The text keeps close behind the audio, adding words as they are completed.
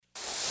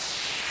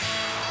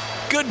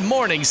Good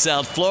morning,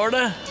 South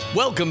Florida.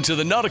 Welcome to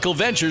the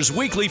Nautical-Ventures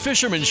Weekly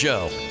Fisherman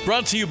Show,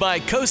 brought to you by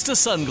Costa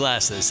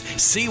Sunglasses.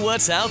 See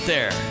what's out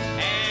there.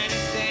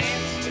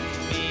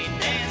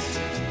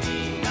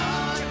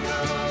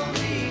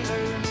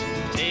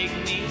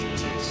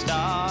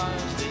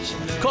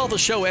 Call the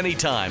show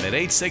anytime at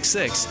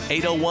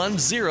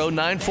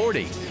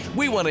 866-801-0940.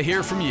 We want to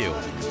hear from you.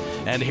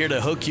 And here to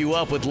hook you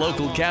up with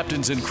local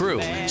captains and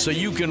crew so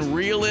you can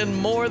reel in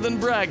more than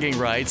bragging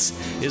rights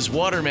is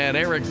waterman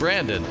Eric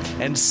Brandon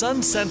and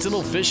Sun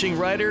Sentinel fishing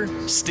writer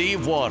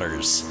Steve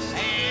Waters.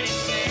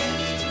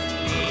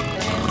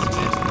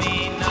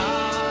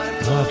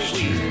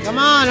 Lobster. Come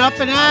on, up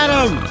and at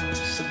 'em.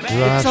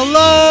 It's a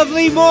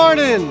lovely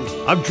morning.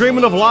 I'm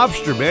dreaming of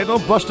lobster, man.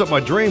 Don't bust up my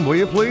dream, will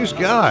you, please?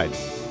 God,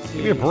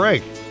 give me a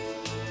break.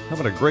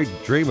 Having a great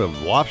dream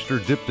of lobster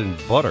dipped in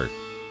butter.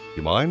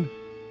 You mind?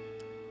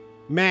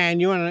 Man,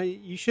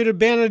 you should have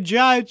been a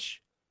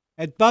judge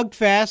at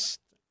Bugfest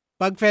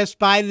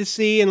by the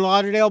Sea in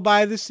Lauderdale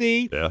by the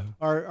Sea. Yeah.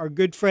 Our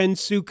good friend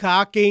Sue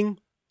Cocking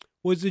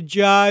was a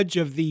judge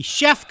of the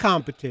chef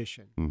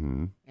competition.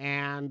 Mm-hmm.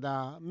 And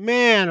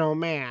man, oh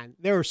man,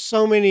 there were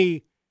so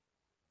many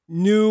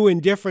new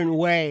and different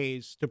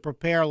ways to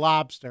prepare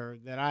lobster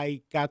that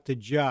I got to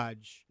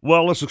judge.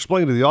 Well, let's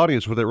explain to the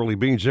audience what that really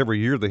means. Every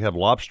year they have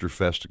Lobster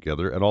Fest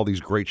together, and all these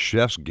great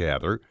chefs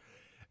gather.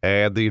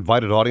 And the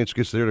invited audience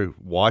gets there to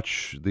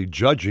watch the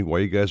judging while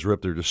you guys are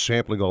up there just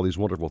sampling all these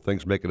wonderful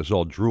things, making us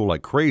all drool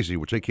like crazy,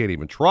 which they can't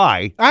even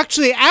try.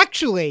 Actually.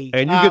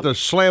 And you get to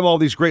slam all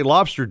these great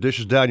lobster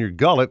dishes down your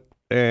gullet,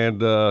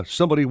 and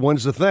somebody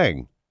wins the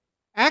thing.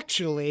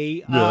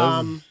 Actually,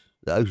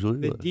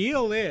 the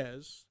deal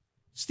is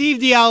Steve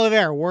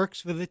D'Oliveira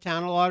works for the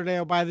town of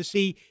Lauderdale by the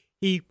Sea.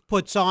 He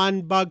puts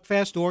on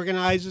Bugfest,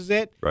 organizes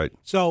it. Right.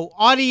 So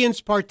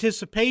audience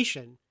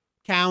participation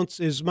counts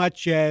as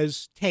much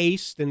as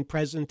taste and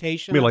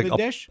presentation of the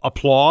dish.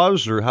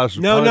 Applause, or how's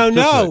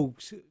No.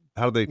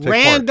 How do they take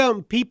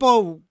random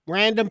part?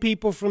 Random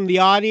people from the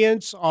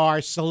audience are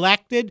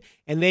selected,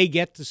 and they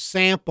get to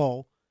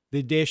sample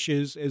the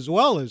dishes as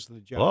well as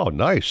the judge. Oh,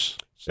 nice.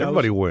 So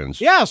Everybody wins.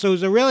 Yeah, so it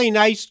was a really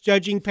nice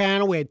judging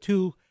panel. We had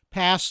two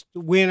past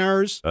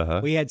winners.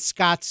 Uh-huh. We had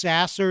Scott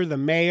Sasser, the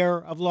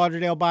mayor of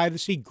Lauderdale by the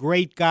Sea.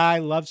 Great guy,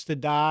 loves to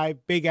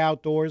dive, big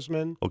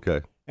outdoorsman.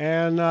 Okay.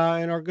 And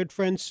our good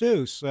friend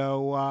Sue.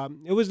 So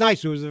it was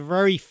nice. It was a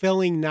very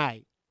filling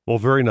night. Well,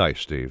 very nice,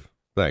 Steve.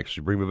 Thanks.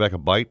 You bring me back a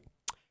bite?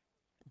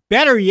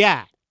 Better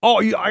yet.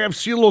 Oh, I have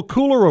seen a little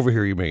cooler over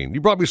here, you mean? You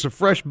brought me some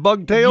fresh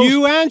bug tails?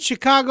 You and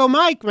Chicago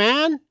Mike,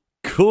 man.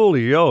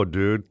 Coolio,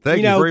 dude.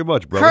 Thank you very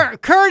much, brother.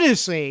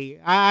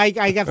 Courtesy. I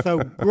got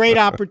the great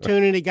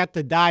opportunity, got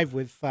to dive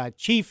with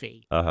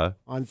Chiefy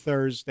on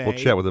Thursday. We'll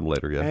chat with him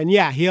later, yeah. And,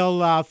 yeah,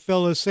 he'll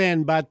fill us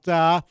in. But,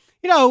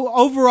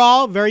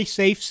 overall, very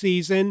safe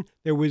season.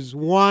 There was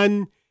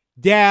one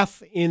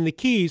death in the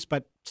Keys,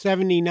 but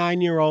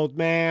 79-year-old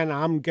man,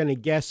 I'm going to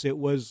guess it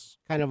was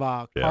kind of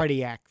a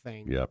cardiac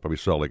thing. Yeah, probably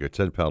saw like a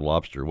 10-pound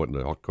lobster, wasn't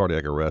a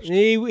cardiac arrest.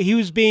 He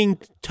was being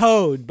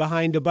towed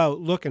behind a boat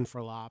looking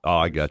for lobster. Oh,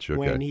 I got you.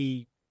 Okay. When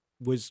he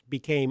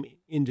became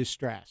in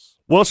distress.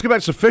 Well, let's get back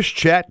to some fish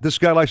chat. This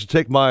guy likes to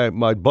take my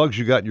bugs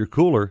you got in your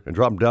cooler and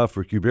drop them down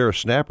for a Cubera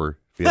snapper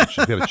if you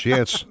had a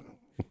chance.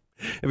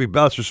 Maybe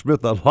Bouncer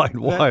Smith on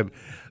line one.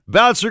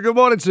 Bouncer, good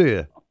morning to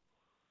you.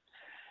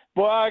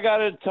 Boy, I got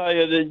to tell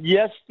you that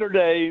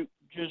yesterday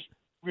just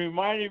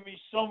reminded me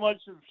so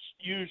much of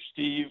you,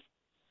 Steve.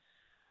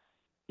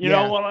 You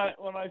know,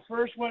 when I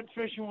first went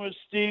fishing with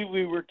Steve,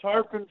 we were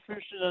tarpon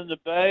fishing in the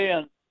bay,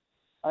 and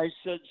I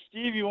said,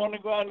 Steve, you want to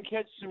go out and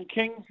catch some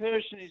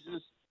kingfish? And he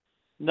says,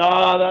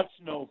 no, that's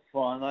no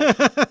fun. I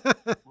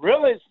said,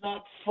 really? It's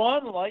not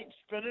fun? Like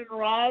spinning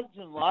rods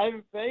and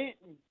live bait?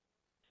 And,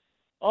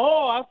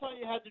 I thought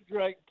you had to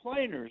drag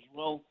planers.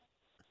 Well,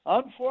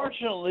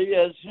 unfortunately,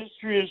 as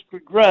history has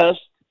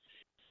progressed,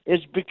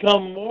 it's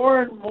become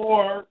more and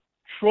more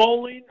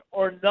trolling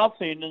or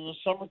nothing in the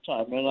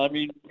summertime. And I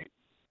mean,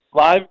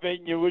 live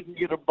bait, you wouldn't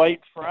get a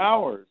bite for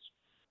hours.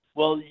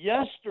 Well,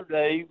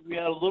 yesterday we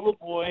had a little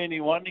boy and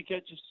he wanted to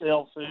catch a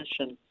sailfish,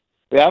 and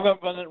we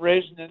haven't been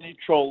raising any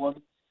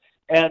trolling.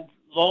 And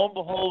lo and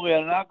behold, we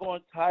had an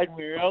outgoing tide, and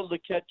we were able to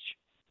catch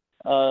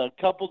a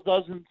couple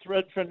dozen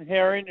threadfin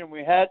herring, and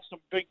we had some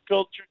big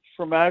pilchards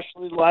from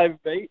Ashley live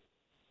bait.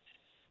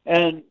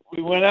 And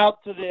we went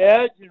out to the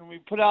edge and we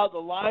put out the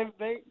live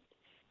bait,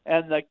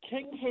 and the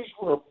kingfish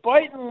were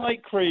biting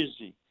like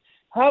crazy,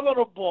 having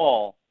a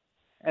ball.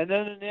 And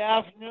then in the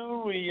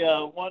afternoon, we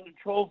wanted to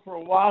troll for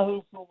a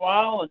wahoo for a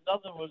while, and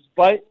nothing was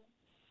biting.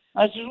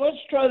 I said,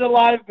 let's try the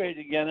live bait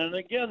again. And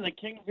again, the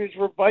kingfish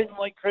were biting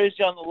like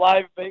crazy on the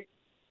live bait.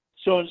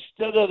 So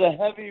instead of the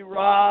heavy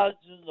rods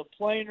and the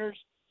planers,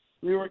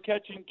 we were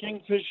catching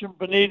kingfish and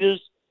bonitas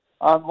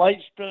on light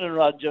spinning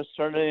rods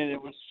yesterday, and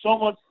it was so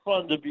much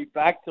fun to be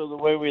back to the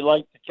way we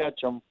like to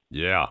catch them.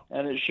 Yeah.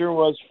 And it sure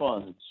was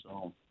fun.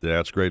 So. Yeah,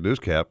 that's great news,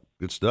 Cap.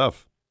 Good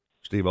stuff.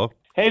 Steve-O?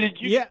 Hey,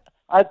 did you? Yeah.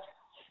 I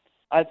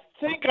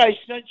think I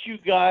sent you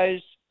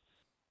guys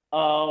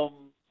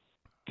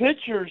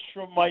pictures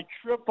from my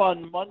trip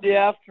on Monday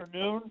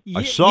afternoon.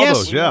 I saw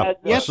those, yeah.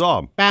 I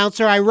saw them.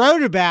 Bouncer, I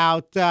wrote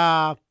about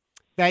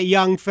that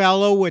young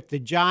fellow with the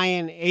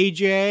giant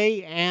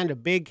AJ and a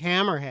big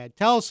hammerhead.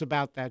 Tell us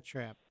about that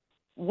trip.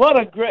 It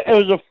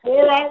was a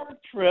 4-hour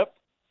trip.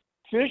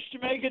 Fish to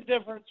Make a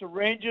Difference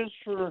arranges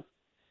for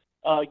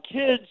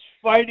kids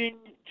fighting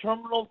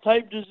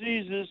terminal-type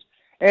diseases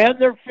and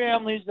their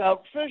families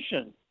out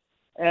fishing.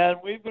 And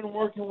we've been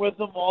working with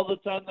them all the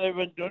time they've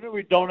been doing it.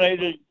 We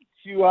donated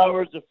a few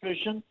hours of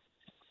fishing.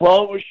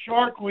 Well, it was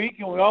Shark Week,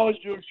 and we always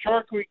do a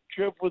Shark Week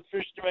trip with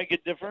Fish to Make a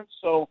Difference.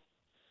 So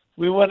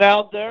we went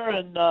out there,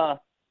 and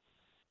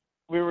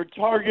we were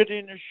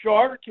targeting a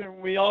shark,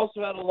 and we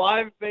also had a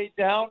live bait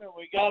down, and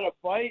we got a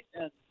bite.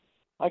 And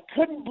I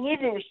couldn't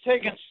believe it was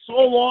taking so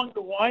long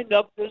to wind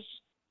up this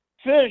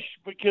fish,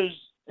 because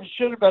it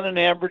should have been an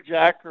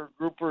amberjack or a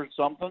grouper or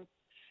something.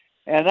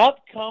 And up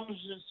comes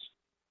this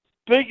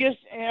biggest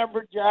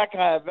amberjack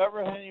I have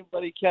ever had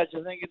anybody catch.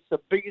 I think it's the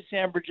biggest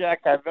amberjack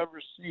I've ever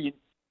seen.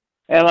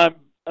 And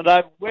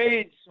I've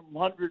weighed some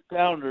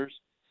 100-pounders,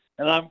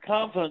 and I'm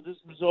confident this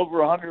was over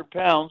 100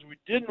 pounds. We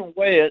didn't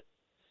weigh it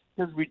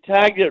because we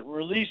tagged it and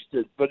released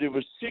it, but it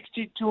was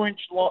 62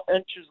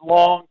 inches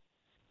long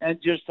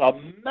and just a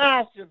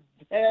massive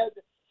head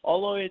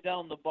all the way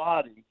down the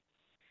body.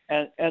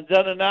 And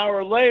then an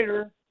hour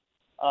later,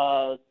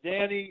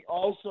 Danny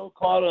also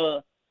caught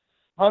a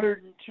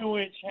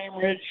 102-inch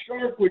hammerhead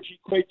shark, which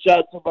equates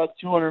out to about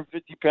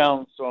 250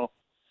 pounds. So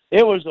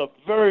it was a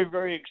very,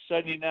 very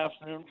exciting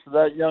afternoon for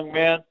that young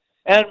man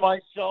and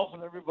myself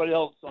and everybody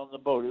else on the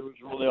boat. It was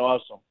really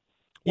awesome.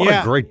 What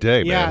a great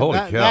day, man. Holy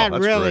cow, that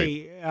that's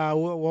really, great.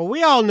 Well,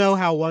 we all know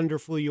how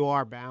wonderful you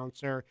are,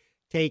 Bouncer,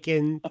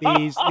 taking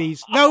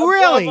these. No,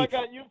 really.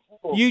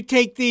 You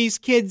take these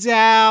kids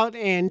out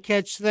and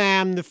catch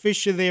them the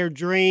fish of their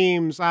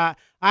dreams.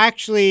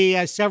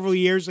 Actually, several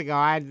years ago,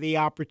 I had the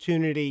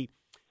opportunity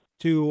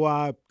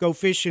to go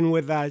fishing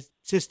with a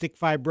cystic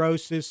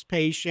fibrosis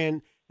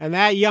patient. And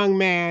that young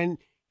man,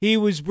 he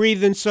was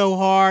breathing so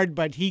hard,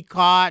 but he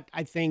caught,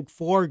 I think,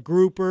 4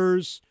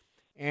 groupers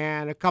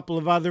and a couple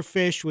of other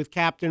fish with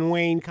Captain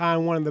Wayne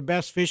Kahn, one of the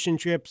best fishing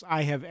trips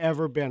I have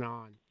ever been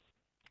on.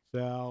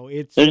 So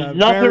it's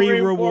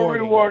very rewarding. More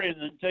rewarding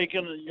than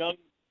taking a young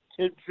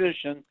kid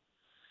fishing,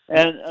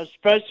 and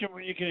especially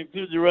when you can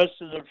include the rest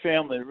of their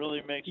family. It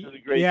really makes it a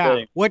great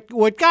day.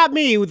 What got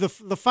me, the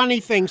funny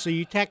thing, so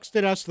you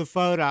texted us the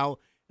photo,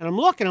 and I'm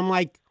looking, I'm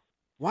like,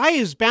 why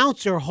is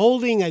Bouncer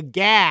holding a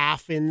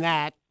gaff in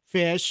that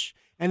fish?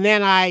 And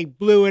then I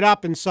blew it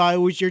up and saw it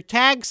was your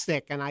tag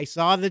stick, and I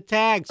saw the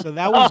tag. So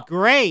that was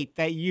great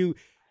that you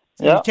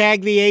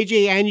tagged the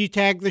AJ and you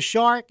tagged the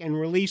shark and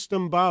released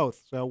them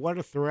both. So what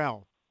a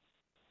thrill.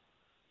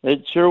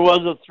 It sure was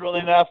a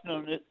thrilling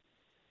afternoon.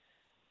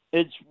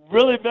 It's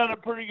really been a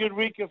pretty good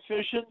week of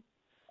fishing.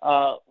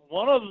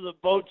 One of the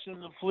boats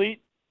in the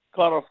fleet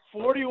caught a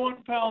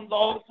 41-pound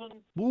dolphin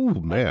at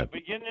the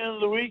beginning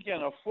of the week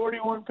and a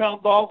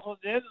 41-pound dolphin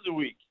at the end of the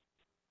week.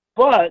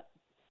 But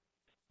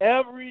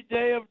every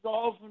day of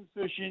dolphin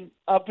fishing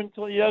up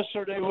until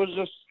yesterday was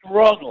a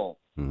struggle.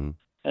 Mm-hmm.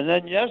 And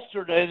then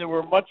yesterday there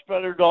were much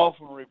better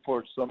dolphin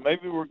reports. So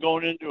maybe we're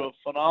going into a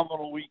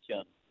phenomenal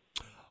weekend.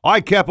 All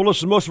right, Cap, well,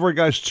 listen, most of our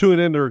guys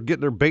tuning in, they're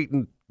getting their bait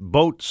and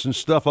boats and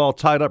stuff all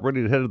tied up,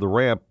 ready to head to the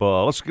ramp.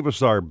 Let's give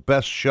us our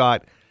best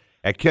shot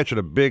at catching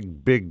a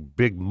big, big,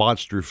 big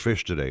monster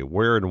fish today.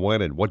 Where and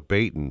when and what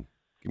bait? And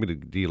give me the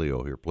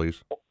dealio here,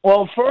 please.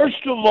 Well,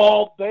 first of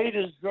all, bait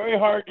is very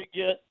hard to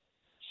get.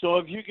 So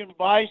if you can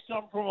buy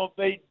some from a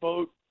bait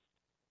boat,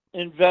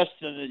 invest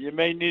in it. You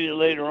may need it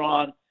later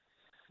on.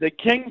 The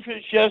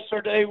kingfish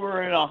yesterday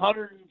were in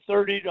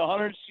 130 to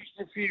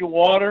 160 feet of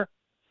water.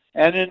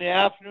 And in the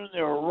afternoon,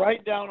 they were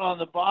right down on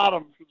the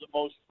bottom for the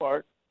most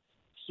part.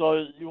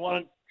 So you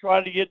want to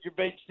try to get your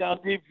baits down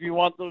deep if you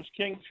want those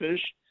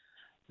kingfish.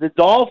 The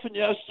dolphin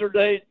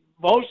yesterday,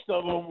 most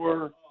of them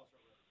were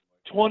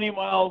 20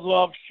 miles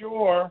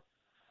offshore.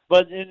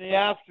 But in the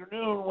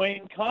afternoon,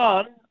 Wayne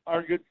Kahn,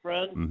 our good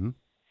friend,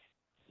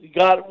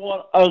 got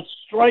a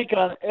strike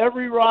on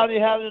every rod he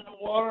had in the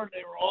water, and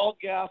they were all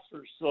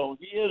gaffers. So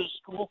he hit a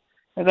school,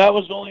 and that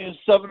was only in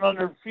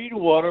 700 feet of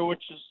water,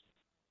 which is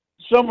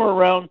somewhere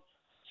around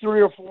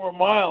 3 or 4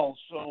 miles.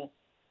 So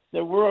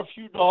there were a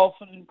few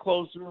dolphin and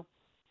closer.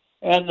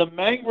 And the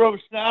mangrove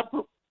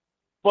snapper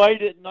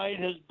bite at night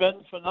has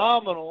been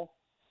phenomenal.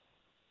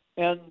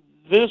 And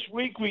this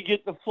week we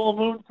get the full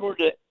moon toward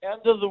the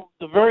end of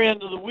the very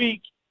end of the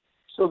week.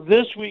 So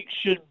this week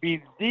should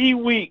be the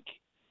week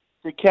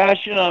to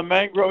cash in on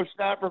mangrove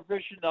snapper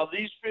fishing. Now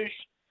these fish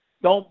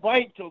don't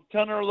bite till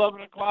 10 or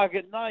 11 o'clock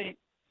at night.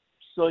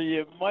 So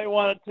you might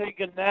want to take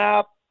a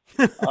nap.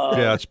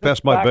 Yeah, it's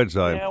past my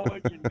bedtime.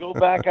 Sandwich and go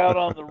back out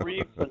on the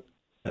reef,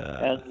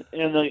 and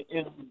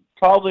in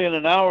probably in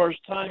an hour's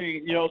time,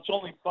 it's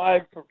only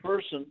 5 per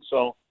person.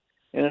 So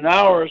in an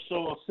hour or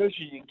so of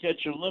fishing, you can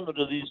catch your limit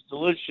of these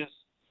delicious,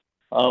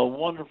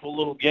 wonderful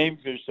little game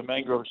fish, the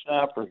mangrove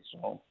snappers.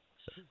 So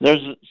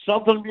there's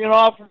something being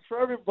offered for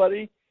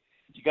everybody.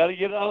 You got to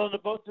get out on the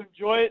boat to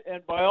enjoy it,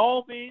 and by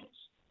all means,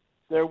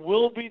 There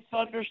will be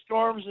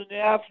thunderstorms in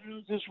the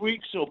afternoons this week,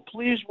 so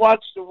please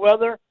watch the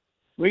weather.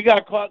 We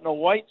got caught in a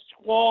white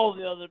squall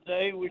the other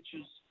day, which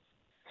is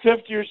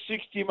 50 or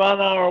 60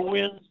 mile-an-hour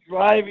winds,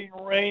 driving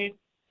rain,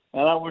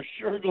 and I was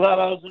sure glad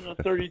I was in a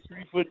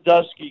 33-foot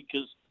Dusky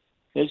because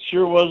it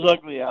sure was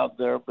ugly out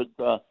there. But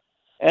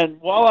and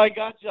while I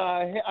got you,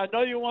 I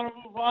know you want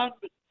to move on,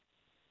 but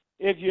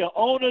if you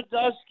own a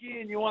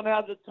Dusky and you want to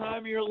have the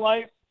time of your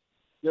life,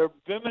 their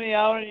Bimini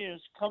outing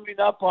is coming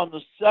up on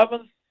the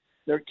 7th.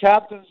 Their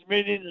captain's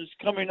meeting is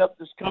coming up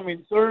this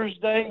coming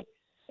Thursday,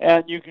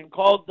 and you can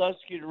call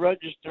Dusky to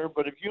register.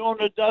 But if you own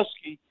a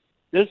Dusky,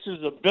 this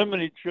is a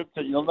Bimini trip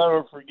that you'll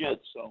never forget.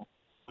 So,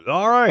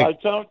 all right.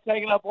 I'm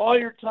taking up all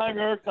your time,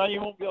 Eric. Now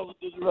you won't be able to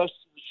do the rest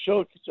of the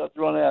show because you have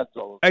to run ads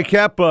all the time. Hey,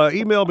 Cap,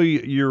 email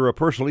me your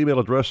personal email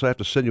address. I have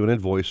to send you an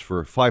invoice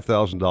for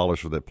 $5,000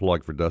 for that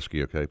plug for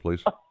Dusky, okay,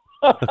 please?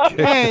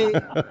 Okay. Hey,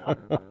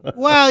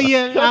 well,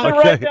 yeah. Send it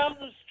right down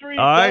the street.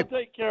 All right. They'll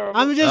take care of it.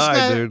 I'm just, All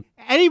right, dude.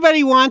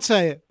 Anybody wants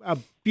a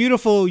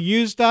beautiful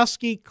used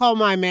Dusky, call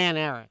my man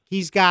Eric.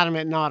 He's got him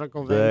at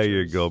Nautical-Ventures. There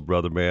you go,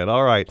 brother man.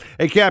 All right.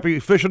 Hey, Cap, are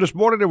you fishing this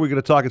morning, or are we going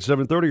to talk at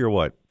 7:30 or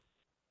what?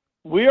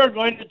 We are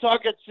going to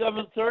talk at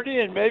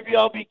 7:30, and maybe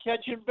I'll be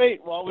catching bait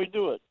while we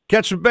do it.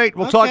 Catch some bait.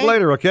 We'll talk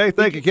later, okay?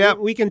 Thank you, Cap.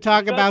 We can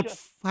talk about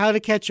how to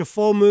catch a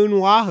full moon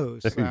wahoo.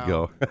 So. There you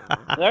go.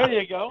 There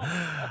you go. All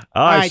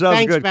right, sounds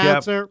thanks, good,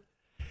 Bouncer. Cap.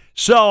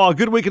 So,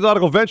 good week at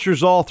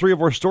Nautical-Ventures. All three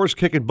of our stores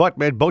kicking butt,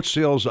 man. Boat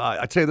sales,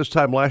 I tell you, this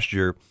time last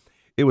year,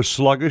 it was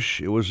sluggish.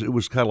 It was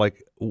kind of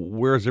like,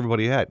 where's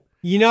everybody at?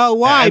 You know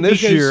why? And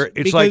this year,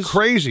 it's like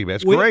crazy, man.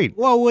 It's great.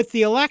 Well, with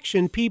the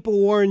election,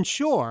 people weren't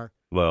sure.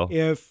 Well,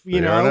 if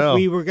if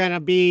we were going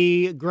to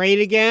be great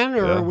again,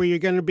 or we were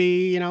going to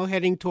be,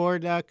 heading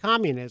toward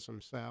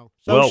communism,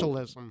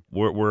 socialism.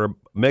 Well, we're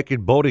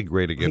making boating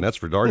great again. That's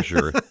for darn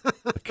sure,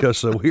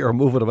 because we are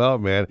moving them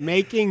out, man.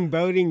 Making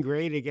boating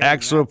great again.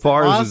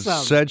 Axopars and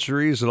awesome.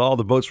 Centuries and all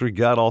the boats we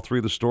got. All three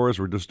of the stores,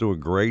 we're just doing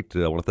great.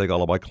 I want to thank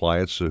all of my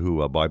clients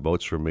who buy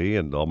boats from me,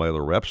 and all my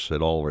other reps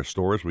at all of our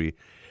stores. We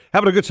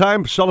having a good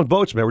time selling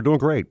boats, man. We're doing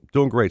great.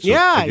 So,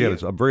 again,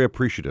 I'm very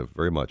appreciative,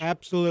 very much.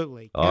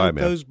 Absolutely. All right,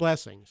 man. Those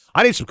blessings.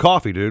 I need some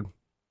coffee, dude.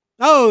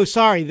 Oh,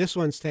 sorry. This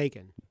one's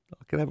taken.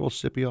 Can I have a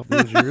little sippy off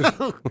these yours?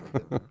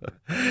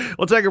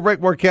 We'll take a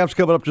break. More Caps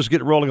coming up. Just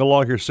getting rolling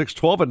along here.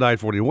 6:12 at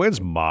 9:40 wins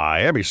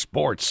Miami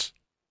Sports.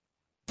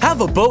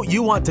 Have a boat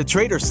you want to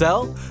trade or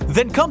sell?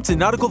 Then come to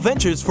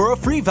Nautical-Ventures for a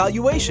free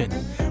valuation.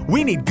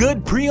 We need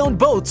good pre-owned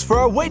boats for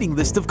our waiting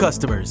list of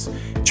customers.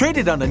 Trade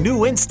it on a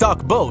new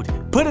in-stock boat,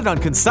 put it on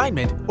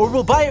consignment, or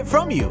we'll buy it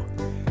from you.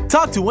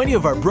 Talk to any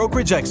of our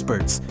brokerage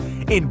experts.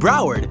 In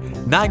Broward,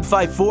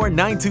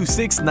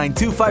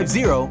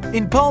 954-926-9250.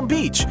 In Palm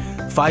Beach,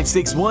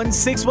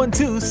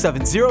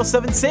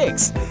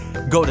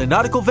 561-612-7076. Go to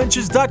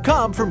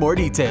nauticalventures.com for more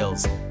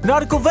details.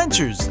 Nautical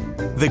Ventures,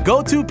 the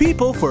go-to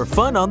people for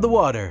fun on the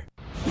water.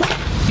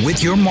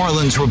 With your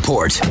Marlins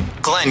report,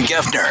 Glenn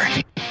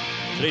Geffner.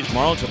 Today's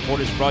Marlins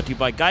report is brought to you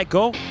by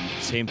Geico.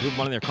 Same people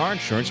money in their car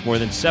insurance more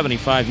than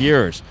 75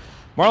 years.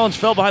 Marlins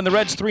fell behind the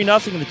Reds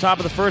 3-0 in the top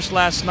of the first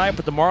last night,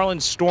 but the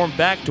Marlins stormed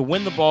back to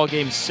win the ball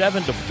game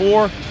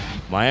 7-4.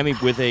 Miami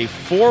with a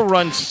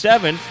 4-run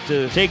seventh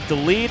to take the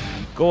lead.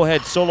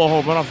 Go-ahead solo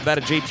home run off the bat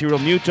of JT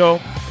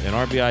Realmuto. An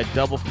RBI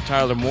double from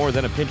Tyler Moore.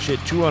 Then a pinch hit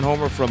two-run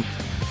homer from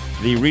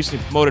the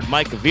recently promoted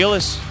Mike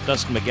Aviles.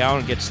 Dustin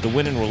McGowan gets the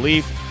win in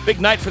relief.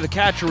 Big night for the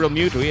catcher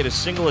Realmuto. He had a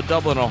single, a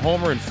double, and a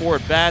homer in 4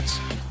 at-bats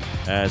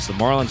as the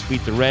Marlins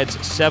beat the Reds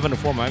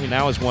 7-4. Miami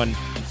now has won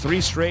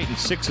 3 straight and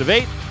 6 of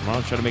 8.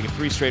 Marlins try to make it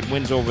 3 straight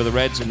wins over the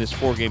Reds in this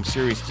 4-game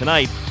series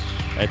tonight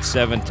at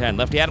 7:10.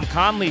 Lefty Adam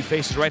Conley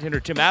faces right-hander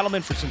Tim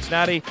Adelman for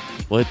Cincinnati.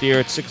 We'll hit the air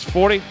at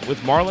 6:40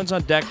 with Marlins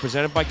on deck,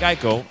 presented by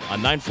Geico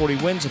on 940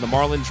 Wins and the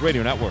Marlins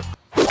Radio Network.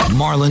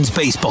 Marlins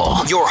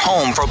Baseball, your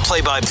home for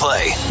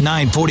play-by-play.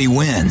 940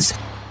 Wins.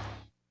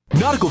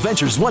 Nautical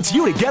Ventures wants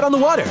you to get on the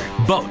water.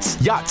 Boats,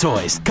 yacht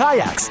toys,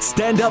 kayaks,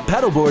 stand-up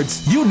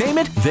paddleboards, you name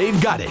it, they've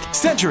got it.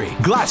 Century,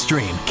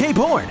 Glasstream, Cape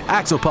Horn,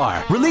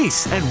 Axopar,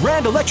 Release, and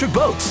Rand Electric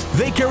Boats.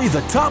 They carry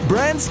the top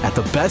brands at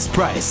the best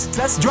price.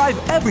 Test drive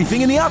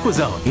everything in the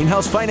AquaZone.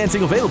 In-house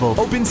financing available,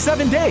 open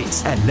 7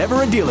 days, and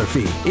never a dealer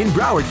fee. In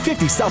Broward,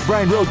 50 South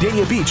Bryan Road,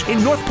 Dania Beach.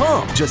 In North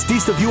Palm, just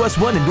east of US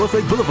 1 and North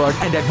Lake Boulevard,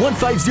 and at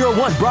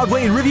 1501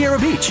 Broadway in Riviera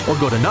Beach. Or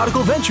go to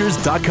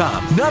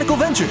nauticalventures.com. Nautical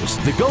Ventures,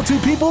 the go-to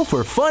people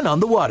for fun on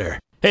the water.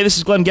 Hey, this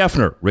is Glenn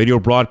Geffner, radio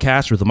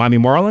broadcaster with the Miami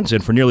Marlins,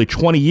 and for nearly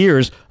 20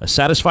 years, a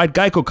satisfied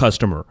Geico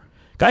customer.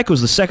 Geico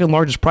is the second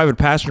largest private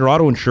passenger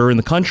auto insurer in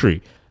the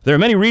country. There are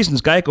many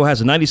reasons Geico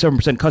has a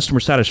 97% customer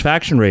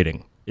satisfaction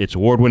rating. Its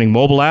award-winning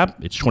mobile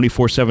app, its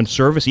 24/7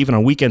 service, even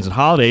on weekends and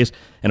holidays,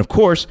 and of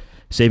course,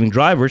 saving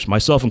drivers,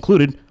 myself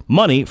included,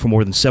 money for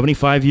more than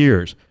 75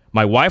 years.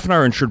 My wife and I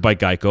are insured by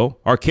Geico.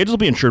 Our kids will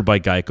be insured by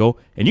Geico,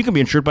 and you can be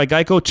insured by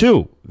Geico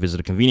too.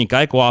 Visit a convenient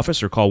Geico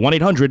office or call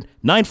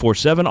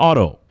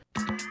 1-800-947-AUTO.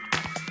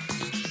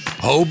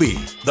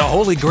 Hobie, the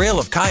holy grail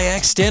of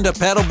kayaks, stand-up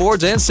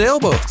paddleboards, and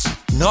sailboats.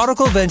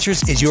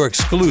 Nautical-Ventures is your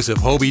exclusive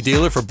Hobie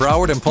dealer for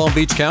Broward and Palm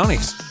Beach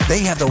counties. They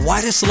have the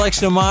widest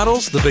selection of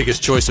models, the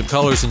biggest choice of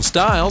colors and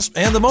styles,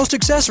 and the most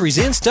accessories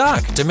in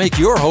stock to make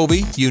your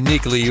Hobie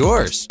uniquely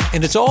yours.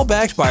 And it's all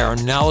backed by our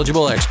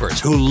knowledgeable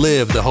experts who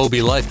live the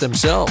Hobie life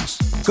themselves.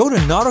 Go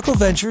to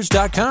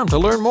Nautical-Ventures.com to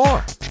learn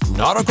more.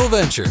 Nautical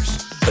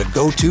Ventures, the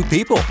go-to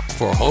people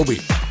for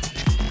Hobie.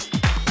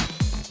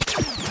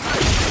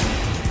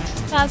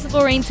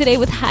 Possible rain today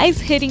with highs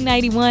hitting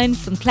 91,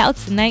 some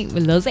clouds tonight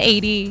with lows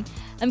 80.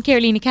 I'm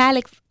Carolina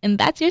Calix, and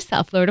that's your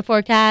South Florida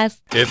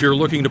forecast. If you're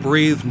looking to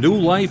breathe new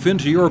life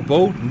into your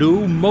boat,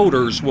 new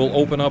motors will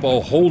open up a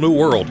whole new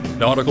world.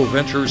 Nautical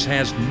Ventures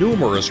has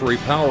numerous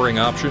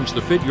repowering options to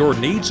fit your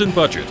needs and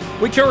budget.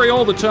 We carry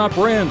all the top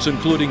brands,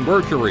 including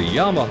Mercury,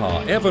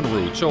 Yamaha,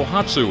 Evinrude,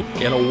 Tohatsu,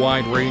 and a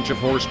wide range of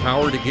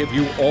horsepower to give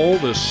you all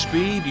the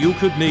speed you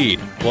could need.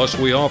 Plus,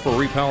 we offer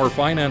repower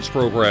finance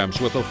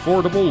programs with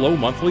affordable low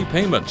monthly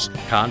payments.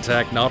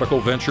 Contact Nautical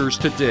Ventures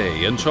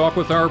today and talk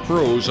with our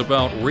pros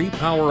about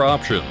repower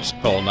options.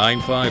 Call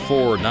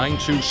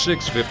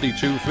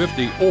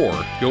 954-926-5250 or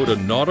go to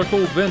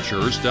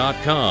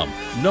nauticalventures.com.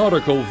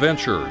 Nautical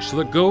Ventures,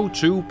 the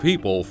go-to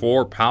people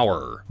for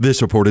power.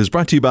 This report is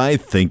brought to you by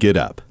Think It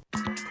Up.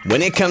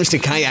 When it comes to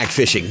kayak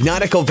fishing,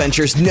 Nautical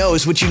Ventures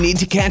knows what you need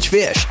to catch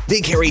fish. They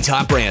carry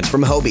top brands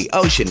from Hobie,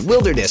 Ocean,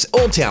 Wilderness,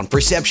 Old Town,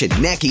 Perception,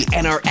 Necky,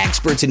 and are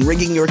experts in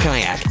rigging your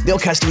kayak. They'll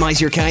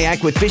customize your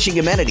kayak with fishing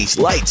amenities,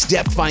 lights,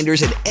 depth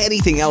finders, and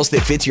anything else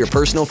that fits your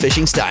personal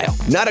fishing style.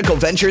 Nautical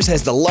Ventures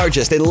has the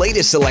largest and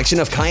latest selection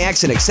of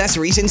kayaks and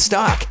accessories in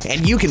stock,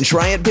 and you can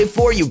try it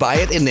before you buy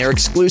it in their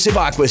exclusive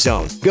Aqua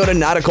Zone. Go to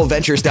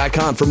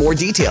nauticalventures.com for more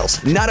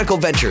details. Nautical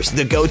Ventures,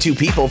 the go-to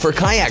people for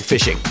kayak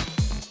fishing.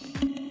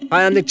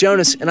 Hi, I'm Nick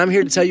Jonas, and I'm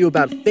here to tell you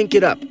about Think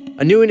It Up,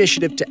 a new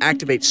initiative to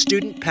activate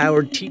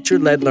student-powered,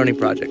 teacher-led learning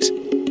projects.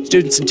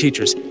 Students and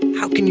teachers,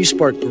 how can you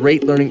spark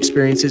great learning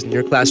experiences in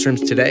your classrooms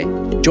today?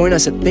 Join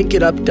us at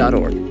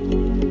thinkitup.org.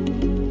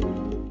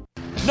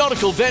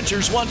 Nautical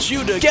Ventures wants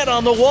you to get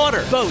on the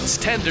water. Boats,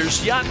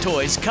 tenders, yacht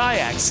toys,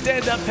 kayaks,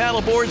 stand-up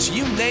paddleboards,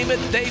 you name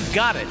it, they've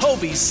got it.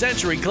 Hobie,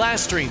 Century,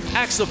 Glasstream,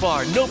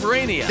 Axopar,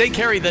 Novarania. They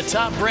carry the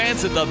top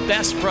brands at the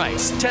best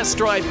price. Test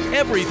drive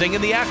everything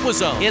in the Aqua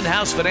Zone.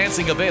 In-house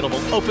financing available,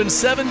 open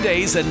 7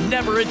 days and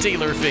never a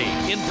dealer fee.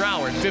 In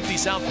Broward, 50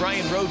 South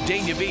Bryan Road,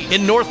 Dania Beach.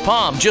 In North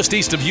Palm, just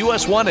east of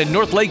US 1 and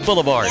North Lake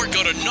Boulevard. Or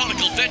go to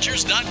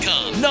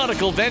nauticalventures.com.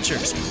 Nautical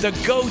Ventures, the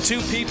go-to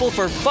people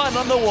for fun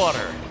on the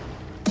water.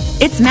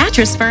 It's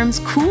Mattress Firm's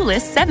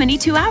coolest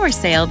 72-hour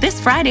sale this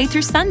Friday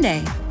through Sunday.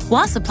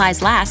 While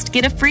supplies last,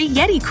 get a free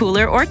Yeti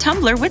cooler or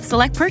tumbler with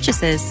select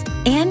purchases.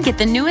 And get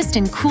the newest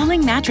in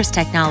cooling mattress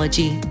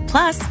technology.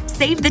 Plus,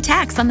 save the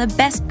tax on the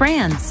best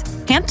brands.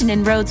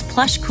 Hampton & Rhodes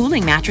plush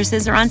cooling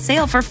mattresses are on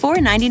sale for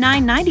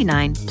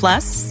 $499.99.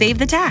 Plus, save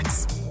the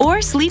tax.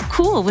 Or sleep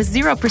cool with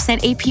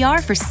 0%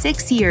 APR for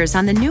 6 years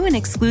on the new and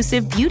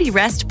exclusive Beauty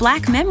Rest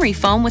Black Memory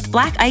Foam with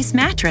Black Ice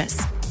Mattress.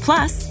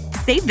 Plus,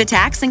 save the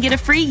tax and get a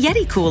free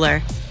Yeti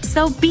cooler.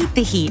 So beat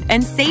the heat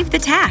and save the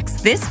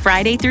tax this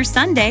Friday through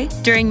Sunday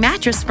during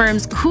Mattress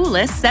Firm's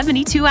coolest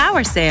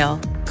 72-hour sale.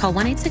 Call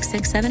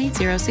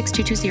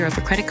 1-866-780-6220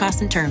 for credit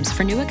costs and terms.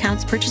 For new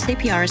accounts, purchase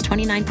APR is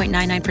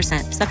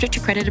 29.99%, subject to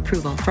credit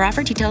approval. For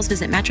offer details,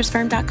 visit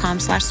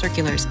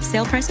mattressfirm.com/circulars.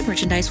 Sale price of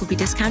merchandise will be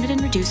discounted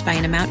and reduced by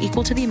an amount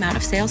equal to the amount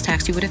of sales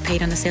tax you would have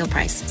paid on the sale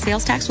price.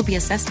 Sales tax will be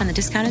assessed on the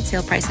discounted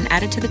sale price and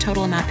added to the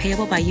total amount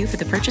payable by you for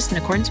the purchase in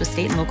accordance with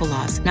state and local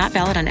laws. Not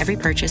valid on every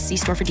purchase. See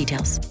store for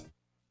details.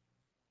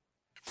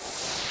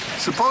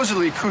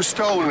 Supposedly,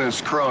 Cousteau and his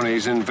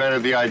cronies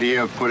invented the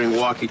idea of putting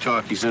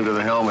walkie-talkies into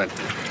the helmet.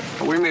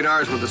 But we made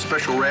ours with a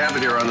special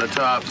rabbit ear on the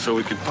top so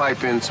we could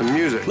pipe in some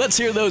music. Let's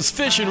hear those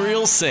fish and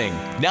reels sing.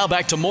 Now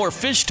back to more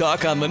fish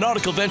talk on the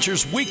Nautical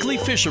Ventures Weekly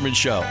Fisherman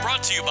Show.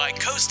 Brought to you by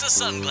Costa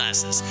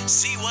Sunglasses.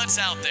 See what's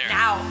out there.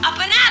 Now, up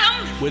and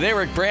at 'em! With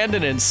Eric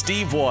Brandon and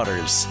Steve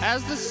Waters.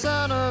 As the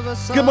son of a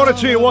Good morning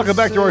to you. Welcome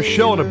back to our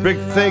show, and a big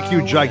thank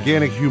you,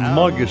 gigantic,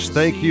 humongous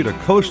thank you to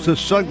Costa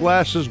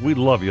Sunglasses. We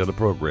love you on the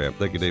program.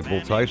 Thank you, Dave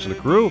Bull-Tice and the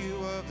crew.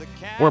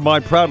 Wear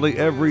mine proudly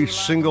every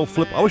single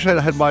flip. I wish I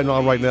had mine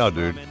on right now,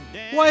 dude.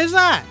 What is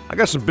that? I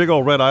got some big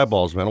old red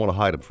eyeballs, man. I want to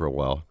hide them for a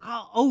while.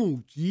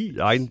 Oh, geez.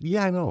 I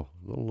know.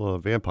 A little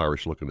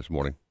vampire-ish looking this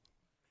morning.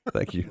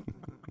 Thank you.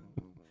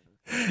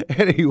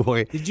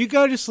 Anyway. Did you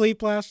go to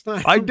sleep last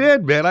night? I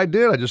did, man. I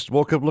did. I just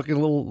woke up looking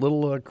a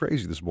little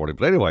crazy this morning.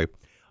 But anyway,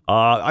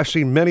 I've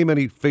seen many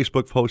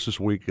Facebook posts this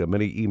week,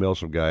 many emails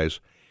from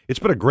guys. It's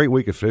been a great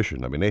week of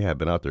fishing. I mean, they have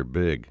been out there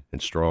big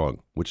and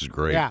strong, which is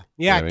great. Yeah.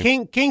 You know what I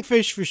mean?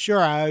 Kingfish for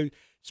sure. I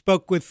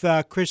spoke with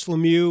Chris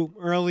Lemieux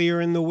earlier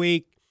in the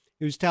week.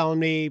 He was telling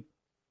me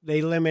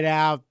they limit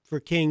out for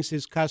kings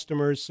his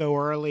customers so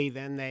early,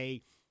 then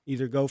they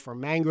either go for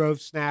mangrove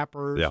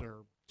snappers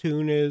or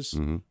tunas.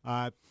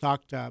 Mm-hmm.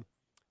 Talked to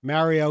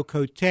Mario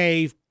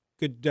Cote,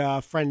 good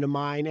friend of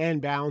mine,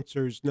 and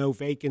Bouncers. No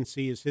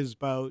Vacancy is his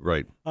boat.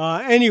 Right.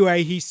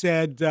 Anyway, he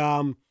said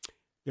there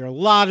are a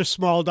lot of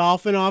small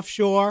dolphin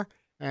offshore,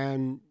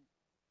 and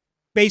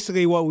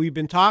basically what we've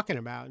been talking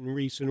about in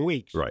recent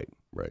weeks. Right.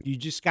 Right. You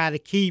just got to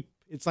keep.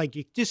 It's like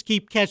you just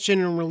keep catching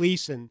and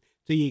releasing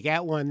till you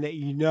get one that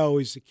you know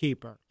is a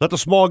keeper. Let the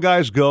small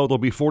guys go. They'll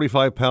be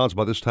 45 pounds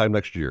by this time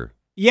next year.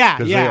 Yeah,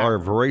 Because they are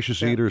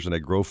voracious eaters and they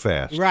grow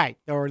fast. Right.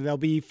 Or they'll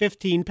be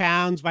 15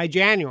 pounds by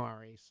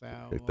January. So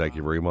Okay, thank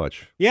you very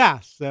much. yeah.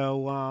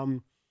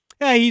 So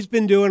yeah, he's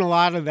been doing a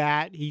lot of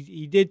that.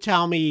 He did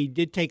tell me he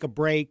did take a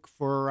break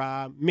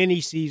for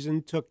mini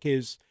season. Took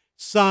his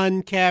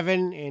son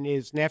Kevin and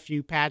his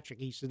nephew Patrick.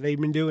 He said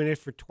they've been doing it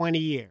for 20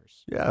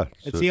 years. Yeah.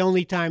 It's the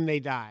only time they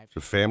dive. It's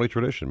a family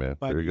tradition, man.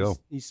 But there you go.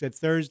 He said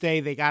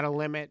Thursday they got a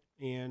limit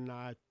in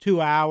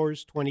 2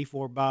 hours,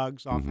 24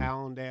 bugs off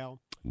Hallandale.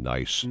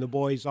 Nice. And the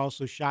boys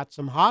also shot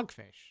some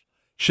hogfish.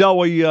 Shall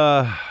we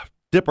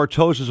dip our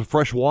toes into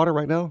fresh water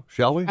right now?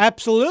 Shall we?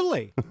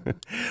 Absolutely.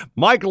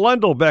 Mike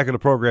Lundell back in the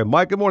program.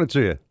 Mike, good morning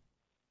to you.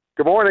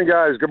 Good morning,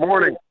 guys. Good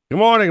morning. Good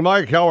morning,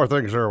 Mike. How are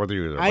things there with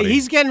you? There, buddy?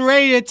 He's getting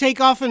ready to take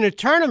off in a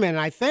tournament,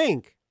 I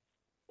think.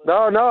 No,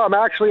 I'm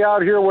actually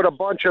out here with a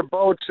bunch of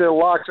boats in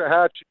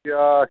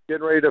Loxahatchee,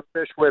 getting ready to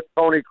fish with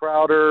Tony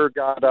Crowder.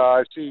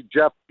 I see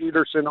Jeff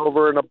Peterson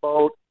over in a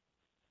boat.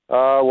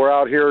 We're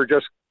out here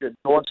just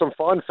doing some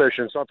fun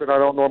fishing, something I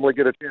don't normally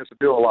get a chance to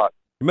do a lot.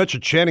 You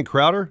mentioned Channing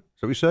Crowder?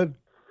 Is that what you said?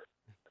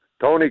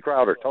 Tony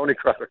Crowder.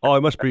 Oh,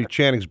 it must be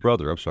Channing's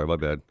brother. I'm sorry, my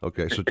bad.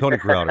 Okay, so Tony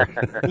Crowder.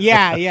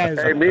 yeah.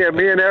 Hey, me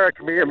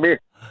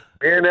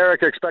and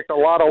Eric expect a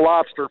lot of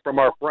lobster from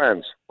our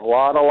friends. A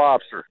lot of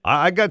lobster.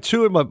 I got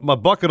two in my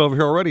bucket over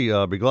here already.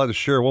 Be glad to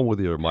share one with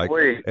you, Mike.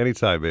 Sweet.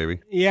 Anytime, baby.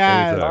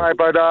 Yeah. Anytime. All right,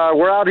 but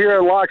we're out here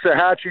in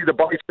Loxahatchee. The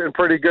bite's been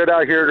pretty good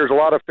out here. There's a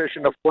lot of fish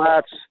in the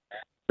flats.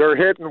 They're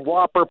hitting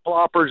whopper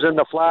ploppers in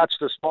the flats.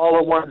 The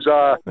smaller ones,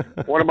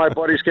 one of my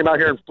buddies came out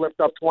here and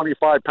flipped up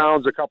 25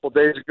 pounds a couple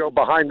days ago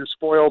behind the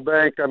spoil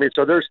bank. I mean,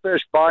 so there's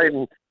fish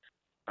biting.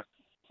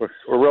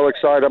 We're real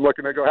excited. I'm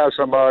looking to go have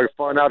some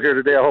fun out here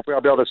today. Hopefully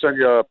I'll be able to send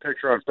you a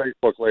picture on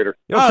Facebook later.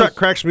 You know,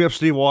 cracks me up,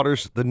 Steve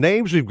Waters. The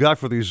names we've got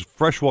for these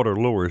freshwater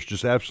lures,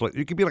 just absolutely.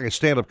 You could be like a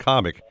stand-up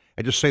comic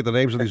and just say the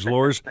names of these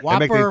lures and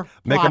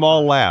make them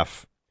all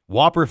laugh.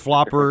 Whopper,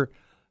 flopper,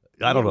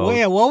 I don't know.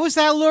 Wait, what was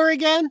that lure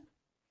again?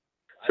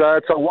 So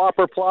it's a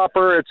whopper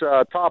plopper. It's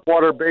a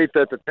topwater bait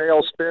that the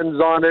tail spins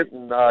on it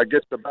and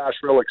gets the bass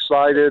real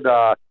excited.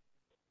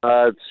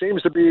 It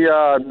seems to be,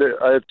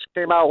 it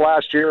came out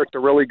last year. It's a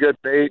really good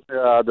bait.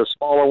 The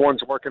smaller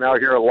ones working out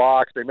here at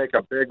Locks, they make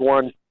a big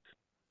one.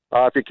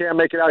 If you can't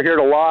make it out here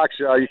to Locks,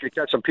 you can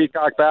catch some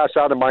peacock bass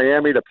out in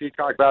Miami. The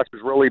peacock bass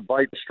is really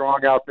biting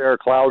strong out there.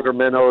 Clouser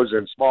minnows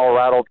and small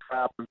rattle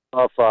trap and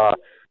stuff.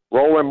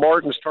 Roland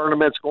Martin's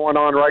tournament's going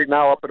on right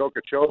now up at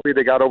Okeechobee.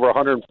 They got over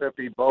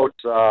 150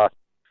 boats.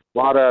 A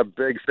lot of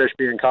big fish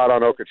being caught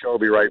on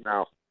Okeechobee right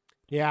now.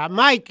 Yeah,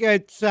 Mike,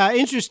 it's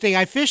interesting.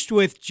 I fished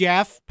with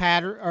Jeff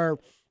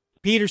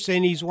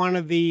Peterson. He's one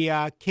of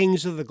the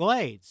Kings of the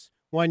Glades,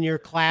 1 year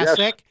classic,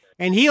 yes.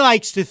 And he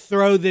likes to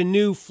throw the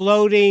new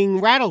floating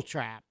rattle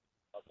trap.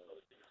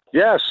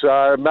 Yes,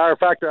 matter of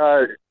fact,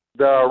 the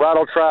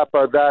rattle trap,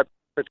 that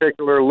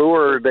particular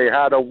lure, they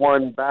had a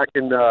one back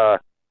in the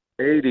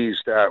 80s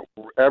that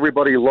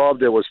everybody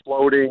loved. It was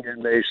floating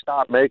and they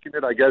stopped making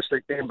it. I guess they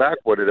came back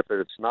with it. If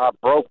it's not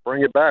broke,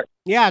 bring it back.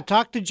 Yeah,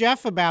 talk to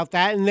Jeff about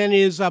that. And then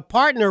his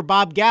partner,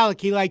 Bob Gallick,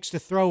 he likes to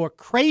throw a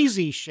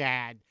crazy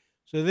shad.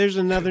 So there's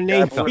another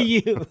name for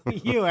you,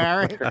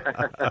 Eric.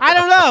 I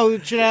don't know.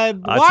 Should I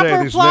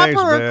whopper,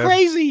 plopper, or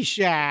crazy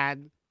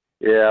shad?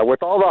 Yeah,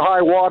 with all the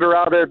high water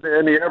out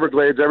in the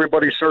Everglades,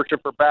 everybody's searching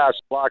for bass.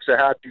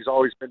 Loxahatchee's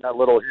always been that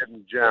little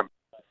hidden gem.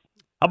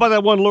 How about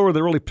that one lure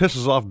that really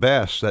pisses off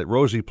bass, that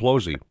Rosy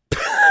Plosy?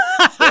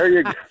 There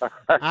you go.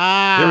 You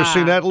ever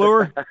seen that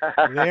lure?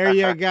 There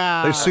you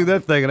go. They see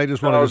that thing and they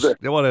just want to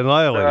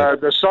annihilate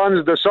it. The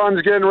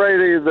sun's getting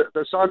ready.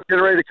 The sun's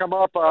getting ready to come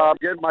up. I'm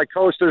getting my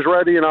coasters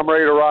ready and I'm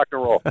ready to rock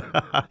and roll.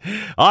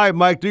 All right,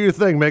 Mike, do your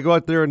thing, man. Go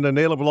out there and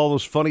nail it with all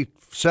those funny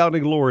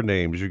sounding lure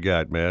names you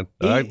got, man.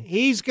 All right?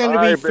 He's going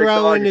to be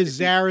throwing his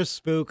Zara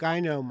spook. I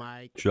know,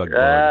 Mike. All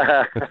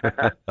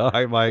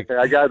right, Mike.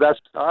 I got that's.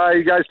 All right,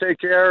 you guys take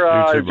care.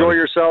 You too, enjoy buddy.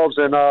 Yourselves,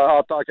 and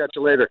I'll talk at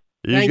you later.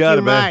 You got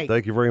it, man.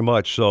 Thank you very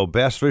much. So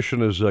bass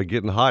fishing is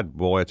getting hot,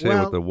 boy. I tell you,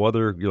 with the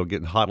weather,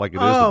 getting hot like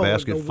it is, the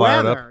bass get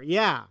fired up.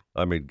 Yeah.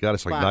 I mean, God,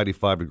 it's like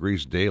 95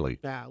 degrees daily.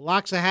 Yeah,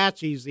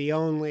 Loxahatchee's the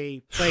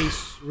only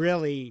place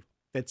really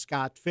that's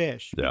got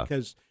fish. Yeah.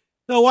 Because,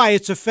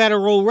 it's a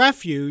federal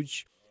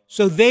refuge,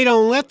 so they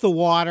don't let the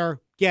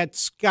water get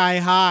sky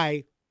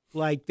high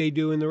like they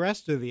do in the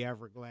rest of the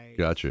Everglades.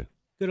 Gotcha.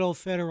 Good old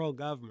federal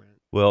government.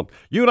 Well,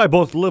 you and I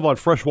both live on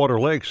freshwater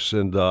lakes,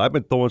 and I've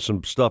been throwing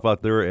some stuff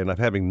out there, and I'm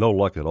having no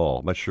luck at all.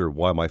 I'm not sure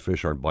why my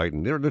fish aren't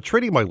biting. They're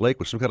treating my lake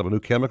with some kind of a new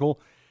chemical.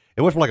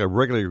 It went from like a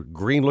regular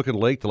green-looking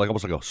lake to like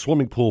almost like a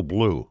swimming pool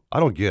blue. I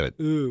don't get it.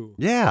 Ooh.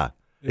 Yeah.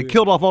 It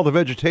killed off all the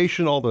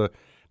vegetation, all the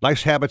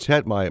nice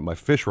habitat my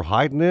fish were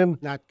hiding in.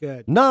 Not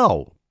good.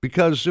 No,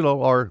 because,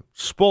 our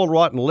spoiled,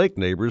 rotten lake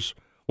neighbors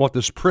want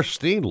this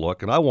pristine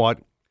look, and I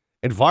want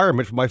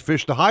environment for my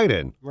fish to hide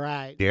in.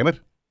 Right. Damn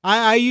it.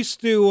 I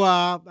used to,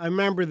 I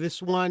remember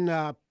this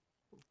one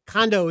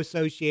condo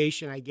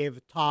association, I gave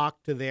a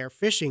talk to their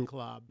fishing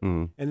club.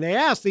 Mm. And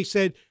they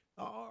said,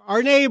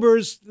 our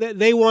neighbors,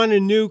 they want to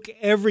nuke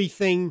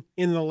everything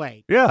in the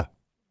lake. Yeah.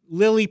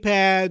 Lily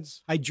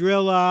pads,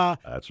 hydrilla,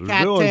 That's what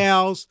they're doing.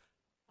 cattails.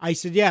 I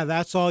said, yeah,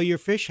 that's all your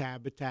fish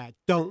habitat.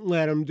 Don't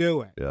let them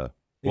do it. Yeah.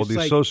 Well, It's the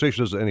like-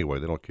 association does it anyway.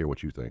 They don't care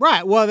what you think.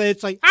 Right. Well,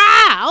 it's like,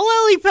 a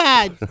lily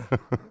pad.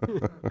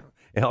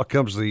 And out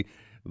comes the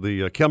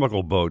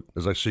chemical boat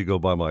as I see go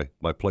by my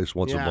place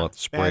once a month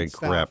spraying bad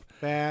stuff, crap.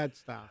 Bad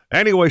stuff.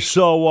 Anyway,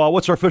 so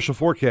what's our official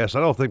forecast? I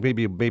don't think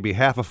maybe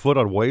half a foot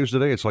on waves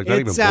today. It's like not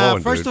even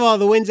blowing, First dude. of all,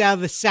 the wind's out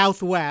of the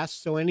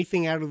southwest, so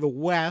anything out of the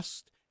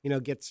west,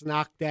 gets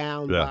knocked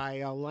down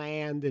by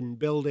land and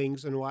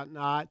buildings and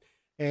whatnot.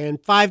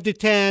 And 5 to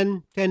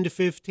 10, 10 to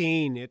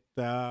 15, it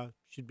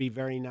should be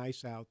very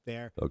nice out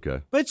there. Okay.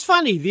 But it's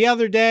funny. The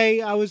other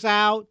day I was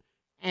out,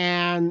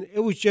 and it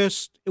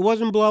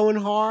wasn't blowing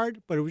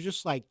hard, but it was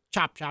just like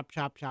chop, chop,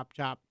 chop, chop,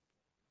 chop.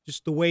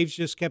 Just the waves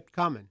just kept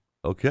coming.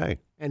 Okay.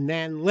 And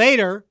then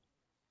later,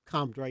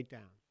 calmed right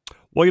down.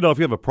 Well, if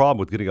you have a problem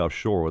with getting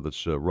offshore, whether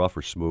it's rough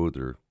or smooth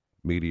or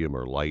medium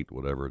or light,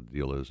 whatever the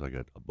deal is, I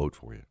got a boat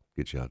for you.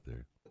 Get you out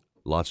there.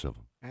 Lots of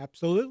them.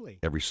 Absolutely.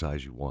 Every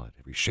size you want,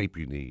 every shape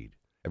you need,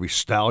 every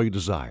style you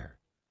desire.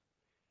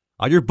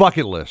 On your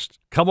bucket list,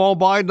 come on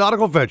by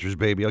Nautical Ventures,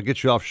 baby. I'll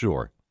get you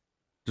offshore.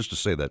 Just to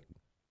say that,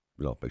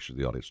 make sure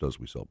the audience knows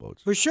we sell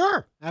boats. For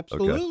sure.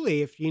 Absolutely.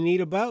 Okay. If you need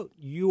a boat,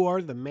 you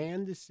are the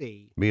man to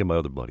see. Me and my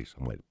other buddies.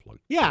 I might plug.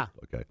 Yeah.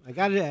 Okay. I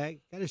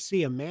gotta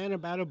see a man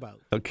about a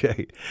boat.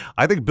 Okay.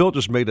 I think Bill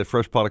just made that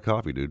fresh pot of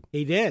coffee, dude.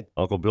 He did.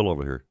 Uncle Bill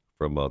over here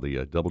from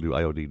the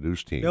WIOD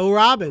news team. Bill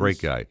Robbins. Great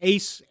guy.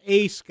 Ace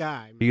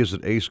guy. Man. He is an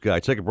ace guy.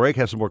 Take a break,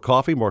 have some more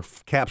coffee, more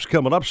caps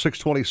coming up,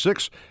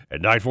 626 at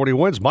 940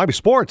 wins. Miami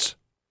Sports.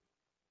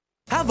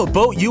 Have a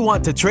boat you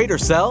want to trade or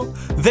sell?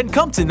 Then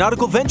come to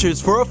Nautical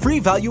Ventures for a free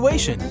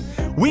valuation.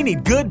 We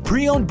need good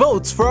pre-owned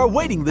boats for our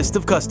waiting list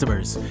of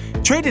customers.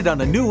 Trade it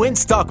on a new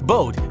in-stock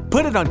boat,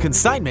 put it on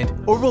consignment,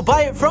 or we'll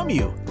buy it from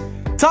you.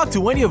 Talk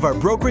to any of our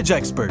brokerage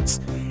experts.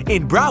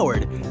 In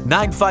Broward,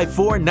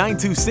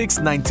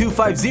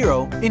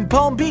 954-926-9250. In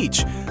Palm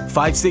Beach,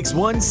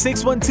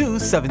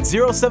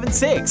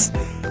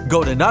 561-612-7076.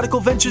 Go to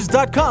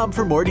nauticalventures.com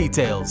for more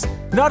details.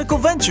 Nautical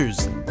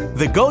Ventures,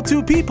 the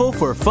go-to people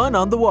for fun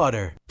on the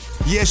water.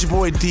 Yeah, it's your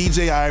boy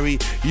DJ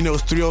Irie.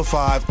 It's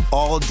 305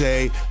 all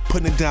day,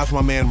 putting it down for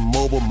my man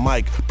Mobile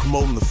Mike,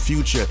 promoting the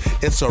future.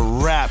 It's a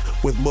rap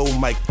with Mobile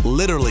Mike.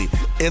 Literally,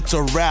 it's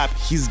a rap.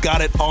 He's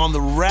got it on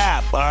the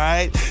rap, all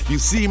right? You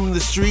see him in the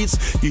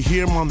streets, you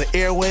hear him on the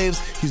airwaves.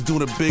 He's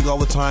doing it big all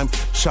the time.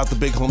 Shout the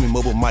big homie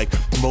Mobile Mike,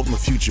 promoting the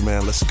future,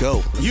 man. Let's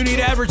go. You need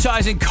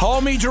advertising?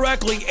 Call me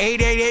directly,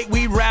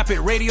 888-WE-RAP-IT.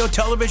 Radio,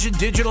 television,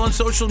 digital, and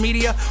social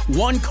media.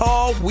 One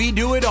call, we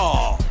do it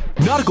all.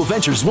 Nautical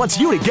Ventures wants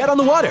you to get on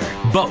the water.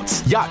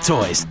 Boats, yacht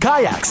toys,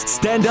 kayaks,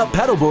 stand-up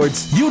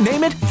paddleboards, you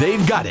name it,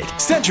 they've got it.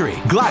 Century,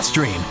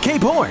 Glasstream,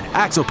 Cape Horn,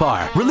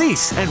 Axopar,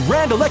 Release, and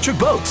Rand Electric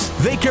Boats.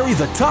 They carry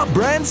the top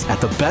brands at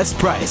the best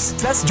price.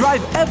 Test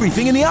drive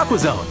everything in the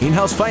AquaZone.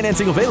 In-house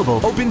financing available,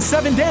 open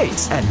 7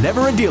 days, and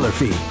never a dealer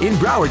fee. In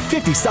Broward,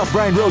 50 South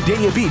Bryan Road,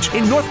 Dania Beach.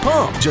 In North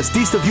Palm, just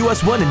east of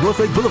US 1 and North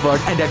Lake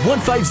Boulevard, and at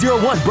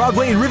 1501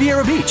 Broadway in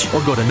Riviera Beach.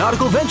 Or go to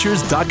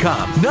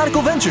nauticalventures.com.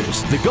 Nautical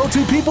Ventures, the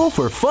go-to people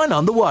for fun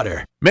on the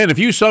water. Men, if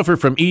you suffer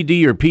from ED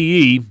or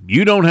PE,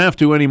 you don't have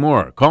to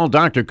anymore. Call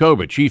Dr.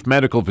 Koba, Chief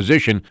Medical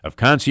Physician of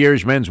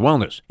Concierge Men's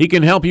Wellness. He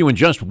can help you in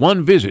just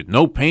one visit.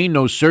 No pain,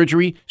 no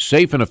surgery,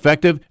 safe and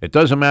effective. It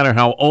doesn't matter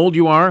how old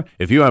you are.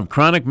 If you have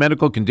chronic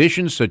medical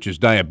conditions such as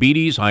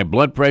diabetes, high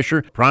blood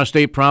pressure,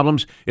 prostate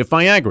problems, if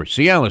Viagra,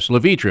 Cialis,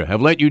 Levitra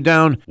have let you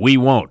down, we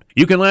won't.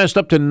 You can last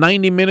up to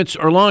 90 minutes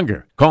or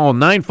longer. Call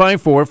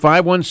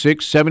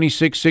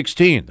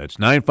 954-516-7616. That's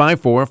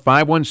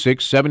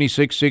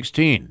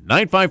 954-516-7616.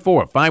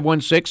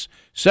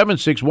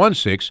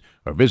 954-516-7616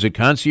 or visit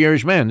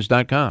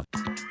conciergemens.com.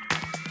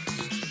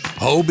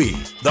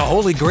 Hobie, the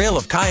holy grail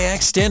of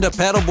kayaks, stand-up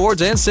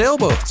paddleboards, and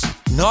sailboats.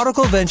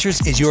 Nautical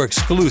Ventures is your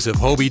exclusive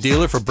Hobie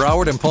dealer for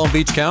Broward and Palm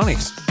Beach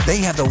counties. They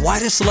have the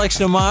widest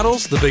selection of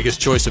models, the biggest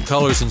choice of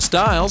colors and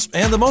styles,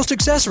 and the most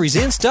accessories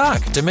in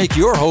stock to make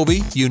your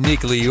Hobie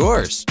uniquely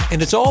yours.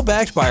 And it's all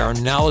backed by our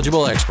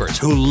knowledgeable experts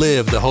who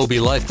live the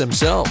Hobie life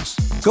themselves.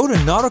 Go to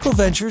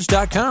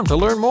nauticalventures.com to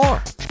learn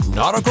more.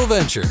 Nautical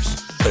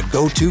Ventures, the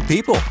go-to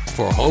people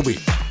for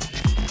Hobie.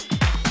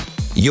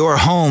 Your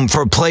home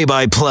for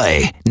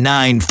play-by-play.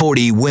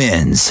 940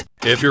 wins.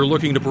 If you're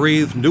looking to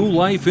breathe new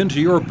life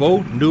into your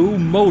boat, new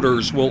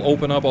motors will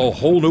open up a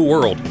whole new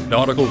world.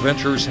 Nautical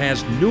Ventures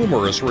has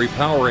numerous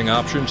repowering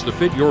options to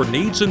fit your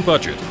needs and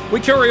budget. We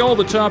carry all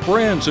the top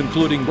brands,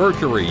 including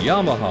Mercury,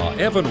 Yamaha,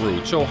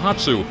 Evinrude,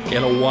 Tohatsu,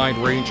 and a wide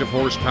range of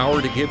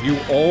horsepower to give you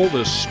all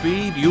the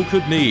speed you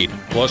could need.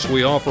 Plus,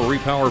 we offer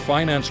repower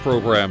finance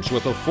programs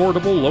with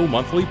affordable low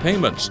monthly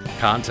payments.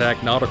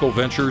 Contact Nautical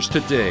Ventures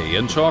today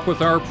and talk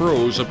with our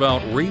pros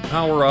about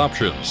repower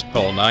options.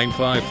 Call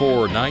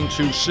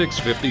 954-926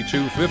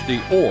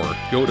 866-5250 or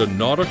go to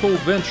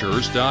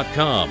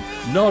nauticalventures.com.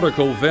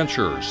 Nautical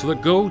Ventures, the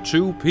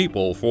go-to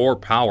people for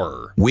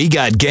power. We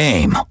got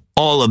game.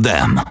 All of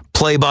them.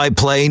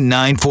 Play-by-play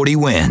 940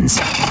 wins.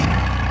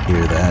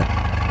 Hear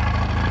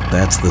that?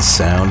 That's the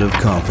sound of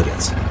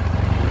confidence.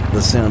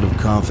 The sound of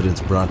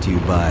confidence brought to you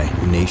by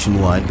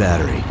Nationwide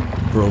Battery.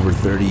 For over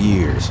 30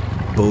 years,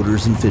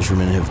 boaters and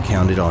fishermen have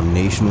counted on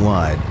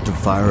Nationwide to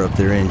fire up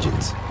their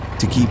engines,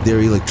 to keep their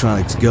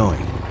electronics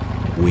going,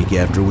 week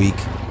after week,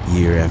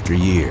 year after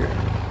year.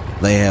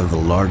 They have the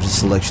largest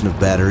selection of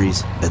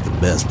batteries at the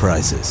best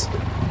prices,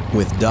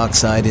 with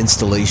dockside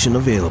installation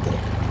available.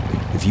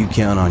 If you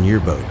count on your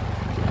boat,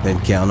 then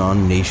count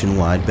on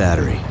Nationwide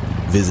Battery.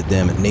 Visit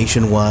them at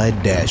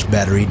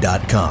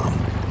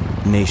nationwide-battery.com.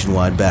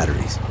 Nationwide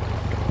Batteries,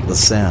 the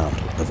sound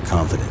of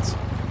confidence.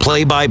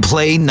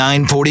 Play-by-play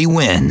 940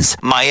 wins.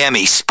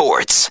 Miami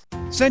Sports.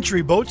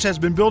 Century Boats has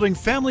been building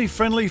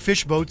family-friendly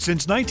fish boats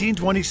since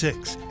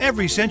 1926.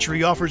 Every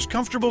Century offers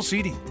comfortable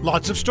seating,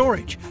 lots of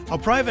storage, a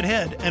private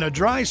head, and a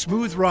dry,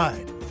 smooth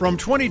ride. From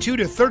 22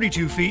 to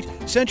 32 feet,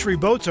 Century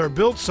boats are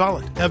built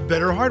solid, have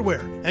better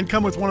hardware, and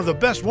come with one of the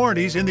best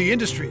warranties in the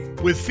industry.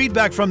 With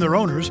feedback from their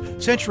owners,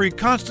 Century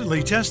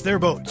constantly tests their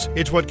boats.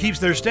 It's what keeps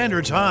their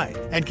standards high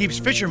and keeps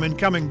fishermen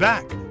coming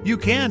back. You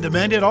can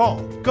demand it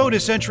all. Go to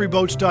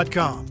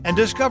centuryboats.com and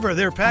discover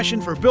their passion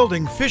for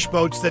building fish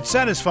boats that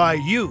satisfy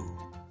you.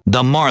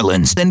 The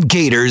Marlins and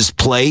Gators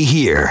play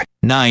here.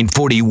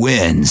 940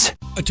 wins.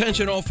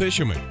 Attention all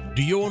fishermen.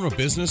 Do you own a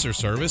business or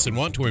service and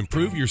want to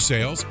improve your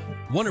sales?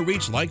 Want to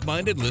reach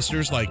like-minded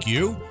listeners like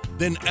you?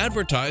 Then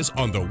advertise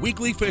on The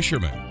Weekly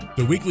Fisherman.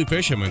 The Weekly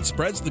Fisherman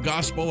spreads the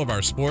gospel of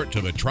our sport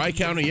to the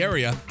Tri-County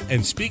area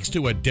and speaks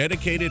to a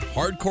dedicated,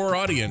 hardcore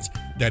audience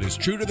that is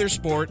true to their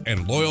sport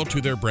and loyal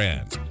to their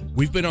brands.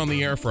 We've been on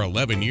the air for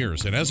 11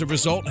 years and as a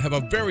result have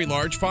a very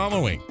large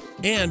following.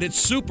 And it's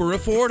super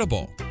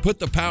affordable. Put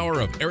the power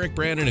of Eric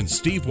Brandon and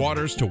Steve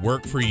Waters to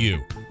work for you.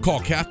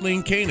 Call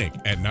Kathleen Koenig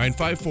at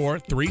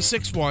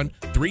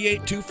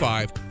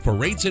 954-361-3825 for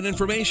rates and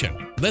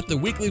information. Let the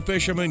Weekly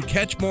Fisherman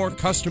catch more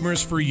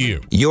customers for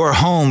you. Your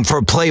home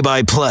for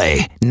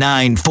play-by-play.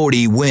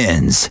 940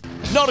 wins.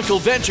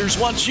 Nautical-Ventures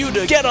wants you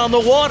to get on the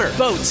water.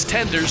 Boats,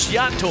 tenders,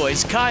 yacht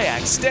toys,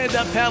 kayaks,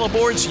 stand-up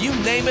paddleboards, you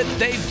name it,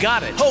 they've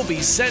got it.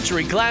 Hobie,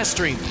 Century,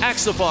 Glasstream,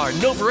 Axopar,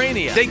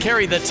 Novarania. They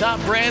carry the top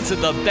brands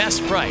at the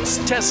best price.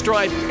 Test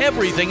drive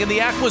everything in the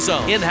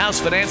AquaZone. In-house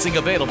financing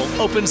available.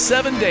 Open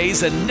 7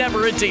 days and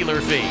never a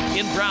dealer fee.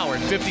 In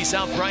Broward, 50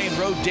 South Bryan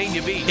Road,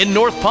 Dania Beach. In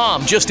North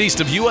Palm, just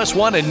east of US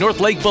 1 and North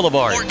Lake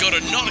Boulevard. Or go to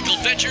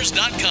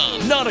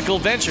nauticalventures.com. Nautical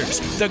Ventures,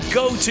 the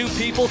go-to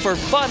people for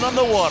fun on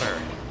the water.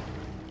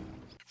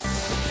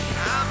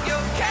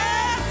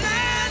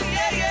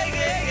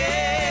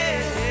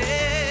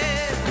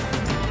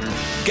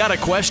 Got a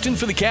question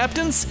for the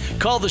captains?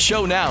 Call the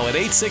show now at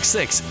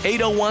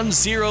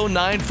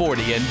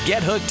 866-801-0940 and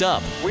get hooked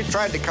up. We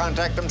tried to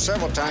contact them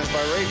several times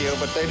by radio,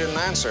 but they didn't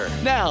answer.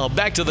 Now,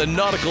 back to the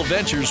Nautical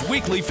Ventures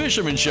Weekly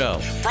Fisherman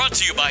Show. Brought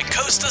to you by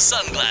Costa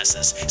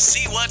Sunglasses.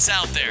 See what's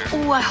out there.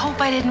 Ooh, I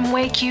hope I didn't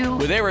wake you.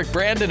 With Eric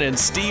Brandon and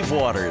Steve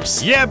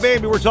Waters. Yeah,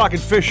 baby, we're talking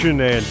fishing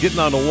and getting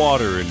on the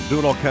water and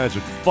doing all kinds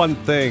of fun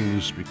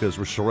things because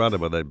we're surrounded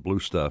by that blue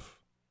stuff.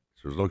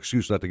 There's no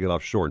excuse not to get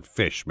offshore and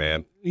fish,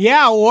 man.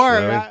 Yeah, or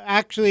you know,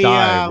 actually,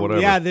 dive,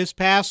 whatever. this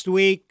past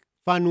week,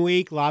 fun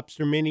week,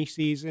 lobster mini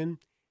season,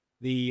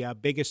 the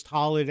biggest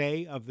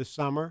holiday of the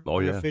summer,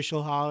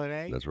 official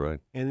holiday. That's right.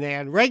 And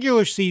then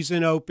regular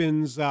season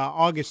opens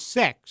August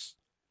 6th.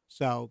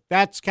 So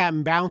that's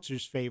Captain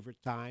Bouncer's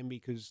favorite time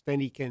because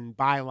then he can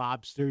buy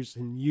lobsters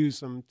and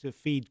use them to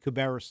feed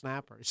Cabera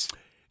snappers.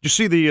 Did you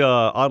see the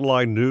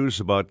online news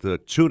about the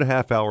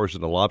 2.5 hours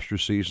in the lobster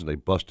season? They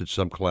busted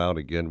some clown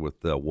again with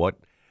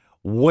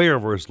way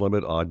over his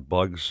limit on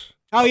bugs.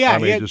 Oh, yeah. I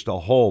mean, just a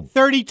whole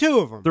 32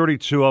 of them.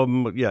 32 of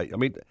them. Yeah, I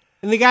mean.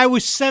 And the guy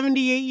was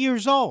 78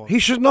 years old. He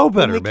should know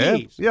better, man.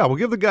 Keys. Yeah, we'll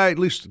give the guy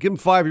give him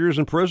 5 years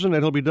in prison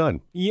and he'll be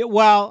done. Yeah,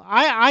 well,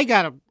 I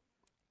got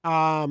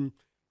to,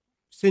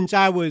 since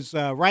I was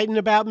writing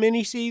about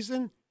mini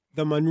season,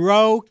 the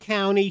Monroe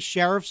County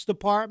Sheriff's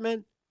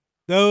Department,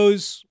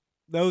 those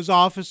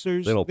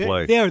officers, they don't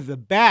play. They're the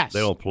best. They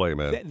don't play,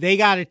 man. They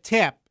got a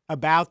tip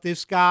about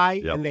this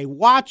guy, and they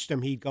watched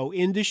him. He'd go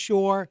into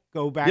shore,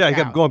 go back out. Yeah, he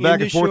kept going back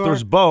and forth shore. to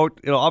his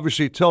boat. You know,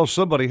 obviously he tells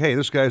somebody, hey,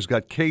 this guy's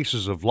got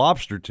cases of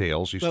lobster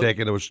tails he's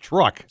taking to his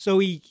truck.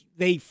 So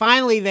they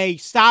finally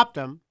stopped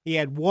him. He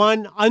had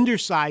one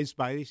undersized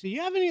bug. They said,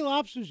 you have any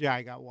lobsters? Yeah,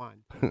 I got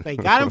one. They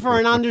got him for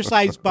an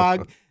undersized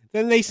bug.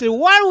 Then they said,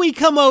 why don't we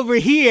come over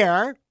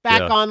here,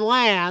 back on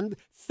land,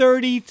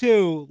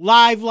 32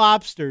 live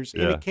lobsters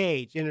in a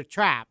cage, in a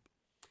trap.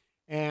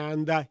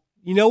 And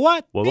you know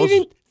what? Well,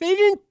 they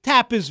didn't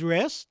tap his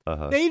wrist.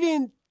 Uh-huh. They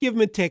didn't give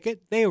him a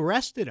ticket. They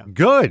arrested him.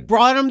 Good.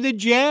 Brought him to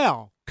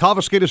jail.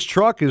 Confiscate his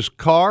truck, his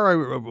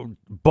car,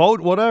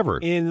 boat, whatever.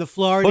 In the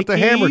Florida Put the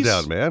Keys, hammer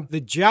down, man. The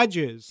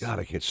judges. God,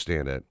 I can't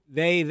stand it.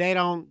 They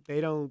don't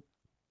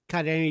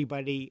cut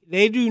anybody.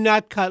 They do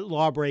not cut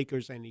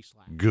lawbreakers any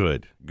slack.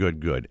 Good.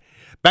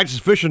 Back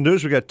to fishing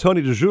news. We got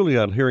Tony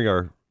DeJulian on hearing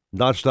our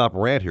nonstop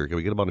rant here. Can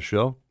we get him on the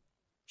show?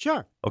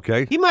 Sure.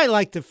 Okay. He might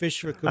like to fish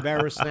for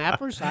Cabera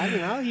snappers. I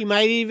don't know. He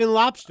might eat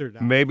lobster.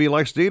 Though. Maybe he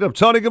likes to eat them.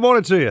 Tony, good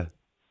morning to you.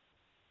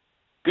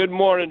 Good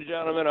morning,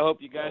 gentlemen. I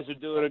hope you guys are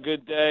doing a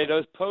good day.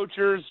 Those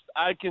poachers,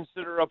 I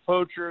consider a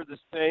poacher the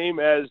same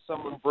as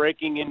someone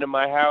breaking into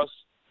my house,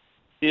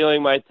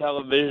 stealing my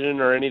television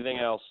or anything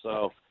else.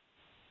 So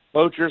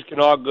poachers can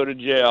all go to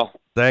jail.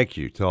 Thank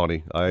you,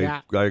 Tony.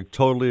 I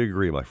totally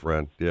agree, my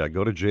friend. Yeah,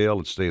 go to jail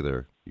and stay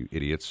there, you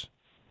idiots.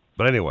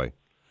 But anyway,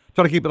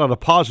 trying to keep it on a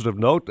positive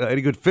note.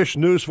 Any good fish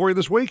news for you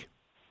this week?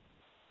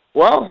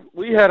 Well,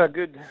 we had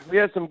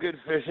some good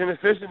fishing. The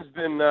fishing's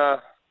been, I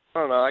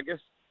don't know, I guess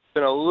it's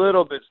been a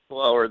little bit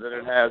slower than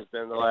it has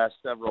been the last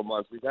several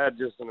months. We've had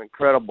just an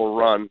incredible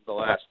run the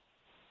last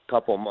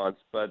couple months.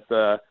 But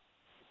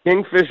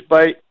kingfish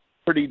bite,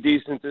 pretty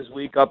decent this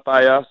week up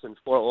by us in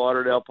Fort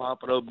Lauderdale,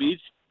 Pompano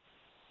Beach.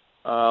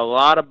 A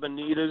lot of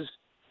bonitas.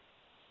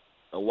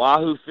 The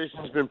wahoo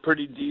fishing's been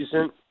pretty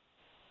decent.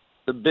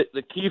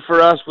 The key for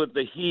us with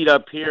the heat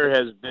up here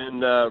has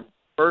been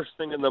first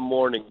thing in the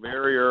morning,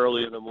 very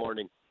early in the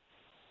morning.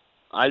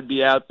 I'd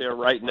be out there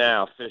right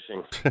now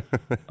fishing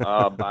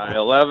by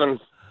 11,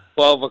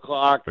 12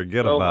 o'clock.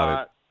 Forget so about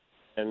hot.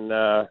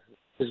 And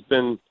it's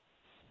been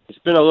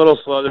a little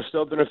slow. There's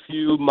still been a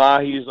few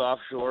mahis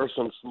offshore,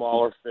 some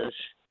smaller fish,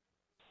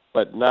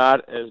 but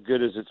not as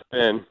good as it's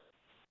been.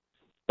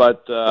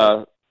 But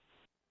there's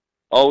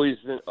always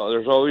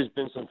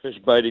been some fish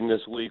biting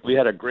this week. We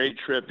had a great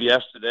trip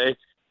yesterday.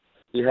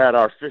 We had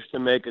our Fish to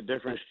Make a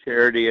Difference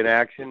charity in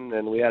action,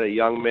 and we had a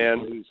young man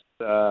who's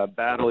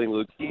battling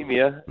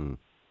leukemia and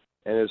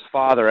his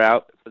father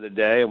out for the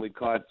day, and we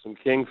caught some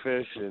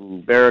kingfish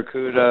and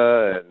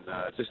barracuda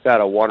and just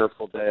had a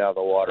wonderful day on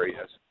the water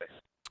yesterday.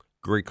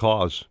 Great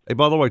cause. Hey,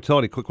 by the way,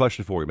 Tony, quick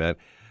question for you, man.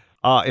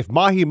 If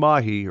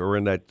mahi-mahi are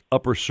in that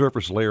upper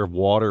surface layer of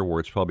water where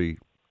it's probably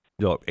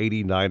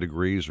 89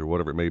 degrees or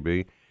whatever it may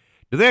be,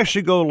 do they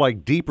actually go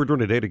like deeper during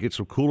the day to get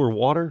some cooler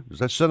water? Does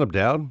that send them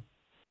down?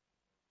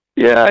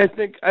 Yeah, I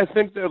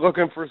think they're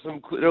looking for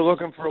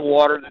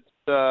water that's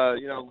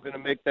going to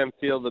make them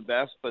feel the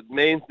best. But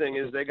main thing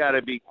is they got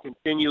to be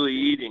continually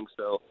eating.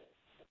 So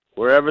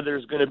wherever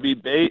there's going to be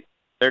bait,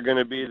 they're going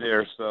to be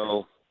there.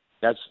 So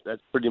that's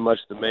pretty much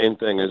the main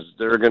thing is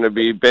they're going to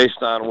be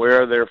based on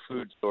where their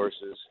food source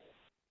is.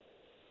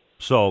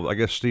 So I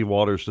guess Steve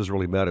Waters doesn't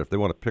really matter. If they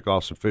want to pick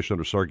off some fish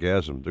under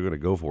sargassum, they're going to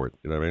go for it.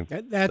 You know what I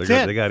mean? That's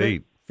it. They got to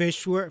eat.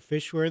 Fish where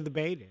the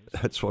bait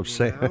is. That's what I'm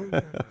saying.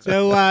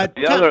 So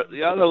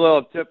the other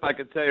little tip I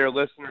could tell your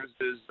listeners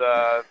is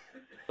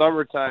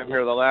summertime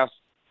here. The last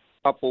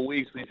couple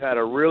weeks we've had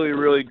a really,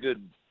 really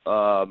good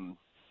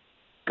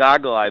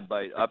goggle eye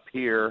bite up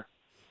here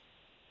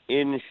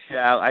in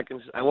shallow.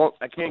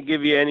 I can't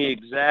give you any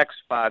exact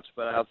spots,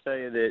 but I'll tell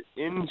you that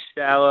in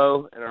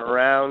shallow and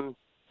around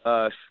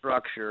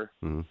structure,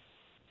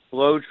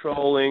 flow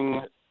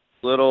trolling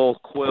little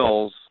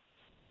quills,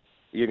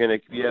 you're going to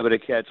be able to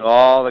catch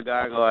all the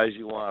goggle eyes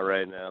you want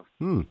right now.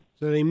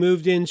 So they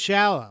moved in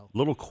shallow.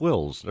 Little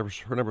quills.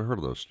 Never heard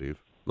of those,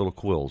 Steve. Little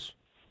quills.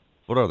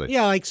 What are they?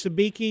 Yeah, like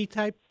sabiki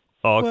type.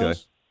 Oh, okay.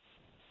 quills.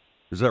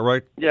 Is that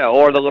right? Yeah,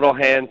 or the little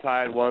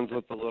hand-tied ones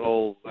with the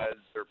little leads.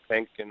 They're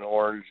pink and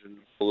orange and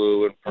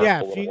blue and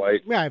purple and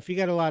white. Yeah, if you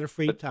got a lot of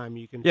free time,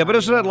 you can. Yeah, but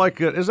isn't that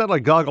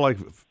like goggle like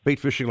bait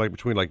fishing like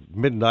between like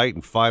midnight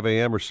and 5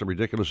 a.m. or some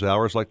ridiculous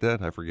hours like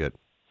that? I forget.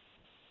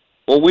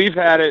 Well, we've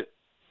had it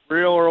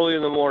real early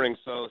in the morning,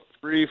 so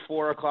 3,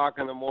 4 o'clock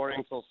in the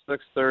morning till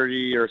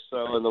 6:30 or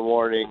so in the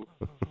morning.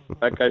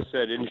 Like I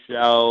said, in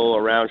shallow,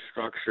 around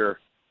structure,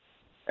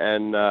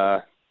 and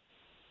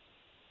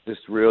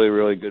just really,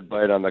 really good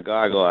bite on the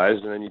goggle eyes.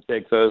 And then you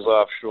take those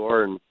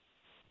offshore and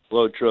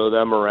flow throw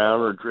them around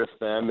or drift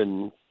them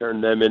and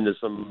turn them into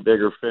some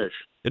bigger fish.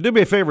 And do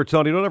me a favor,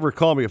 Tony. Don't ever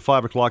call me at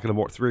 5 o'clock in the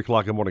morning, 3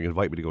 o'clock in the morning, and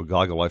invite me to go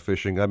goggle eye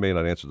fishing. I may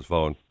not answer the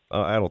phone.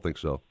 I don't think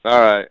so. All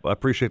right. I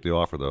appreciate the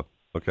offer, though.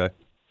 Okay.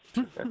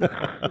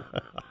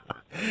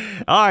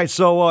 All right,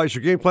 so is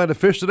your game plan to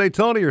fish today,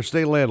 Tony, or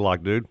stay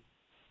landlocked, dude?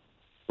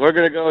 We're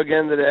going to go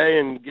again today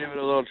and give it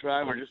a little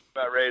try. We're just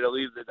about ready to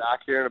leave the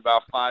dock here in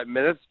about 5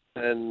 minutes,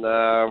 and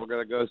we're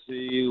going to go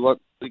see what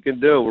we can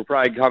do. We'll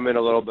probably come in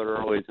a little bit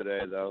early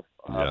today, though.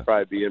 I'll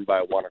probably be in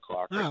by 1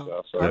 o'clock or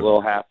so. So a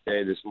little half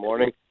day this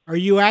morning. Are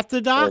you at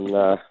the dock?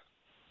 And,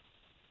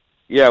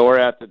 yeah, we're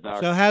at the dock.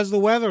 So how's the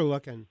weather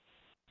looking?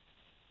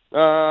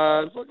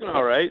 It's looking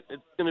all right.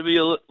 It's going to be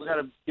we got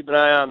to keep an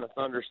eye on the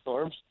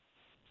thunderstorms.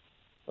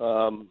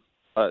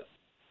 But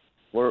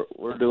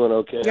we're doing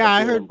okay. Yeah,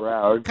 I heard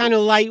Broward. Kind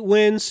of light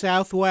wind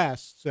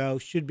southwest, so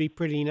should be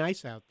pretty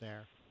nice out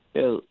there.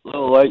 Yeah, a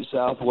little light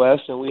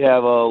southwest, and we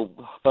have a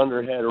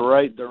thunderhead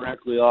right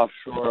directly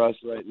offshore us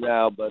right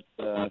now, but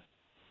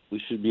we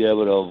should be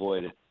able to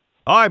avoid it.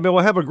 All right, man.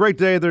 Well, have a great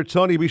day there,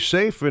 Tony. Be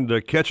safe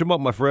and catch him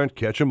up, my friend.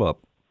 Catch him up.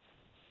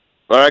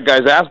 All right,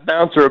 guys. Ask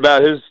Bouncer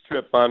about his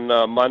trip on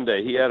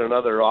Monday. He had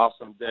another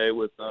awesome day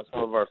with some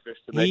of our fish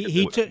to make.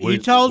 He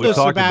told us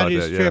about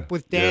his trip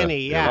with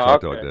Danny. Yeah. We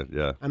talked about that.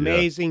 Yeah.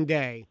 Amazing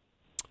day.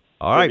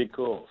 All right. Pretty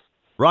cool.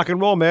 Rock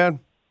and roll, man.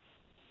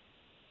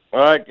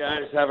 All right,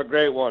 guys. Have a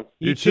great one.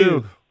 You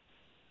too.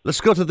 Let's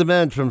go to the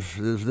man from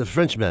the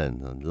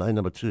Frenchman. On line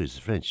number 2 is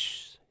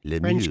French.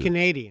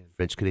 French-Canadian.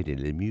 French-Canadian.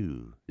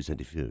 Lemieux is on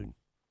the phone.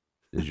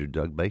 Is your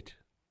dog bite?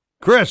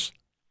 Chris!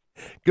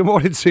 Good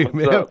morning to you,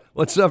 man. Up?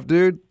 What's up,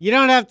 dude? You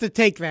don't have to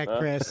take that,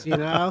 Chris, you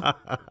know?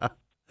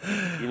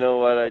 You know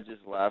what? I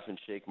just laugh and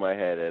shake my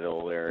head at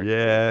old Eric.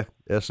 Yeah,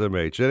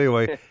 SMH.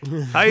 Anyway,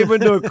 how you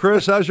been doing,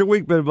 Chris? How's your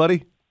week been,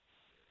 buddy?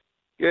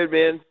 Good,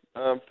 man.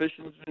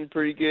 Fishing's been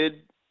pretty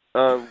good.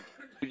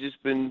 We've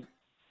just been,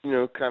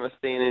 kind of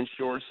staying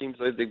inshore. Seems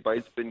like the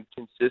bite's been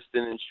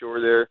consistent inshore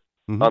there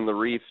on the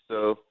reef.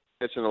 So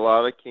catching a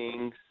lot of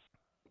kings.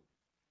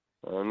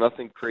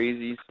 Nothing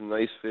crazy. Some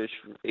nice fish,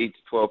 8 to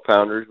 12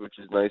 pounders, which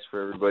is nice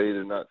for everybody.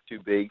 They're not too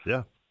big.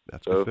 Yeah,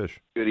 that's good fish.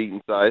 Good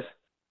eating size.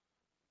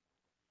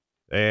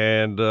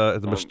 And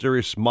the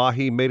mysterious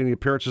mahi made any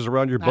appearances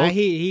around your boat?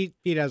 He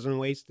doesn't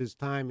waste his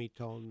time, he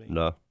told me.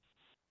 No.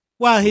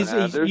 Well,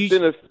 there's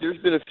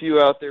been a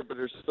few out there, but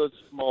there's such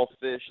small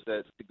fish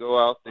that to go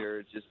out there,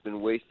 it's just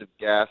been waste of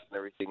gas and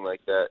everything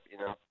like that,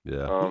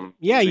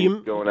 Yeah.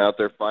 You going out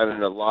there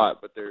finding a lot,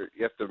 but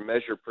you have to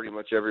measure pretty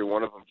much every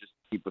one of them just to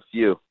keep a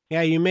few.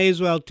 Yeah, you may as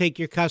well take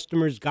your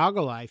customers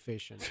goggle eye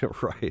fishing.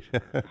 Right.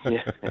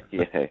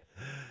 Yeah.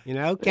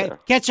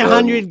 Catch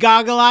 100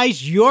 goggle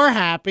eyes, you're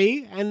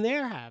happy, and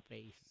they're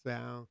happy.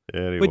 So,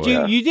 anyway. But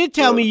you did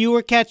tell me you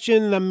were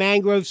catching the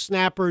mangrove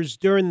snappers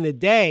during the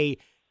day.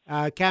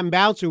 Captain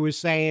Bouncer was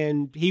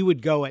saying he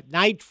would go at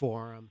night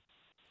for them.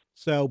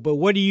 So, but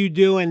what are you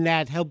doing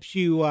that helps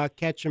you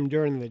catch them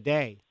during the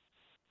day?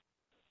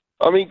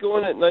 I mean,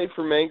 going at night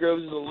for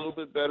mangroves is a little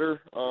bit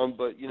better,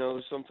 but,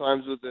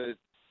 sometimes with a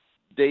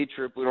day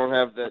trip, we don't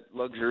have that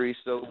luxury.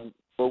 So,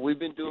 but we've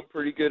been doing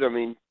pretty good. I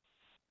mean,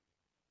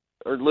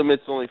 our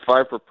limit's only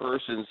 5 per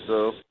person,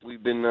 so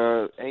we've been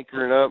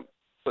anchoring up,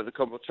 putting a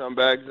couple of chum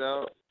bags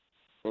out,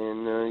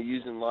 and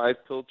using live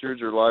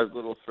pilchards or live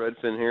little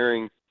threadfin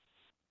herring,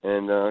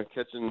 and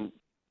catching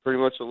pretty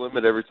much a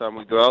limit every time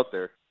we go out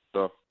there.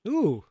 So.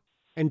 Ooh,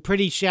 and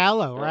pretty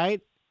shallow,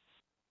 right?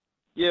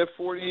 Yeah,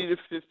 40 to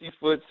 50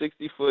 foot,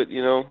 60 foot,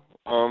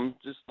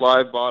 just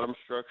live bottom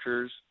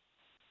structures.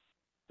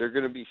 They're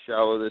going to be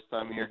shallow this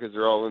time of year because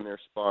they're all in there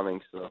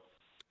spawning. So.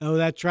 Oh,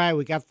 that's right.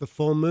 We got the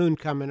full moon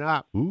coming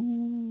up.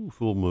 Ooh,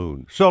 full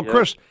moon. So,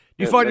 Chris,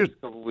 do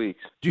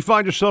you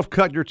find yourself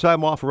cutting your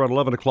time off around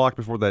 11 o'clock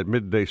before that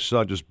midday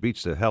sun just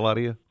beats the hell out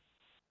of you?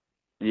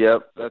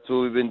 Yep, that's what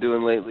we've been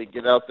doing lately.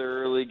 Get out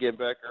there early, get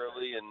back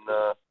early, and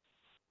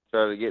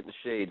try to get in the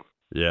shade.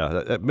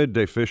 Yeah, that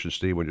midday fishing,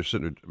 Steve, when you're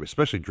sitting there,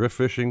 especially drift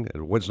fishing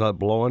and the wind's not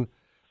blowing,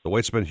 the way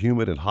it's been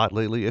humid and hot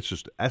lately,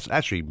 that's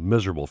actually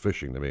miserable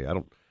fishing to me. I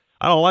don't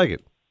like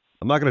it.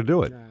 I'm not going to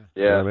do it. Yeah.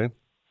 You know what I mean?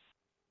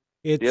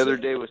 The other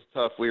day was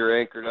tough. We were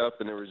anchored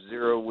up, and there was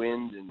zero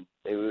wind, and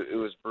it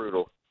was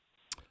brutal.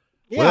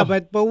 Yeah,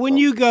 but when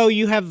you go,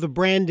 you have the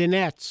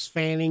Brandonettes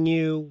fanning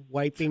you,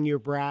 wiping your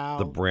brow.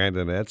 The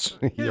Brandonettes?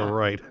 You're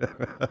right.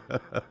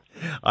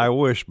 I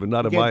wish, but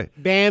not in my...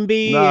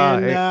 Bambi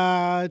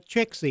and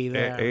Trixie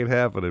there. Ain't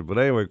happening. But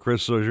anyway,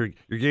 Chris, so is your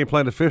game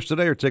plan to fish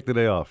today or take the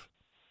day off?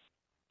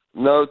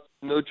 No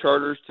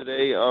charters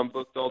today. I'm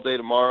booked all day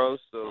tomorrow,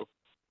 so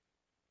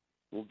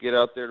we'll get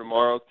out there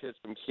tomorrow, catch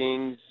some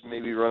kings,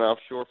 maybe run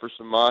offshore for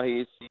some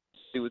mahi,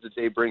 see what the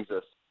day brings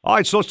us. All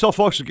right, so let's tell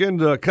folks again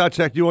to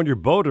contact you on your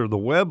boat or the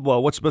web.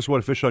 What's the best way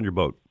to fish on your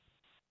boat?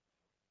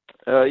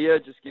 Yeah,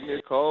 just give me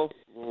a call.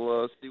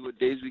 We'll see what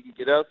days we can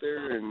get out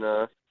there, and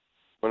my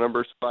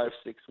number is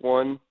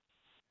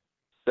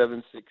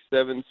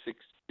 561-767-6211.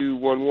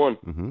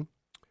 Mm-hmm.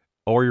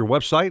 Or your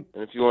website?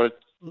 And if you want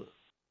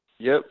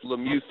to,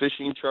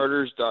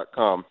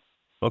 LemieuxFishingCharters.com.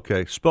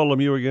 Okay, spell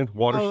Lemieux again,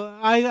 Waters. Oh,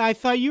 I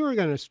thought you were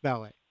going to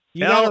spell it.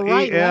 You got it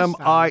right last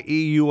time.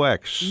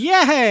 Lemieux.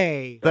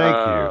 Yay! Thank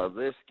you. Oh,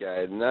 this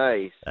guy,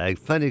 nice. I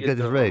finally got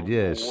it right,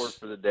 yes. Award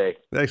for the day.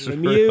 Thanks for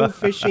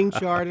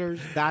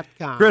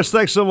LemieuxFishingCharters.com. Chris,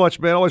 thanks so much,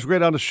 man. Always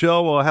great on the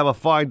show. Have a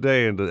fine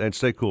day and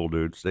stay cool,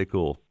 dude. Stay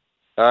cool.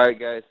 All right,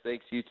 guys.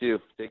 Thanks. You too.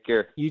 Take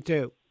care. You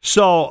too.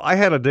 So I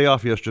had a day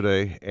off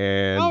yesterday,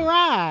 and all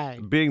right,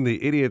 being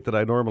the idiot that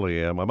I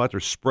normally am, I'm out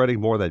there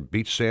spreading more of that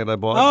beach sand I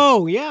bought.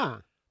 Oh, yeah.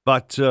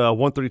 About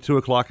 1:30, 2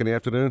 o'clock in the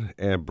afternoon,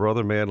 and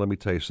brother, man, let me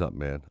tell you something,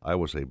 man. I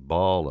was a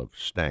ball of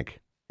stank.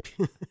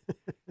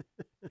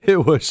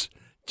 It was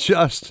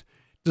just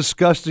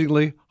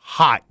disgustingly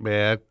hot,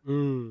 man.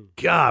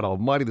 God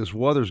almighty, this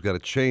weather's got to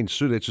change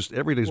soon. It's just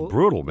every day's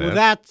brutal, man. Well,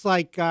 that's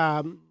like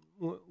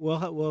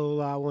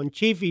when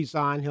Chiefy's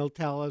on, he'll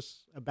tell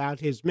us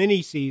about his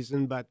mini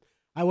season, but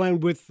I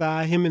went with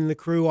him and the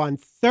crew on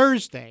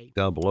Thursday.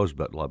 Down below's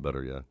a lot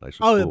better, yeah. Nice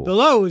and cool.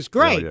 Below was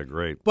great. Yeah,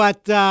 great.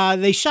 But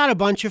they shot a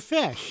bunch of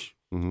fish.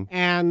 Mm-hmm.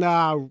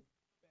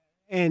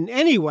 And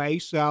anyway,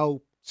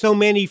 so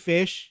many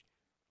fish,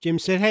 Jim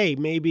said, hey,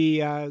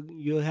 maybe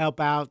you'll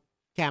help out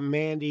Captain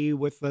Mandy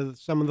with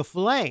some of the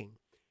filleting.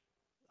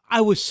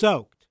 I was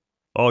soaked.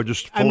 Oh,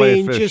 just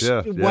fillet fish,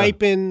 just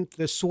wiping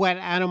the sweat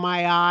out of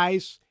my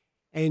eyes.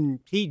 and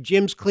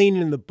Jim's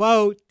cleaning the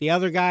boat. The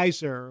other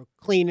guys are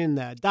cleaning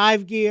the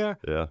dive gear.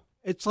 Yeah.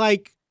 It's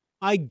like,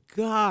 my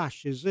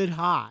gosh, is it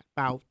hot?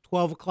 About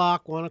 12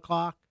 o'clock, 1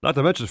 o'clock? Not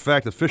to mention the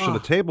fact that fish on the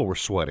table were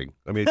sweating.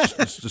 I mean,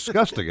 it's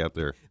disgusting out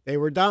there. They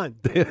were done.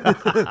 All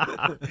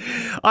right,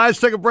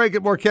 let's take a break.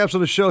 Get more Caps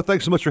on the show.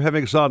 Thanks so much for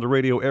having us on the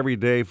radio every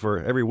day for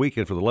every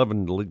weekend for the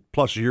 11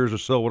 plus years or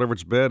so, whatever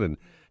it's been, and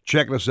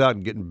checking us out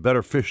and getting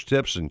better fish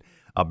tips and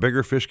a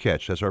bigger fish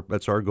catch.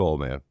 That's our goal,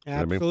 man. You know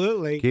what I mean?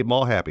 Absolutely. Keep them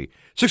all happy.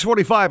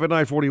 645 at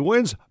 940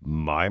 wins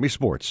Miami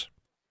Sports.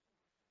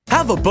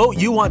 Have a boat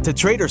you want to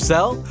trade or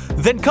sell?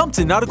 Then come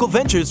to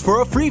Nautical-Ventures for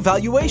a free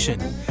valuation.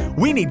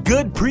 We need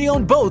good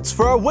pre-owned boats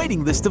for our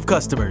waiting list of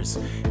customers.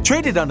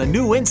 Trade it on a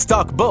new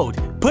in-stock boat,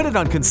 put it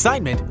on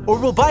consignment, or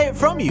we'll buy it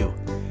from you.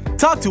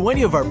 Talk to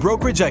any of our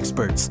brokerage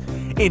experts.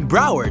 In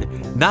Broward,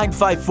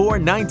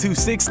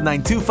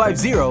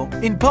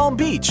 954-926-9250. In Palm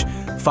Beach,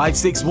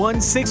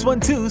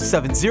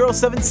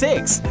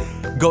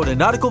 561-612-7076. Go to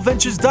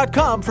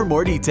nauticalventures.com for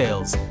more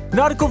details.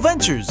 Nautical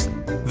Ventures,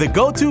 the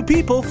go-to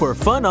people for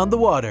fun on the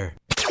water.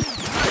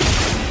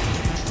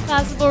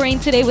 Possible rain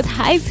today with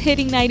highs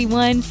hitting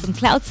 91. Some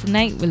clouds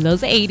tonight with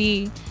lows at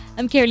 80.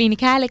 I'm Carolina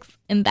Calix,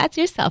 and that's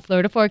your South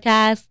Florida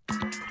forecast.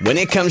 When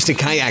it comes to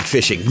kayak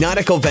fishing,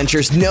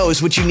 Nautical-Ventures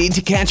knows what you need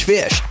to catch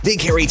fish. They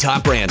carry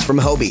top brands from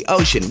Hobie,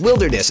 Ocean,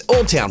 Wilderness,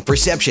 Old Town,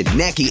 Perception,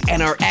 Necky,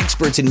 and are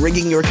experts in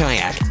rigging your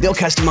kayak. They'll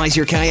customize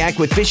your kayak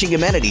with fishing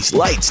amenities,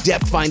 lights,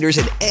 depth finders,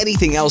 and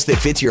anything else that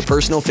fits your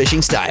personal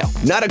fishing style.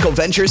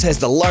 Nautical-Ventures has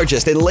the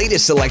largest and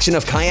latest selection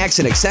of kayaks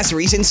and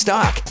accessories in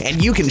stock,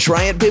 and you can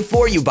try it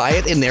before you buy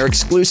it in their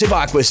exclusive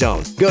Aqua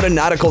Zone. Go to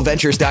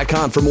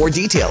nauticalventures.com for more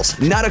details.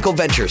 Nautical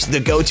Ventures,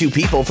 the go-to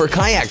people for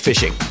kayak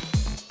fishing.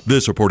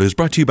 This report is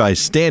brought to you by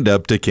Stand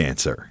Up to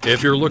Cancer.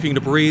 If you're looking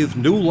to breathe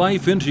new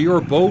life into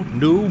your boat,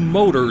 new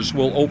motors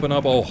will open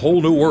up a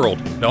whole new world.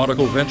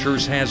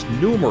 Nautical-Ventures has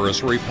numerous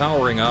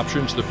repowering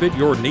options to fit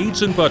your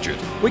needs and budget.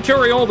 We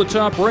carry all the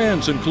top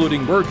brands,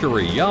 including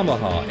Mercury,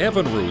 Yamaha,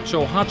 Evinrude,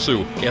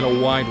 Tohatsu, in a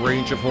wide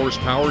range of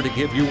horsepower to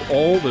give you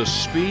all the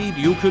speed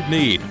you could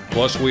need.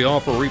 Plus, we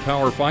offer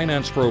repower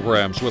finance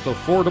programs with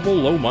affordable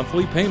low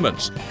monthly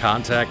payments.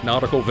 Contact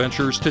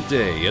Nautical-Ventures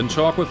today and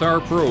talk with our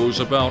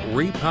pros about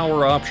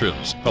repower options.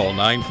 Call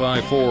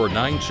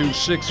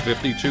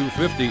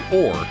 954-926-5250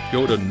 or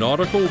go to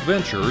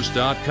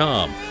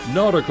nauticalventures.com.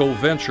 Nautical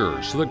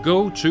Ventures, the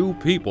go-to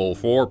people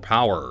for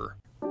power.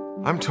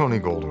 I'm Tony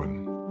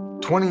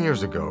Goldwyn. 20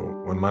 years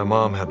ago, when my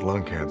mom had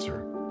lung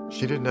cancer,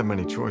 she didn't have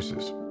many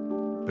choices.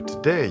 But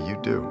today you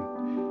do.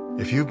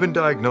 If you've been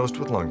diagnosed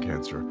with lung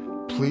cancer,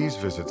 please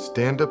visit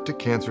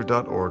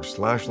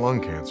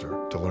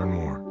standuptocancer.org/lungcancer to learn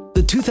more.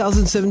 The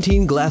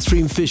 2017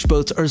 Glasstream fish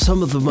boats are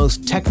some of the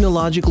most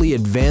technologically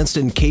advanced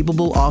and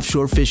capable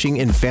offshore fishing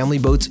and family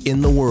boats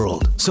in the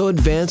world. So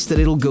advanced that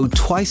it'll go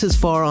twice as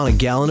far on a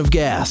gallon of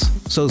gas.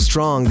 So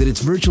strong that it's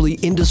virtually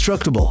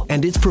indestructible.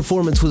 And its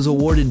performance was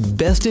awarded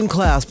Best in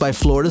Class by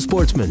Florida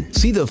Sportsman.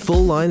 See the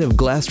full line of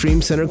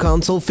Glasstream center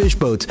console fish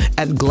boats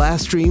at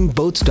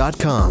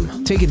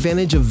GlassstreamBoats.com. Take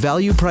advantage of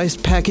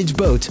value-priced package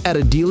boats at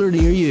a dealer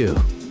near you.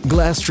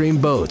 Glasstream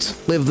Boats.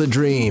 Live the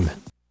dream.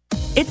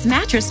 It's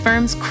Mattress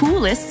Firm's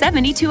coolest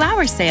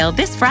 72-hour sale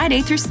this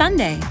Friday through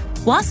Sunday.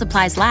 While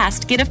supplies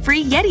last, get a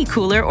free Yeti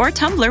cooler or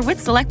tumbler with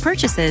select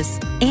purchases.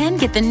 And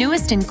get the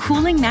newest in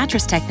cooling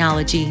mattress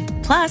technology.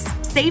 Plus,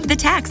 save the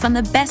tax on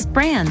the best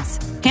brands.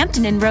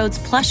 Hampton & Roads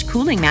plush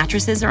cooling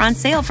mattresses are on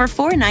sale for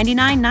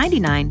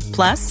 $499.99.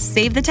 Plus,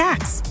 save the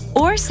tax.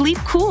 Or sleep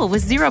cool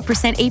with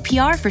 0%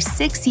 APR for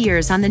 6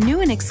 years on the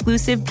new and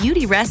exclusive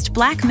Beauty Rest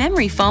Black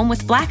Memory Foam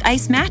with Black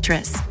Ice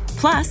mattress.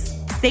 Plus,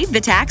 save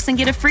the tax and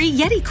get a free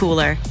Yeti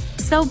cooler.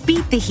 So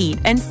beat the heat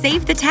and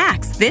save the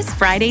tax this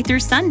Friday through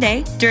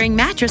Sunday during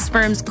Mattress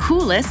Firm's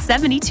coolest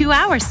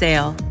 72-hour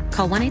sale.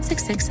 Call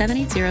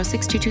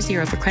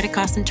 1-866-780-6220 for credit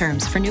costs and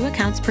terms. For new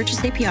accounts, purchase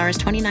APR is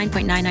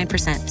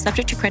 29.99%,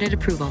 subject to credit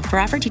approval. For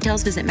offer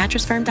details, visit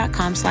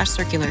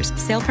mattressfirm.com/circulars.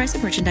 Sale price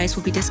of merchandise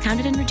will be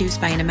discounted and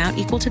reduced by an amount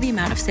equal to the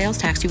amount of sales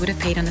tax you would have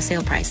paid on the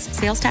sale price.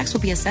 Sales tax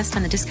will be assessed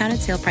on the discounted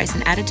sale price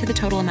and added to the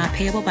total amount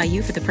payable by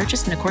you for the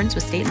purchase in accordance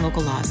with state and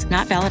local laws.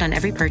 Not valid on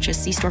every purchase.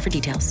 See store for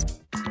details.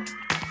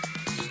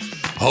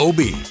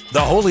 Hobie,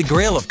 the holy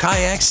grail of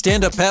kayaks,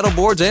 stand-up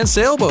paddleboards, and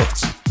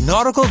sailboats.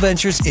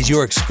 Nautical-Ventures is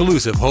your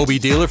exclusive Hobie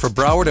dealer for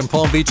Broward and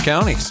Palm Beach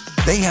counties.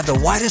 They have the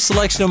widest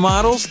selection of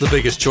models, the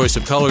biggest choice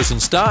of colors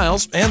and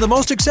styles, and the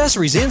most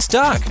accessories in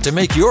stock to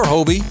make your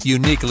Hobie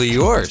uniquely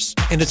yours.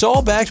 And it's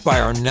all backed by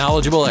our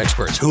knowledgeable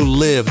experts who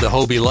live the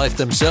Hobie life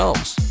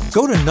themselves.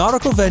 Go to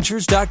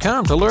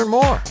nauticalventures.com to learn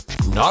more.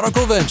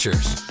 Nautical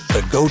Ventures,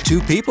 the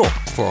go-to people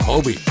for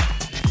Hobie.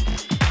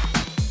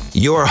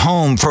 Your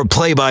home for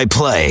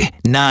play-by-play,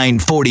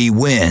 940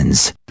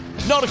 wins.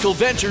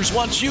 Nautical-Ventures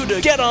wants you to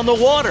get on the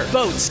water.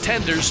 Boats,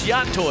 tenders,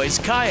 yacht toys,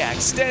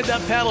 kayaks, stand-up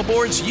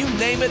paddleboards, you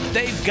name it,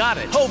 they've got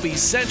it. Hobie,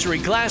 Century,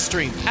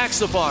 Glasstream,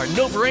 Axopar,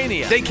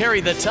 Novarania. They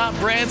carry the top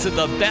brands at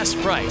the best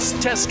price.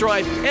 Test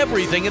drive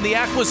everything in the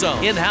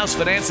AquaZone. In-house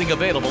financing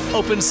available.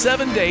 Open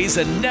 7 days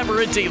and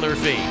never a dealer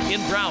fee. In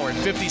Broward,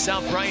 50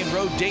 South Bryan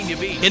Road,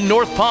 Dania Beach. In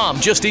North Palm,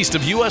 just east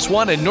of US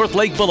 1 and North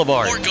Lake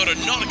Boulevard. Or go to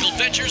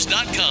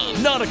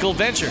nauticalventures.com. Nautical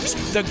Ventures,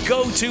 the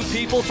go-to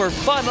people for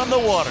fun on the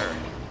water.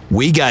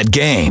 We got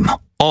game.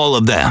 All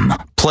of them.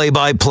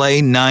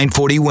 Play-by-play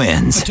 940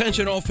 wins.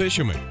 Attention all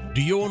fishermen.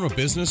 Do you own a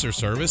business or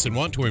service and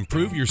want to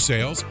improve your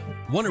sales?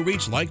 Want to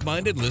reach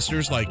like-minded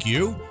listeners like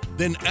you?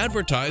 Then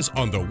advertise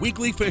on The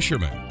Weekly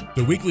Fisherman.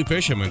 The Weekly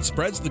Fisherman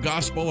spreads the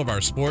gospel of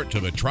our sport to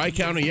the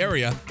Tri-County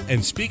area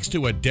and speaks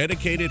to a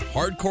dedicated,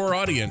 hardcore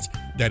audience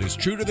that is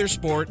true to their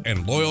sport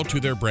and loyal to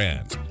their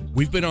brands.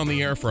 We've been on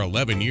the air for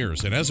 11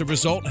 years and as a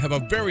result have a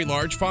very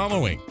large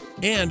following.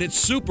 And it's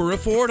super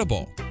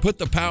affordable. Put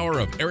the power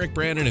of Eric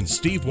Brandon and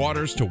Steve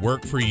Waters to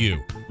work for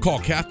you. Call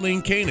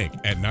Kathleen Koenig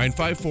at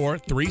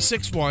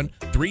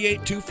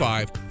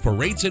 954-361-3825 for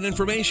rates and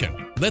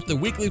information. Let the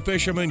Weekly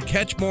Fisherman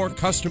catch more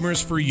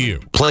customers for you.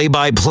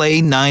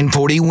 Play-by-play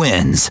 940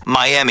 wins.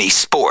 Miami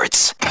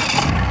Sports.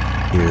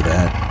 Hear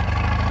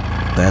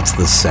that? That's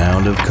the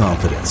sound of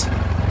confidence.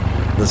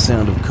 The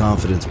sound of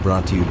confidence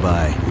brought to you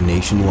by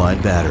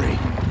Nationwide Battery.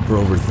 For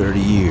over 30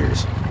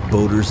 years,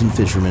 boaters and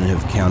fishermen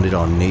have counted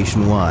on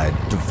Nationwide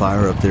to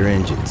fire up their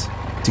engines,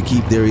 to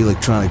keep their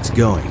electronics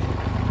going.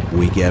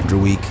 Week after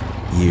week,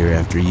 year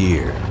after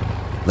year.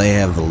 They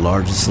have the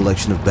largest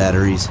selection of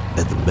batteries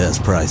at the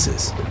best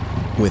prices,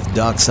 with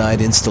dockside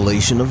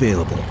installation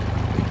available.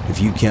 If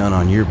you count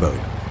on your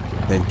boat,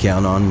 then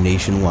count on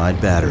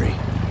Nationwide Battery.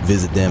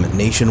 Visit them at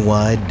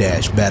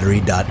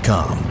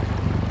nationwide-battery.com.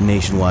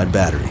 Nationwide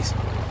Batteries,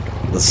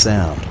 the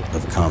sound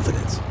of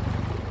confidence.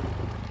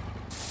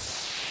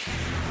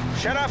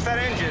 Shut off that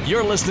engine.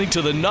 You're listening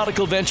to the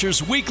Nautical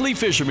Ventures Weekly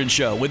Fisherman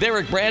Show with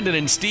Eric Brandon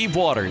and Steve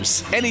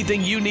Waters.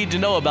 Anything you need to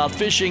know about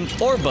fishing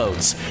or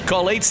boats,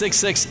 call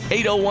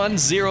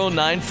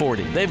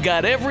 866-801-0940. They've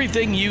got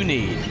everything you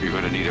need. You're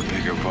going to need a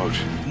bigger boat.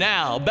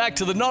 Now, back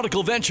to the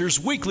Nautical Ventures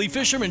Weekly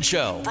Fisherman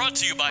Show. Brought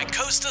to you by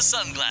Costa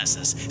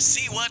Sunglasses.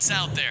 See what's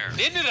out there.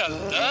 Isn't it a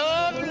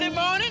lovely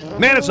morning?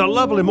 Man, it's a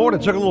lovely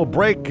morning. Took a little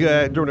break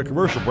during a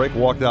commercial break.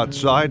 Walked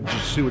outside to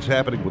see what's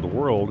happening with the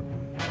world.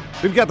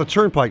 We've got the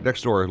turnpike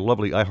next to our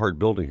lovely iHeart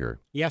building here.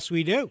 Yes,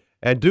 we do.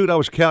 And, dude, I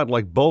was counting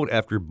like boat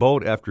after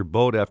boat after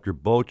boat after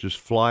boat just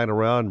flying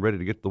around ready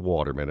to get to the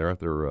water, man. They're out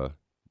there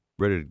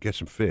ready to get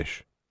some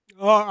fish.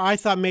 Oh, I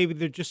thought maybe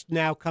they're just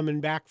now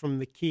coming back from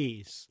the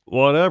Keys.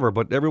 Whatever,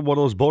 but every one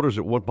of those boaters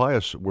that went by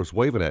us was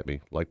waving at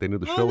me like they knew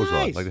the show was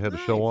on. Like they had the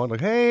show on.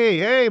 Like,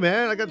 hey,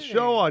 man, I got the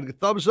show on.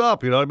 Thumbs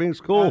up, you know what I mean?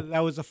 It's cool.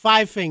 That was a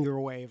 5-finger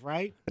wave,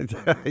 right?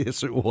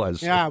 Yes, it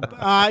was. Yeah,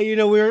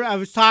 I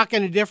was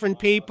talking to different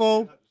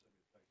people.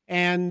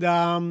 And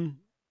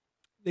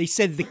they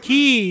said the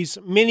Keys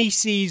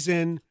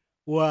mini-season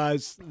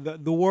was,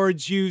 the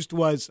words used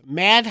was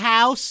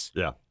madhouse,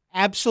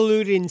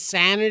 absolute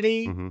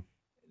insanity. Mm-hmm.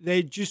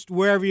 They just,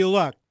 wherever you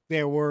look,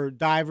 there were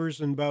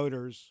divers and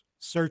boaters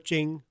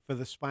searching for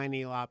the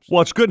spiny lobster.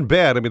 Well, it's good and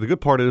bad. I mean, the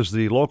good part is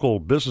the local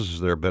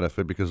businesses there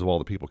benefit because of all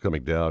the people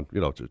coming down,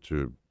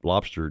 to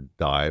lobster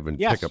dive and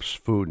pick up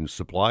food and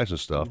supplies and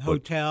stuff. And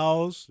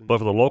hotels. But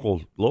for the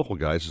local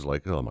guys, it's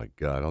like, oh, my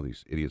God, all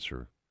these idiots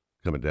are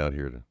coming down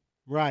here to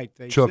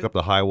choke up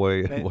the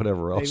highway and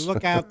whatever else. They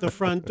look out the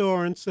front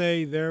door and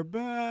say, they're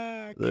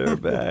back. They're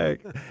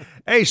back.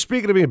 Hey,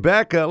 speaking of being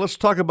back, let's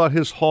talk about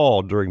his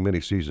haul during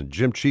mini-season.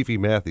 Jim Chiefy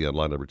Matthew on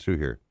line number 2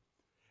 here.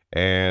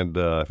 And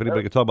if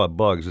anybody can talk about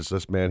bugs, it's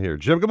this man here.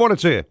 Jim, good morning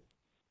to you.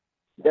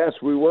 Yes,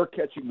 we were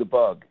catching the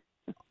bug.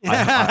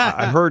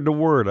 I heard the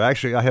word.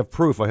 Actually, I have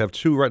proof. I have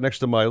 2 right next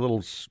to my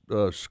little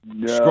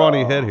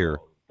scrawny head here.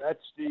 That's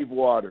Steve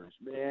Waters.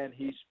 Man,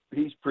 he's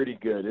pretty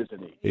good,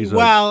 isn't he? He's a good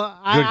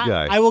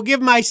guy. I will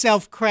give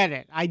myself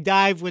credit. I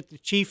dive with the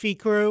Chiefy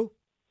crew.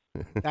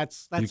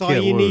 That's all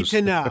you need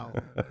to know.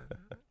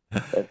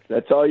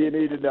 That's all you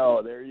need to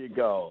know. There you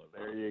go.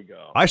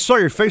 I saw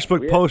your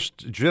Facebook post,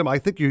 Jim. I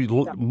think you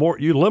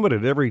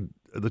limited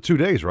the 2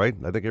 days, right?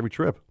 I think every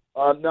trip.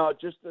 No,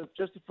 just the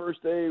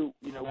first day.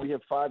 We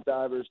have 5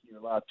 divers.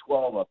 Allowed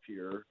 12 up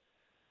here.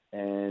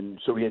 And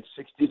so we had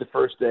 60 the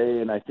first day,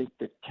 and I think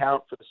the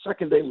count for the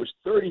second day was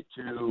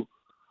 32,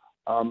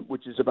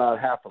 which is about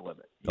half a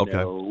limit.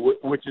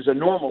 Which is a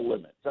normal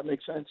limit. Does that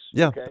make sense?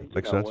 Yeah, okay?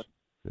 Makes sense.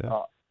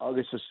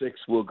 August the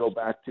 6th, we'll go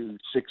back to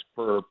 6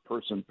 per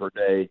person per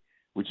day,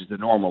 which is the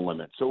normal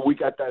limit. So we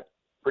got that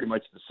pretty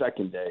much the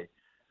second day,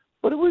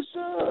 but it was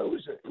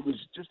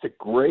just a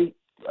great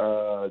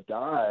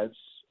dives.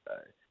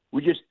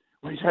 We just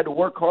had to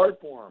work hard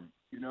for them,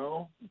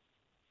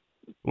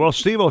 Well,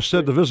 Steve-O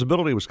said the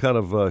visibility was kind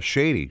of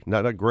shady,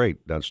 not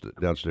great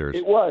downstairs.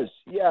 It was,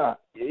 yeah,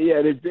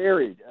 it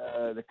varied.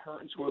 The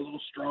currents were a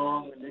little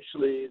strong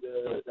initially,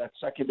 that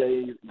second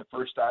day, the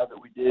first dive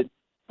that we did,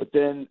 but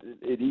then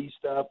it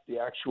eased up. The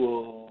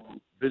actual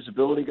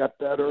visibility got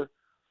better.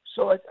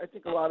 So I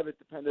think a lot of it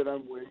depended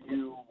on where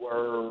you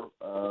were,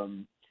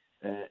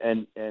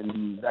 and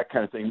that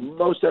kind of thing.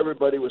 Most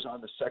everybody was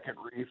on the second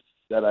reef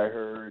that I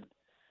heard.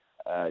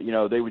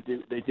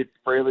 They did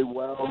fairly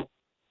well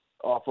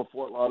off of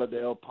Fort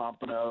Lauderdale,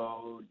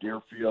 Pompano,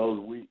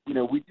 Deerfield. We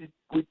did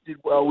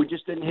well. We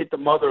just didn't hit the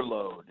mother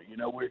load.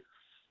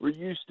 We're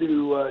used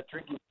to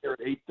drinking beer at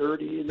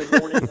 8:30 in the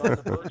morning on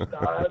the first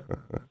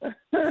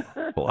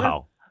dive.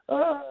 Wow.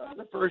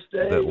 The first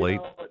day. That late.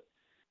 But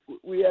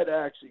we had to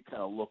actually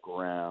kind of look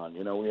around.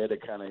 We had to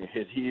kind of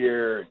hit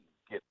here,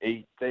 get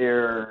 8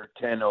 there,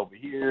 10 over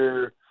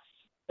here.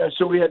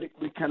 So we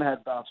kind of had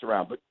to bounce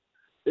around, but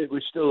it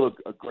was still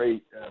a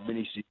great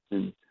mini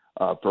season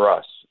for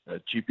us.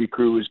 GP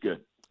crew was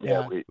good.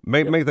 Yeah.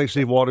 Main thing,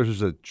 Steve Waters, is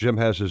that Jim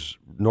has his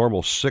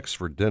normal 6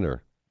 for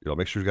dinner.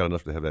 Make sure he's got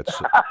enough to have that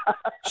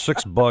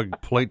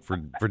 6-bug plate for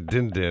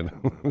din.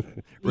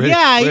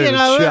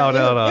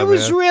 It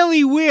was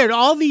really weird.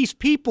 All these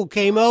people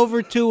came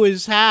over to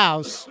his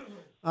house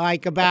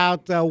like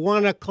about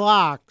 1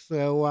 o'clock.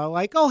 So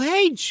oh,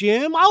 hey,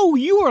 Jim. Oh,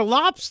 you were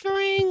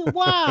lobstering?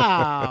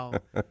 Wow.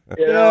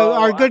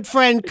 Our good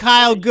friend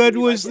Kyle Good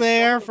was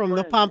there from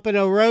the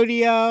Pompano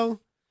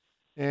Rodeo.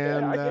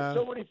 And I get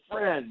so many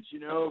friends,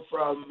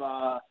 from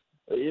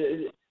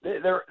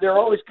they're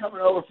always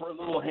coming over for a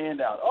little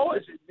handout. Oh,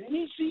 is it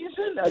mini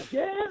season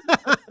again?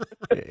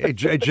 Hey,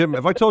 Jim,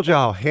 have I told you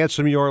how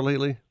handsome you are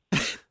lately?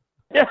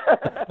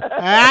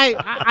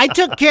 I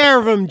took care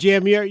of him,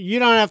 Jim. You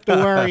don't have to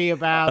worry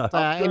about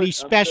any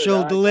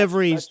special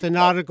deliveries to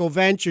Nautical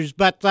Ventures.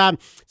 But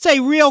say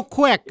real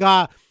quick,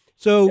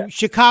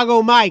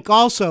 Chicago Mike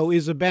also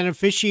is a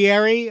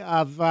beneficiary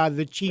of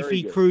the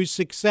Chiefy Crew's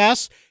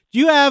success. Do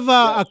you have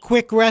a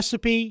quick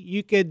recipe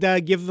you could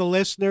give the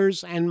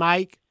listeners and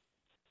Mike?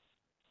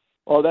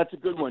 Oh, that's a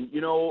good one.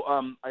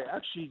 I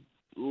actually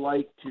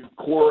like to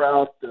core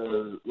out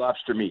the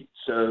lobster meat.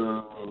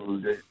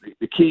 So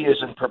the key is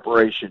in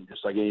preparation,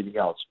 just like anything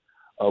else.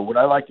 What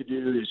I like to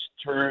do is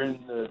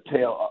turn the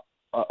tail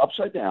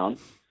upside down,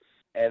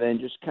 and then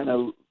just kind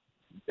of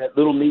that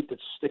little meat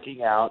that's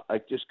sticking out,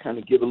 I just kind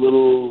of give a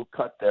little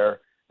cut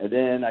there, and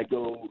then I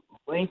go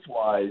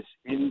lengthwise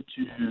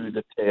into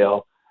the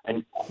tail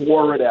and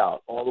core it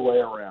out all the way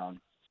around.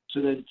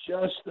 So then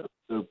just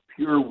the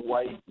pure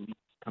white meat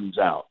comes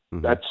out.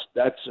 Mm-hmm.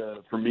 That's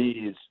for me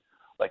is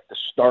like the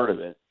start of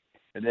it.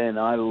 And then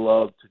I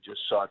love to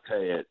just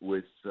saute it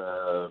with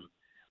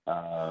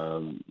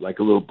like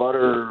a little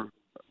butter.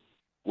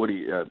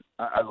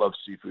 I love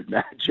seafood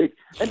magic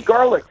and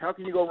garlic. How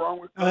can you go wrong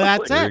with garlic?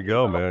 That's it. There you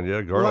go, man.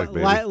 Yeah, garlic,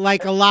 baby.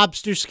 Like a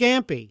lobster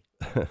scampi.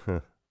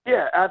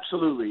 Yeah,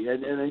 absolutely,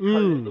 and then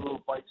cut it into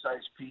little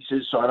bite-sized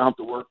pieces, so I don't have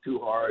to work too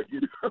hard.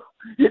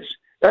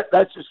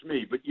 That's just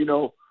me. But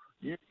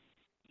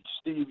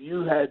Steve,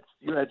 you had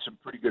some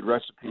pretty good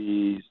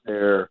recipes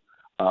there.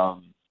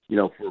 For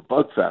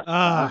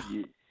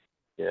Bugfest.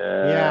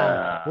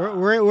 Yeah.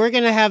 We're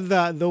gonna have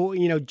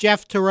the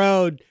Jeff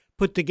Terode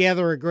put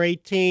together a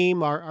great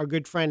team. Our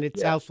good friend at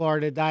South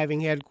Florida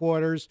Diving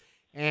Headquarters,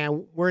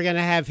 and we're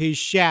gonna have his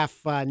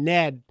chef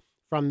Ned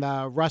from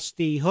the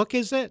Rusty Hook.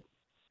 Is it?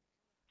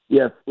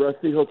 Yes,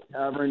 Rusty Hook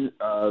Tavern,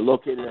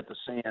 located at the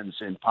Sands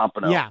in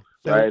Pompano,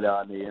 right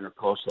on the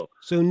Intercoastal.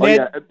 So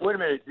Ned, wait a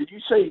minute. Did you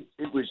say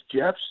it was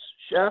Jeff's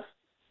chef?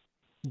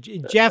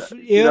 Jeff's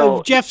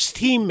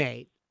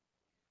teammate.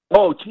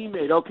 Oh,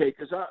 teammate. Okay,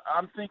 because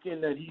I'm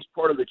thinking that he's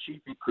part of the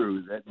Chiefy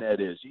crew. That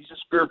Ned is. He's a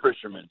spear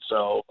fisherman.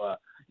 So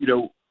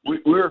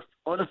we're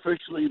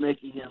unofficially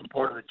making him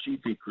part of the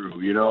Chiefy crew.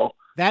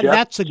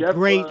 That's a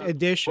great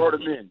addition.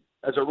 Brought him in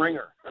as a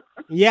ringer.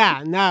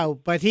 Yeah, no,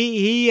 but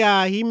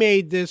he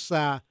made this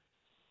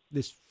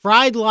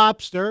fried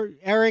lobster,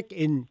 Eric,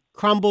 in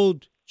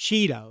crumbled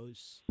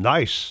Cheetos.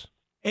 Nice.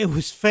 It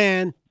was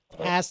fantastic.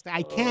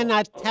 I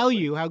cannot tell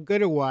you how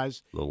good it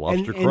was. The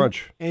lobster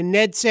crunch. And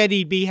Ned said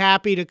he'd be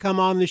happy to come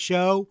on the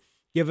show,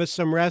 give us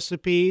some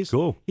recipes.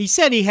 Cool. He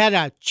said he had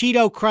a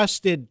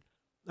Cheeto-crusted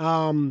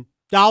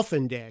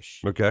dolphin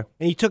dish. Okay.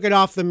 And he took it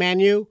off the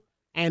menu,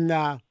 and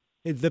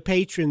the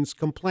patrons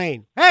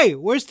complained, "Hey,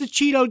 where's the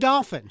Cheeto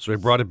dolphin?" So he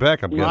brought it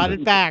back. Brought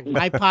it back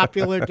by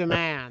popular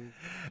demand.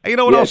 Hey, you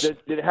know what else? Did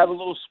it have a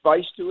little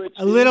spice to it?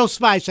 A little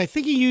spice. I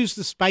think he used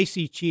the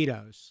spicy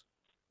Cheetos.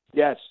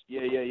 Yes.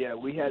 Yeah.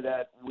 We had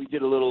that. We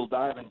did a little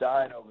dive and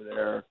dine over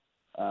there.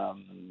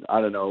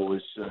 I don't know. It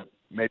was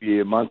maybe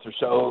a month or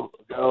so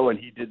ago, and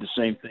he did the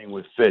same thing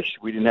with fish.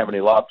 We didn't have any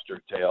lobster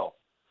tail,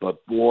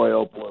 but boy,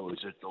 oh boy,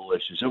 was it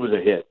delicious. It was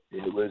a hit.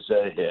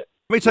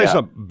 Let me tell you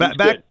something.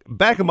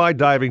 Back in my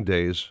diving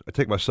days, I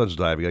take my sons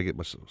diving. I get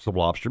some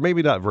lobster.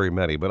 Maybe not very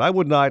many, but I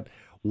would not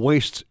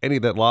waste any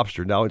of that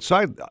lobster. Now,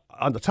 inside,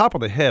 on the top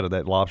of the head of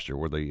that lobster,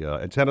 where the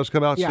antennas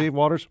come out, Steve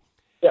Waters.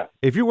 Yeah.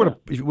 If you were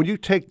when you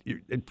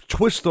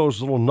twist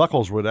those little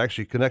knuckles where it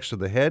actually connects to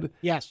the head.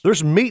 Yes.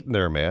 There's meat in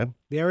there, man.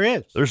 There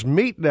is. There's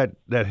meat in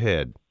that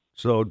head.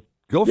 So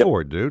go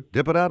for it, dude.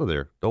 Dip it out of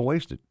there. Don't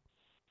waste it.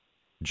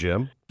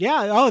 Jim.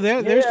 Yeah. Oh,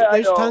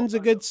 there's tons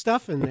of good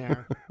stuff in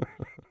there.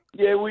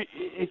 Yeah,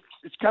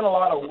 it's kind of a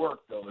lot of work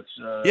though. It's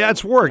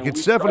it's work.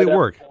 It's definitely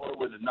work.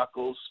 With a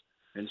knuckles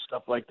and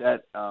stuff like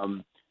that.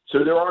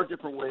 So there are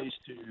different ways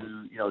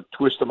to,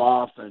 twist them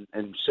off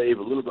and save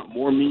a little bit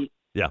more meat.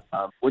 Yeah.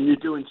 When you're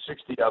doing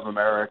 60 of them,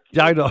 Eric.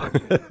 Yeah, I know.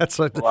 That's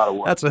a lot of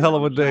work. That's a hell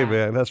of a day,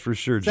 man. That's for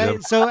sure,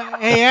 Jim. So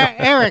hey,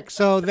 Eric.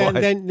 So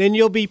then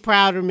you'll be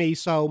proud of me.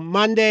 So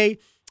Monday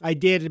I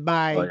did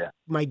my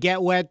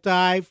get wet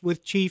dive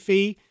with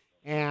Chiefy,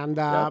 and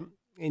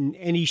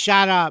he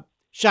shot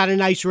a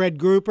nice red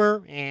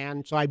grouper,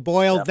 and so I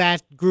boiled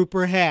that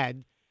grouper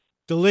head.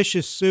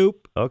 Delicious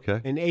soup.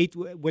 Okay. And ate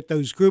with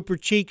those grouper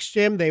cheeks,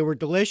 Jim. They were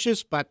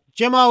delicious. But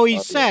Jim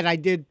always said, I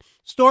did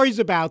stories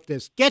about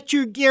this. Get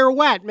your gear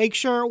wet. Make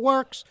sure it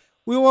works.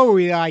 We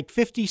were like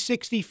 50,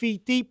 60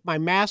 feet deep. My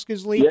mask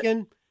is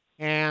leaking.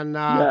 And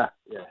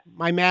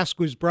my mask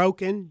was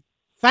broken.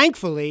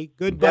 Thankfully,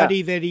 good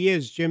buddy that he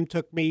is, Jim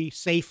took me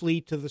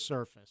safely to the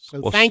surface.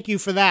 So thank you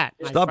for that.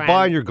 Stop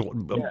buying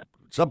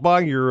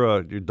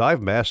your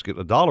dive mask at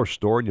a dollar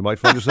store, and you might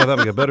find yourself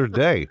having a better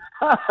day.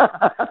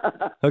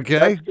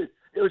 Okay.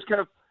 It was kind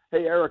of,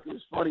 hey, Eric, it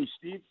was funny.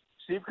 Steve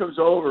comes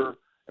over,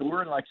 and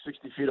we're in like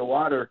 60 feet of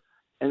water,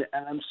 and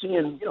I'm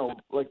seeing,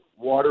 like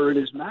water in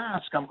his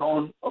mask. I'm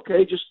going,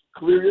 okay, just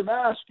clear your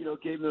mask.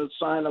 Gave him a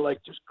sign of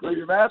like, just clear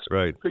your mask.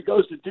 Right. If he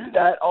goes to do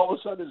that, all of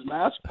a sudden his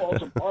mask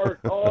falls apart.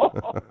 Oh.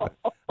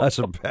 That's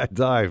a bad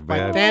dive,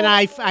 man. But then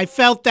I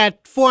felt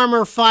that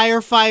former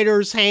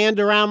firefighter's hand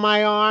around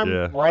my arm,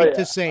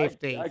 to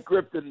safety. I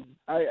gripped him.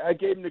 I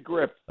gave him the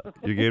grip.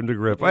 You gave him the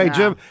grip. Hey,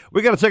 Jim,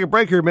 we got to take a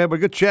break here, man.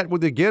 But good chatting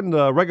with you again.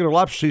 Regular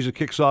lobster season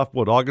kicks off,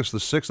 August the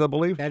 6th, I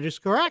believe? That is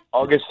correct.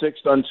 August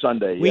 6th on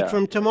Sunday, Week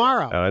from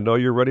tomorrow. And I know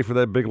you're ready for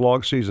that big,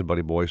 long season,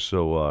 buddy boy,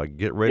 so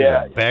get ready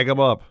to bag them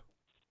up.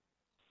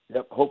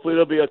 Yep. Hopefully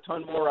there'll be a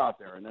ton more out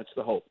there, and that's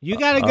the hope. You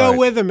got to go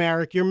with him,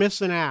 Eric. You're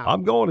missing out.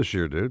 I'm going this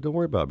year, dude. Don't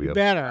worry about me. You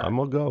better. I'm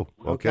going to go.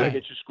 Okay.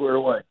 Get you squared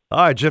away.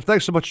 All right, Jeff.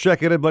 Thanks so much for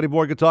checking in, buddy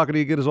boy. Good talking to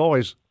you again, as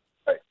always.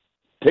 All right.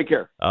 Take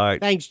care. All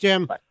right. Thanks,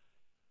 Jim. Bye.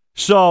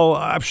 So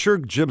I'm sure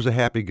Jim's a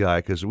happy guy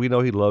because we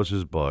know he loves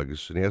his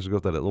bugs, and he has to go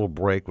through that little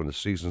break when the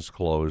season's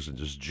closed and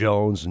just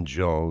Jones.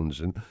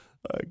 And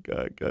I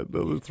got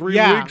another 3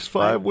 weeks,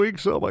 5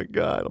 weeks. Oh my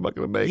God, I'm not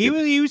going to make it.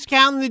 He was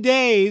counting the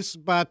days,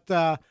 but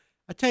I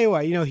tell you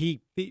what,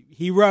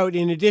 he wrote,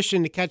 in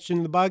addition to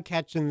catching the bug,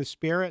 catching the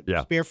spirit,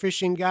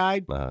 spearfishing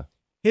guide.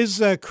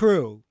 His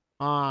crew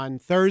on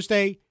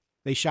Thursday,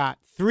 they shot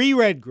 3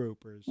 red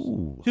groupers,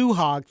 2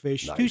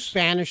 hogfish, 2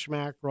 Spanish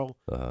mackerel,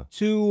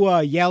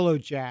 2 yellow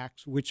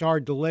jacks, which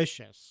are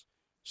delicious.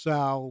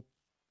 So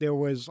there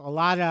was a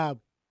lot of,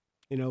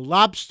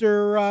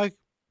 lobster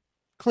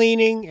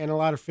cleaning and a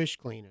lot of fish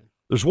cleaning.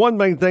 There's one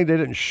main thing they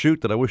didn't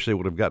shoot that I wish they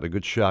would have gotten a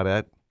good shot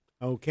at.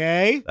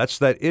 Okay. That's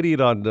that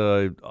idiot on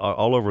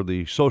all over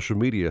the social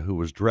media who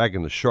was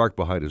dragging the shark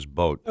behind his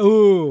boat.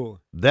 Ooh.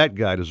 That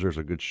guy deserves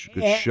a good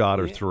shot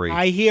or 3.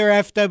 I hear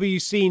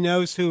FWC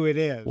knows who it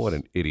is. What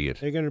an idiot.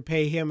 They're going to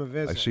pay him a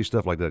visit. I see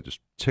stuff like that. It just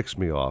ticks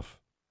me off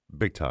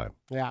big time.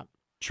 Yeah.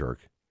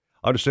 Jerk.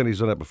 I understand he's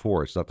done that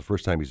before. It's not the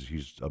first time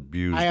he's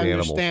abused animals. I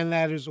understand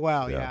that as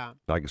well, yeah.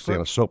 I can stay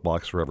on a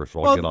soapbox forever,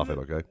 so I'll get off it,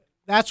 okay?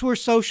 That's where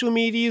social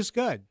media is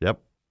good. Yep.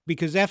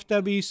 Because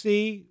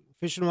FWC,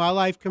 Fish and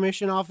Wildlife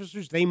Commission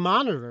officers, they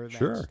monitor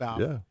that stuff.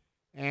 Yeah.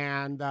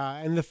 And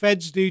the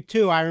feds do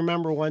too. I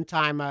remember one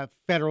time a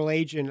federal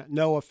agent,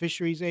 NOAA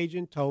fisheries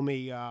agent, told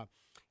me,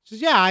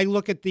 says, I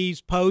look at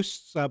these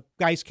posts,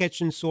 guys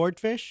catching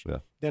swordfish. Yeah.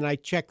 Then I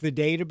check the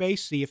database,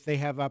 see if they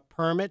have a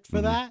permit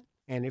for that.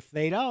 And if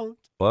they don't,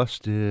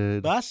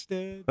 Busted.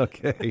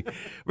 Okay.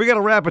 We got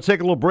to wrap and take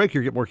a little break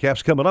here. Get more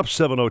caps coming up.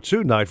 7:02,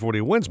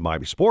 940 wins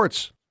Miami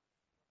Sports.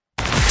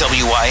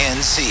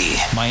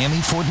 WINC, Miami,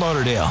 Fort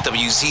Lauderdale,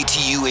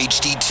 WZTU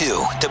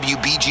HD2,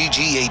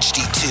 WBGG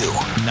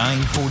HD2,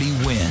 940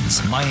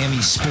 wins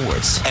Miami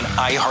Sports, an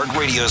iHeart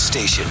radio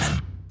station.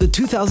 The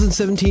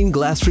 2017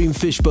 Glasstream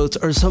fish boats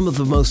are some of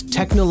the most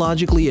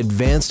technologically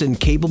advanced and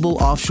capable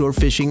offshore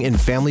fishing and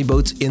family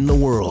boats in the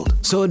world.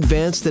 So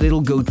advanced that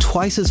it'll go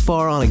twice as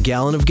far on a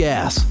gallon of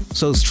gas.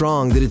 So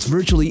strong that it's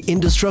virtually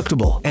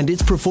indestructible. And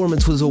its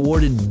performance was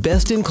awarded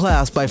Best in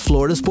Class by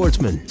Florida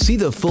Sportsman. See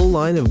the full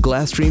line of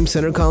Glasstream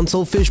center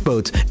console fish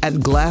boats at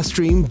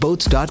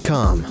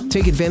GlassstreamBoats.com.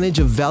 Take advantage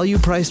of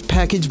value-priced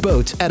package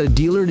boats at a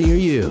dealer near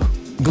you.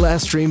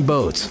 Glasstream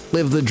Boats.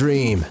 Live the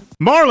dream.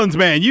 Marlins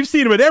Man, you've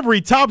seen him at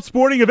every top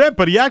sporting event,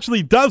 but he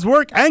actually does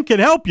work and can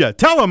help you.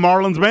 Tell him,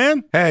 Marlins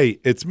Man. Hey,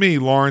 it's me,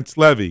 Lawrence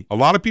Levy. A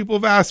lot of people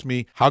have asked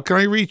me, how can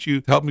I reach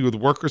you to help me with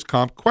workers'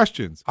 comp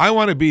questions? I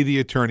want to be the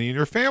attorney in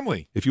your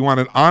family. If you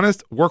want an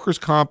honest workers'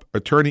 comp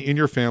attorney in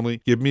your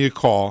family, give me a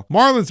call.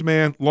 Marlins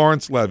Man,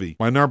 Lawrence Levy.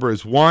 My number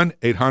is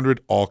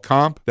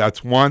 1-800-ALL-COMP.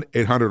 That's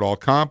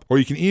 1-800-ALL-COMP. Or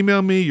you can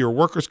email me your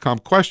workers'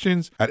 comp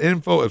questions at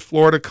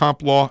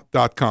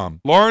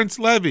info@floridacomplaw.com. Lawrence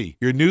Levy,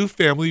 your new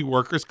family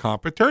workers'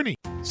 comp attorney.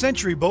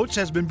 Century Boats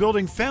has been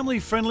building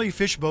family-friendly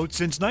fish boats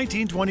since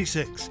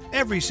 1926.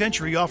 Every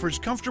Century offers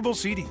comfortable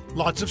seating,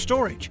 lots of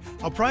storage,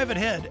 a private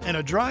head, and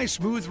a dry,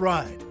 smooth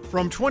ride.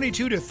 From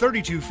 22 to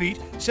 32 feet,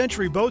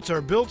 Century boats are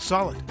built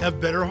solid,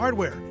 have better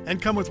hardware, and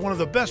come with one of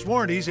the best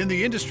warranties in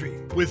the industry.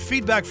 With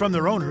feedback from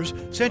their owners,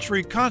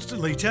 Century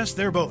constantly tests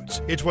their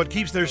boats. It's what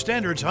keeps their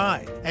standards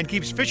high and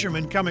keeps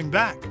fishermen coming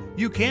back.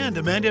 You can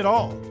demand it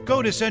all.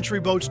 Go to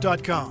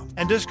centuryboats.com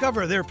and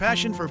discover their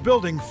passion for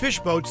building fish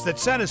boats that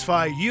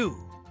satisfy you.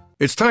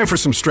 It's time for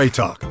some straight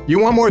talk. You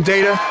want more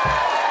data?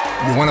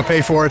 You want to pay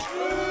for it?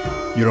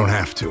 You don't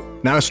have to.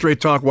 Now Straight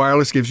Talk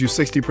Wireless gives you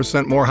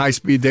 60% more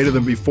high-speed data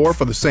than before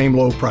for the same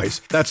low price.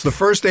 That's the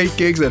first 8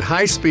 gigs at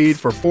high speed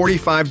for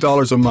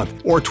 $45 a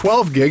month, or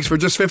 12 gigs for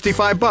just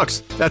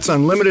 $55. That's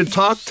unlimited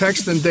talk,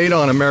 text, and data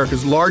on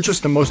America's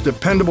largest and most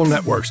dependable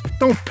networks.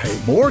 Don't pay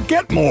more,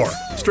 get more.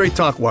 Straight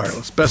Talk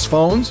Wireless. Best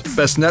phones,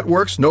 best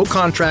networks, no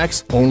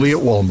contracts, only at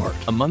Walmart.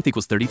 A month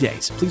equals 30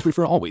 days. Please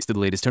refer always to the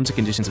latest terms and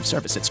conditions of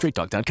service at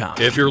straighttalk.com.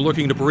 If you're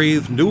looking to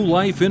breathe new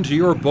life into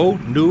your boat,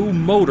 new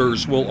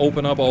motors will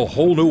open up a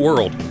whole new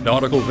world.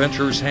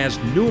 Nautical-Ventures has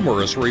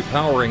numerous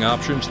repowering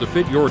options to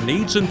fit your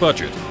needs and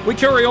budget. We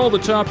carry all the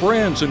top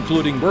brands,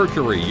 including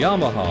Mercury,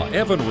 Yamaha,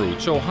 Evinrude,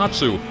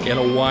 Tohatsu, in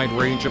a wide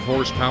range of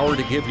horsepower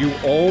to give you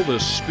all the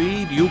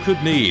speed you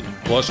could need.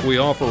 Plus, we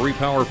offer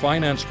repower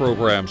finance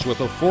programs with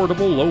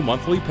affordable low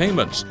monthly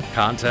payments.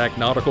 Contact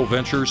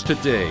Nautical-Ventures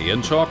today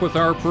and talk with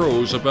our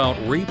pros about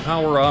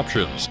repower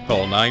options.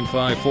 Call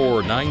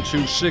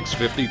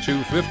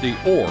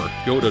 954-926-5250 or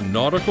go to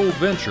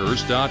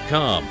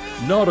nauticalventures.com.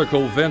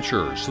 Nautical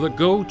Ventures, the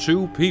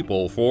go-to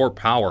people for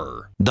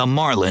power. The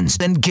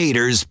Marlins and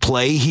Gators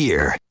play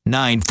here.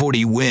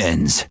 940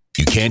 wins.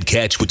 You can't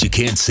catch what you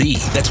can't see.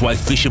 That's why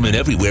fishermen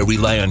everywhere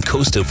rely on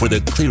Costa for the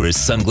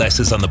clearest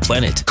sunglasses on the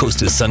planet.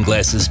 Costa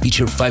sunglasses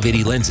feature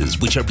 580 lenses,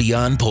 which are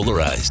beyond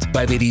polarized.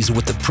 580s are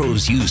what the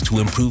pros use to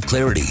improve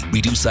clarity,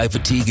 reduce eye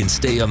fatigue, and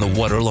stay on the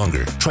water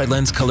longer. Try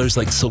lens colors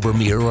like silver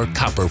mirror or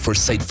copper for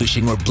sight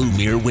fishing or blue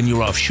mirror when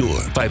you're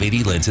offshore.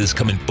 580 lenses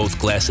come in both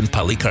glass and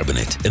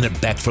polycarbonate, and they're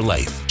back for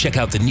life. Check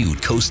out the new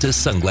Costa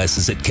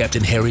sunglasses at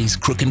Captain Harry's,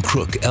 Crook &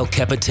 Crook, El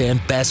Capitan,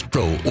 Bass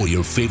Pro, or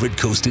your favorite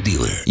Costa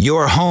dealer.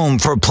 Your home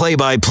for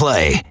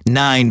play-by-play.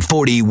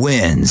 940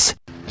 wins.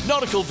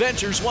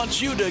 Nautical-Ventures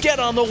wants you to get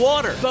on the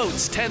water.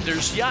 Boats,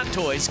 tenders, yacht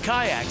toys,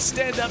 kayaks,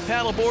 stand-up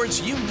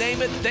paddleboards, you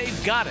name it,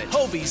 they've got it.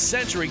 Hobie,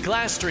 Century,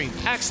 Glasstream,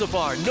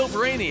 Axopar,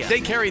 Novurania. They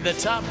carry the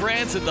top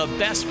brands at the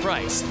best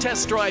price.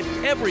 Test drive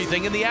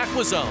everything in the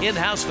AquaZone.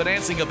 In-house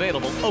financing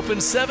available, open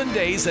 7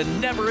 days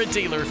and never a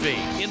dealer fee.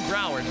 In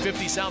Broward,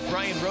 50 South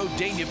Bryan Road,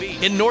 Dania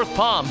Beach. In North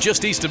Palm,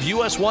 just east of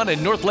US 1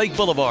 and North Lake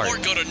Boulevard. Or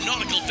go to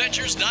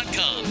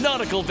nauticalventures.com.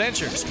 Nautical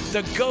Ventures,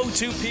 the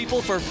go-to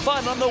people for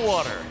fun on the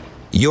water.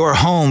 Your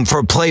home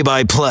for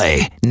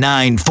play-by-play.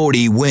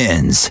 940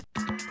 wins.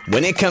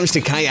 When it comes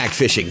to kayak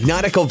fishing,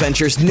 Nautical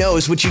Ventures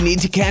knows what you need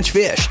to catch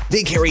fish.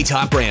 They carry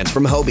top brands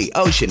from Hobie,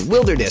 Ocean,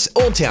 Wilderness,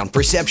 Old Town,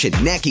 Perception,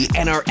 Necky,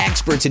 and are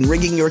experts in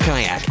rigging your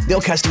kayak. They'll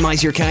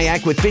customize your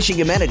kayak with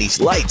fishing amenities,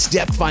 lights,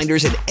 depth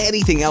finders, and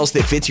anything else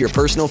that fits your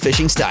personal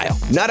fishing style.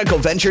 Nautical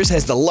Ventures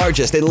has the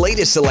largest and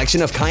latest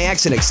selection of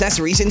kayaks and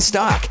accessories in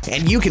stock,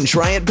 and you can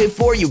try it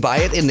before you buy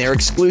it in their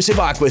exclusive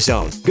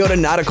AquaZone. Go to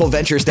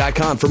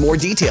nauticalventures.com for more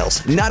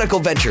details. Nautical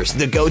Ventures,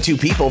 the go-to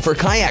people for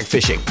kayak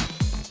fishing.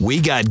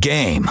 We got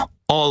game.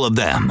 All of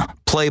them.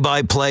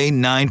 Play-by-play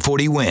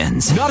 940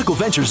 wins.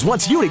 Nautical-Ventures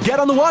wants you to get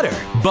on the water.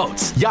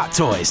 Boats, yacht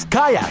toys,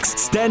 kayaks,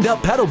 stand-up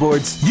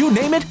paddleboards, you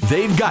name it,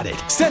 they've got it.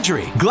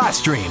 Century,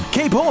 Glasstream,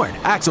 Cape Horn,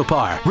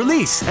 Axopar,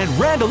 Release, and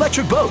Rand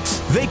Electric Boats.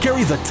 They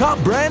carry the top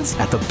brands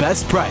at the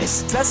best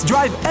price. Test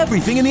drive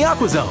everything in the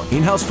AquaZone.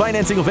 In-house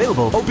financing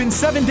available, open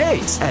 7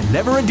 days, and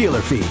never a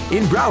dealer fee.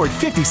 In Broward,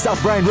 50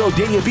 South Bryan Road,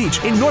 Dania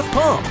Beach. In North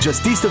Palm,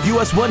 just east of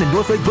US 1 and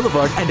North Lake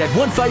Boulevard, and at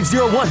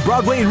 1501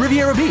 Broadway in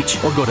Riviera Beach.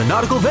 Or go to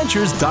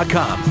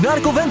nauticalventures.com.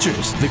 Nautical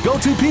Ventures, the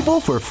go-to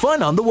people for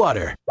fun on the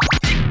water.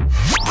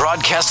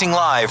 Broadcasting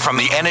live from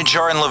the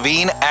Anajar and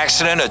Levine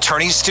Accident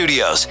Attorney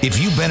Studios. If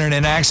you've been in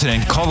an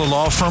accident, call the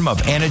law firm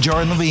of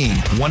Anajar and Levine.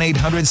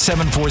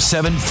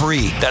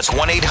 1-800-747-FREE. That's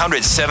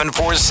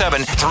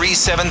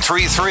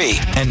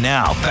 1-800-747-3733. And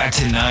now, back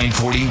to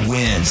 940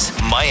 wins.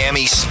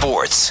 Miami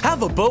Sports.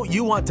 Have a boat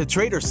you want to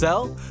trade or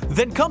sell?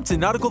 Then come to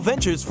Nautical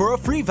Ventures for a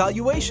free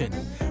valuation.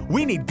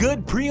 We need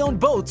good pre-owned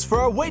boats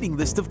for our waiting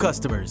list of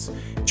customers.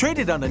 Trade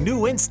it on a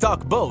new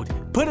in-stock boat,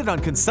 put it on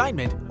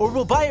consignment, or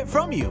we'll buy it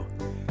from you.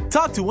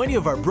 Talk to any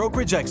of our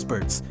brokerage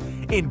experts.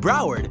 In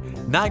Broward,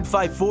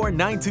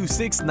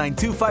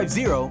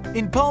 954-926-9250.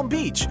 In Palm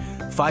Beach,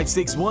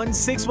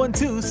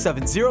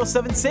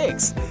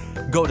 561-612-7076.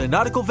 Go to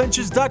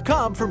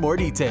nauticalventures.com for more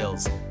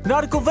details.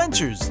 Nautical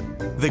Ventures,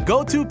 the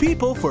go-to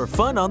people for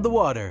fun on the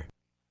water.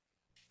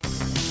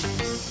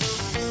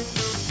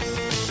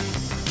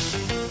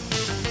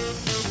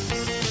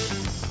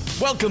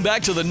 Welcome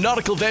back to the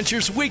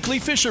Nautical-Ventures Weekly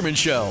Fisherman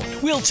Show.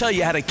 We'll tell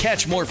you how to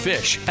catch more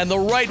fish and the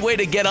right way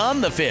to get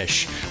on the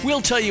fish.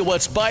 We'll tell you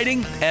what's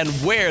biting and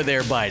where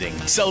they're biting.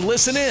 So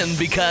listen in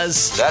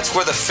because that's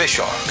where the fish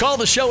are. Call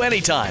the show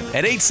anytime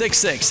at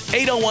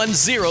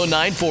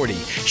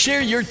 866-801-0940. Share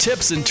your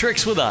tips and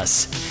tricks with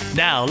us.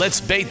 Now let's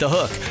bait the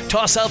hook,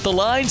 toss out the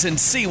lines, and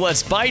see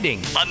what's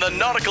biting on the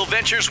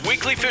Nautical-Ventures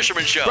Weekly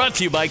Fisherman Show. Brought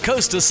to you by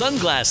Costa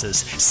Sunglasses.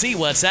 See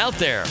what's out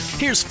there.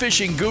 Here's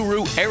fishing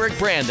guru Eric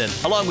Brandon,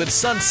 along with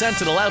Sun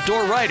Sentinel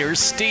outdoor writer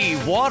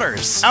Steve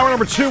Waters. Hour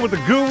number 2 with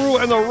the guru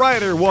and the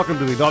writer. Welcome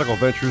to the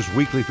Nautical-Ventures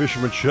Weekly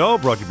Fisherman Show,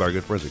 brought to you by our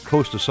good friends at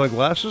Costa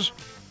Sunglasses.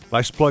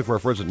 Nice plug for our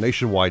friends at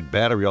Nationwide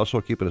Battery,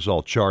 also keeping us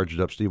all charged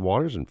up, Steve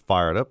Waters, and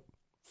fired up.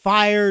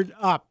 Fired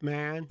up,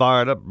 man.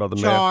 Fired up, brother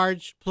man.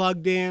 Charged,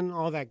 plugged in,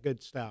 all that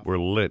good stuff. We're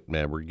lit,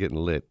 man. We're getting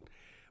lit.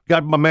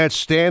 Got my man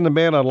Stan, the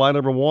man, on line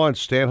number 1.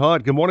 Stan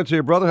Hunt. Good morning to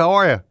you, brother. How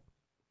are you?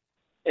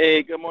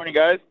 Hey, good morning,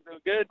 guys. Doing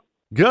good?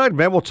 Good,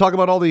 man. We'll talk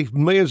about all the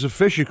millions of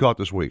fish you caught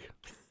this week.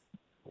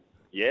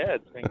 Yeah,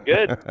 it's been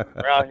good.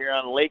 We're out here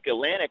on Lake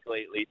Atlantic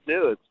lately,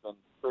 too. It's been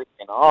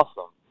freaking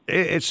awesome.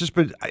 It's just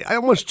been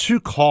almost too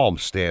calm,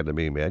 Stan, to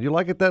me, man. You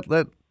like it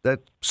that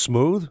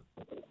smooth?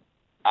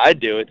 I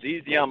do. It's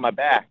easy on my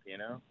back, you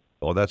know?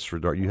 Oh, that's for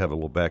dark. You have a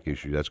little back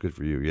issue. That's good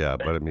for you, yeah.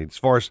 But, I mean, as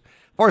far as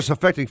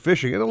affecting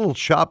fishing, isn't a little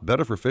chop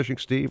better for fishing,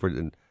 Steve,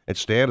 and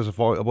Stan, as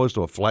opposed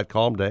to a flat,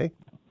 calm day?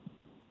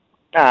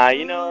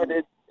 You know,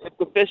 if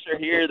the fish are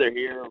here, they're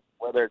here,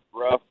 whether it's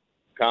rough,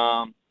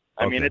 calm.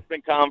 I mean, it's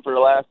been calm for the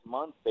last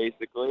month,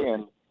 basically,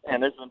 and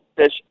there's been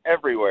fish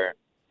everywhere.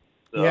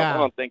 So Yeah. I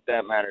don't think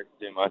that matters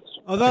too much.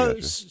 Although,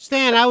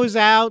 Stan, I was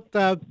out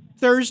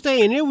Thursday,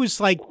 and it was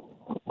like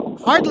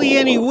hardly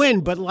any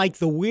wind, but like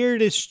the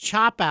weirdest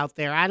chop out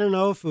there. I don't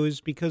know if it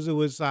was because it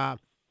was an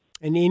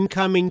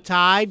incoming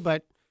tide,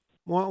 but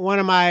one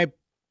of my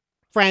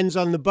friends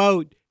on the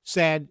boat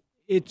said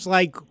it's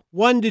like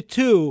 1 to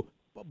 2,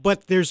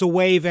 but there's a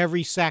wave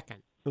every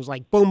second. It was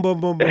like boom,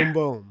 boom, boom, boom,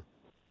 boom.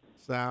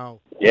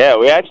 So Yeah,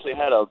 we actually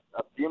had a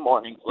few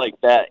mornings like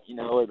that, you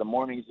know, where the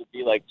mornings would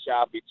be like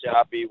choppy,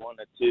 1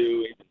 to 2,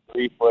 even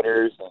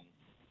 3-footers. And,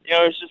 you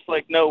know, it's just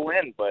like no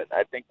wind, but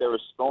I think there were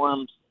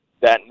storms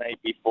that night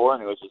before,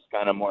 and it was just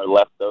kind of more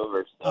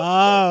leftover stuff.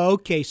 Oh,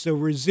 okay. So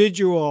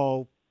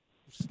residual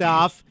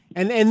stuff,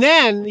 and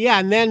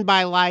then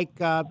by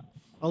like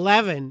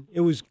 11,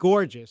 it was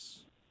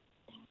gorgeous.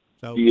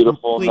 So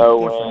Beautiful, complete no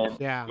difference,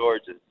 wind, yeah.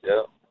 gorgeous.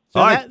 Yeah.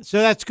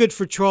 So that's good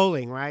for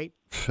trolling, right?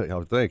 I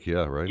would think,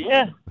 yeah, right?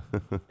 Yeah.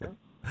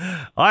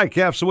 All right,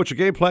 Cap, so what's your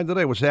game plan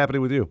today? What's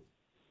happening with you?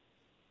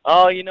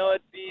 Oh, you know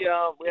what?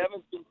 We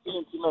haven't been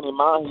seeing too many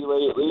mahi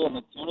lately, and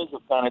the tunas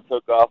have kind of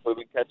took off. We've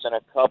been catching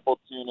a couple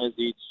tunas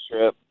each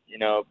trip, you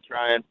know,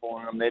 trying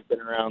for them. They've been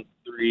around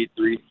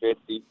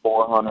 350,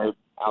 400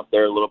 out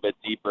there a little bit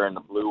deeper in the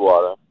blue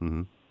water.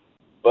 Mm-hmm.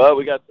 But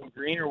we got some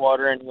greener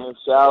water in here,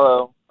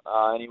 shallow,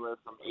 anywhere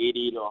from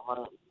 80 to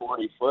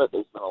 140 foot.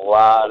 There's been a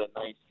lot of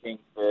nice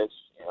kingfish,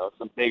 you know,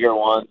 some bigger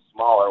ones,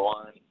 smaller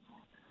ones,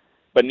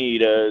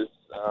 bonitas.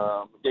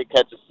 We did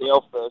catch a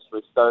sailfish.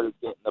 We started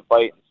getting the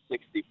bite in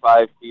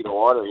 65 feet of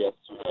water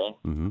yesterday.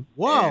 Mm-hmm.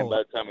 Whoa. And by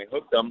the time we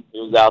hooked him, he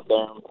was out there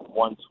in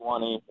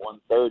 120,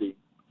 130.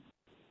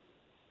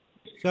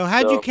 So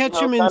how'd you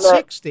catch him in kinda,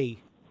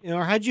 60?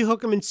 Or how'd you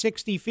hook him in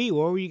 60 feet?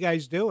 What were you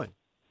guys doing?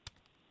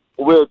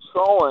 We were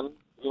trolling,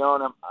 you know,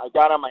 and I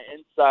got on my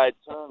inside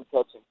turn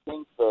catching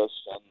kingfish.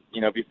 And,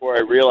 you know, before I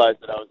realized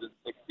that I was in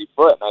 60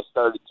 foot, and I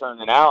started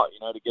turning out, you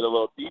know, to get a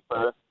little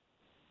deeper.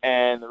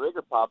 And the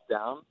rigger popped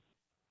down.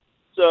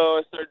 So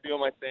I started doing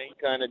my thing,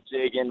 kind of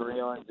jigging,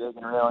 reeling,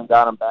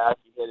 got him back.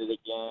 He hit it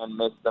again,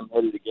 missed him,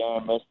 hit it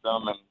again, missed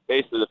him. And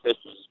basically the fish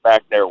was just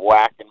back there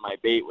whacking my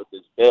bait with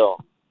his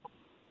bill.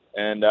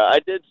 And I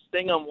did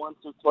sting him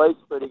once or twice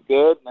pretty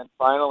good, and then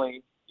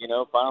finally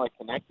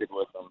connected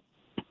with him.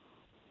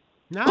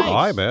 Nice. All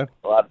right, man.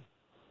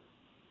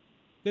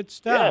 Good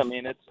stuff. Yeah, I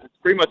mean, it's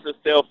pretty much the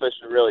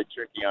sailfish are really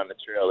tricky on the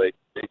trail. They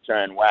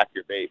try and whack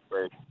your bait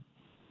first.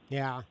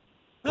 Yeah.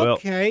 Well-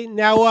 Okay.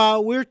 Now,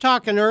 we were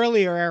talking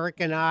earlier, Eric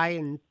and I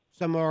and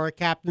some of our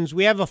captains.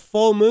 We have a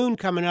full moon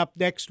coming up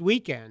next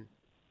weekend.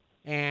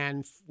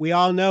 And we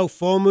all know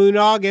full moon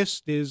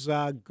August is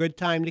a good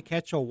time to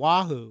catch a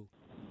wahoo.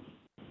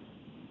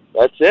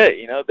 That's it.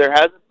 You know, there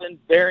hasn't been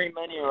very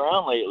many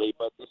around lately,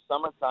 but this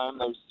summertime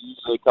there's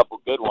usually a couple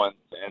good ones,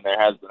 and there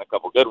has been a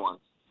couple good ones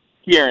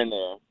here and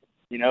there.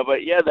 You know,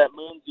 but yeah, that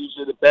moon's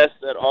usually the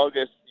best at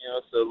August, you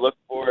know, so look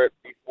for it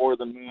before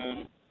the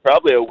moon,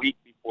 probably a week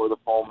before the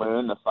full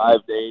moon. The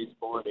 5 days,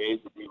 4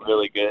 days would be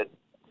really good.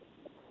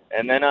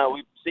 And then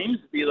we seems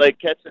to be like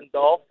catching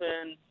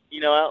dolphin, you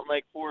know, out in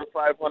like 400 or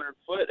 500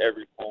 foot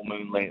every full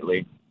moon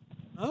lately.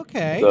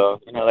 Okay. So,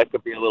 you know, that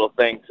could be a little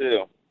thing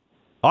too.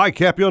 All right,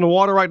 Cap, you on the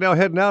water right now,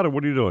 heading out, or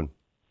what are you doing?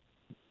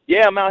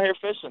 Yeah, I'm out here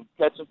fishing,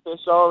 catching fish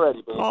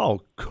already, baby. Oh,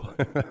 cool.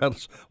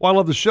 Well, I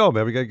love the show,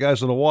 man. We got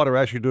guys on the water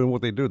actually doing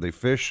what they do. They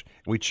fish,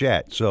 we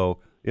chat. So,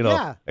 you know,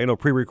 Yeah. ain't no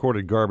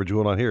pre-recorded garbage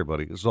going on here,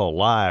 buddy. It's all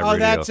live radio.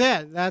 That's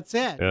it. That's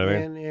it. You know what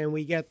I mean? And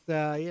we get,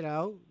 you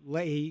know,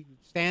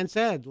 Stan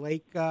said,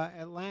 Lake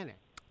Atlantic.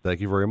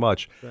 Thank you very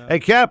much. So- Hey,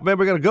 Cap, man,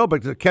 we got to go,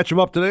 but catch him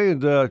up today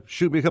and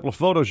shoot me a couple of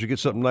photos. You get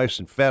something nice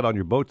and fat on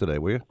your boat today,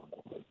 will you?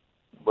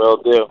 Will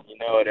do. You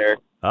know it, Eric.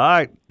 All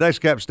right. Thanks,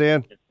 Cap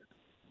Stan.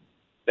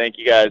 Thank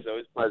you, guys.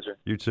 Always a pleasure.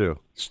 You too.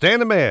 Stan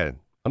the man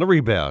on the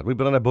rebound. We've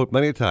been on that boat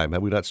many a time,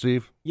 have we not,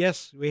 Steve?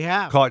 Yes, we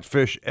have. Caught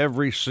fish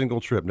every single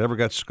trip. Never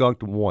got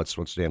skunked once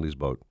on Stanley's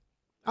boat.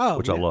 Oh,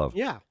 which yeah, I love.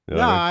 Yeah. You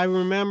know what I I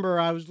remember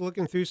I was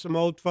looking through some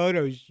old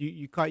photos.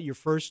 You caught your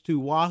first 2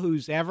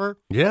 wahoos ever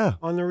Yeah.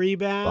 on the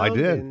rebound. I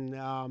did.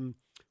 And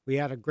we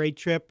had a great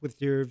trip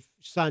with your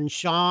son,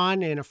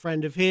 Sean, and a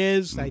friend of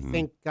his. I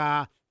think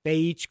they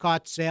each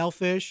caught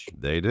sailfish.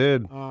 They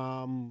did.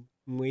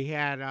 We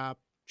had a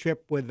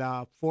trip with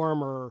a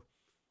former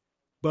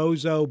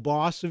bozo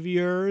boss of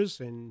yours,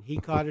 and he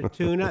caught a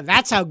tuna.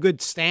 That's how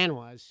good Stan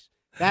was.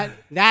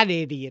 That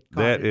idiot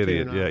caught That a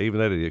idiot, tuna. yeah. Even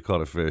that idiot caught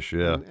a fish,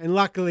 yeah. And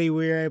luckily,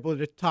 we were able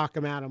to talk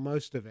him out of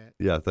most of it.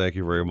 Yeah, thank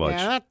you very much.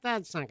 Yeah,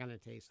 that's not going to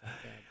taste like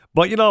that.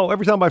 But, you know,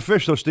 every time I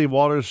fish, though, Steve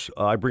Waters,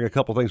 I bring a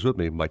couple things with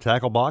me. My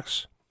tackle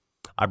box.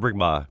 I bring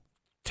my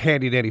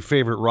handy-dandy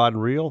favorite rod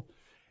and reel.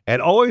 And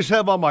always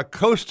have on my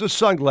Costa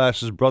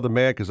sunglasses, brother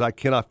man, because I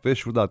cannot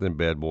fish without them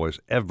bad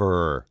boys.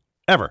 Ever.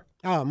 Ever.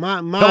 Oh,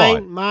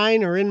 on.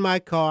 mine are in my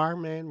car,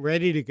 man,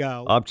 ready to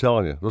go. I'm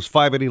telling you. Those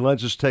 580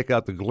 lenses take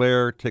out the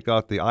glare, take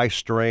out the eye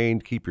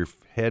strain, keep your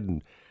head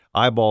and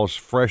eyeballs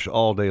fresh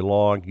all day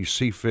long. You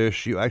see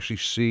fish. You actually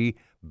see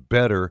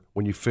better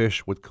when you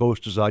fish with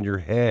Costas on your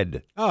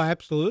head. Oh,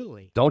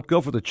 absolutely. Don't go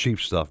for the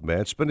cheap stuff,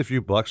 man. Spend a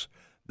few bucks.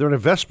 They're an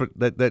investment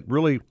that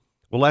really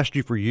will last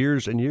you for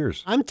years and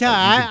years. I'm telling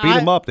you. You can beat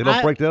them up. They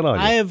don't break down on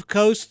you. I have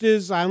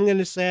Costas. I'm going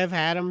to say I've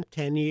had them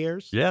 10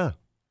 years. Yeah.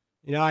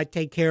 You know, I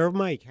take care of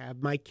them. I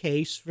have my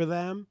case for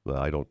them. Well,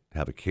 I don't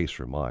have a case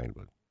for mine,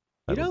 but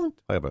I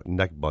have a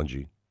neck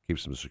bungee.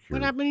 Keeps them secure.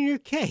 What happened in your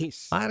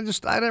case? I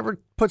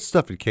never put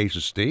stuff in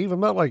cases, Steve. I'm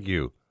not like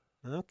you.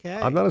 Okay.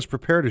 I'm not as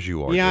prepared as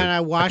you are. Yeah,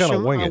 dude. and I kinda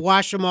wing it.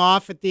 wash them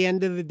off at the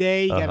end of the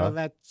day. You get Uh-huh. all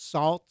that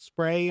salt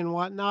spray and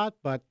whatnot.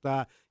 But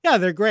yeah,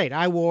 they're great.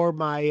 I wore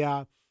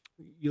my.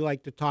 You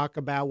like to talk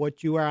about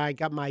what you wear. I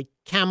got my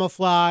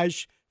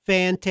camouflage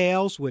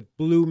fantails with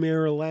blue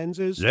mirror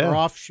lenses Yeah. for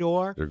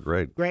offshore. They're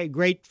great.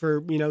 Great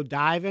for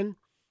diving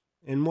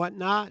and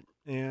whatnot.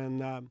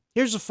 And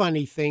here's a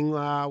funny thing: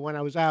 when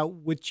I was out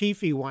with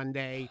Chiefy one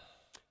day,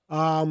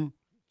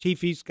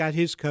 Chiefy's got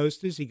his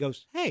coasters. He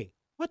goes, "Hey,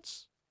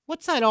 what's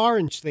that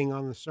orange thing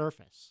on the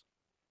surface?"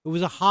 It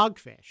was a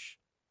hogfish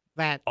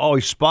that Oh,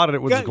 he spotted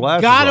it with his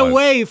glasses got on.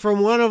 away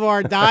from one of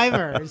our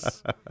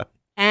divers,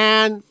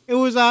 and it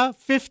was a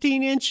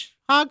 15-inch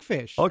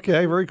hogfish.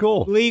 Okay, very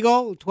cool.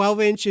 Legal,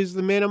 12 inches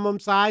the minimum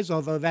size,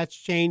 although that's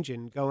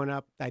changing, going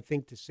up, I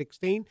think, to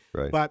 16.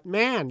 Right. But,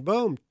 man,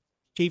 boom,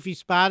 Chiefy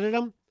spotted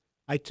him.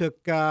 I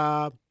took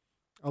a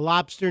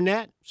lobster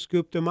net,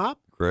 scooped him up.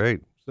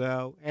 Great.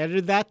 So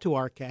added that to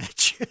our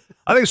catch.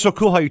 I think it's so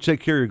cool how you take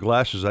care of your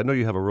glasses. I know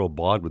you have a real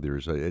bond with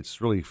yours. It's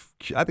really,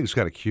 I think it's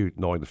kind of cute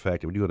knowing the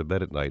fact that when you go to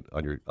bed at night,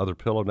 on your other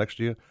pillow next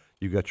to you,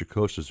 you got your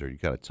Costas there. You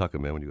kind of tuck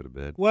them in when you go to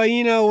bed. Well,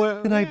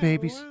 Good night,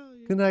 babies.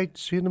 Good night.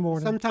 See you in the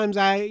morning. Sometimes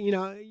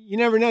you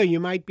never know. You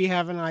might be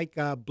having like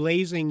a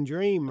blazing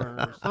dream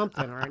or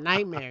something or a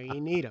nightmare. You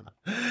need them.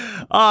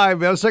 All right,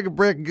 man. Let's take a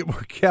break and get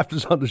more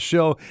captains on the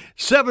show.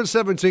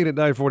 7:17 at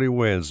 940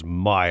 wins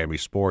Miami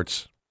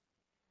Sports.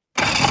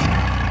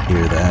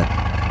 Hear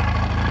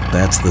that?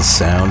 That's the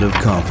sound of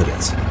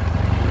confidence.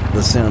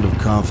 The sound of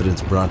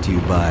confidence brought to you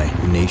by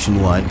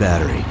Nationwide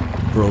Battery.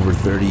 For over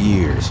 30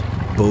 years,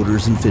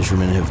 boaters and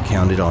fishermen have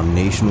counted on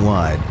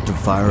Nationwide to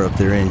fire up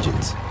their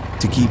engines,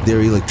 to keep their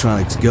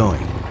electronics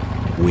going,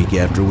 week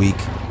after week,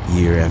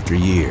 year after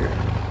year.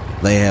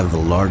 They have the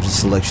largest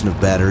selection of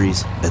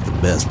batteries at the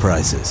best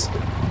prices,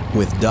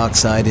 with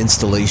dockside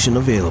installation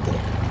available.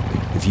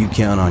 If you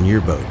count on your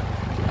boat,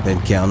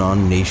 then count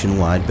on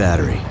Nationwide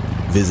Battery.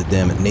 Visit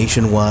them at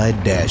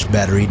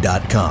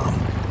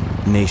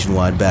nationwide-battery.com.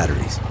 Nationwide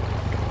Batteries,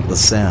 the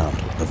sound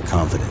of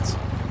confidence.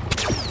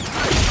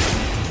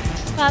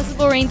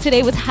 Possible rain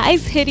today with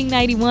highs hitting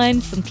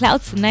 91, some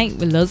clouds tonight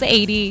with lows at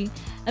 80.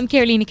 I'm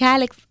Carolina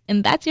Calix,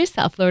 and that's your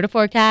South Florida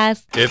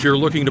forecast. If you're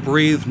looking to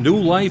breathe new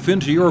life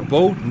into your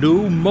boat,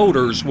 new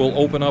motors will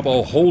open up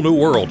a whole new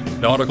world.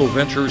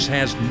 Nautical-Ventures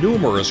has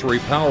numerous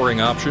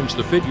repowering options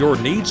to fit your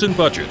needs and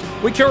budget.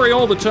 We carry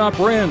all the top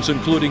brands,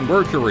 including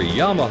Mercury,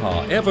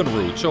 Yamaha,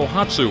 Evinrude,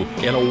 Tohatsu,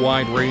 in a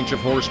wide range of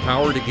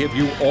horsepower to give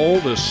you all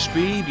the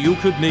speed you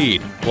could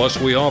need. Plus,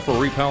 we offer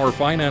repower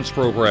finance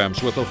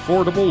programs with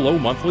affordable low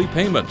monthly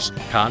payments.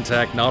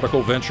 Contact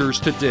Nautical-Ventures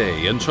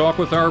today and talk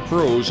with our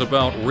pros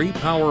about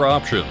repower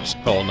options.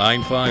 Call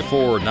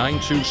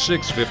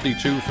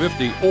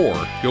 954-926-5250 or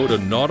go to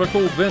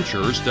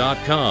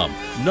nauticalventures.com.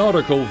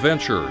 Nautical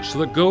Ventures,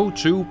 the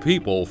go-to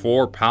people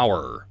for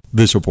power.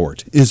 This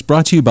report is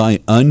brought to you by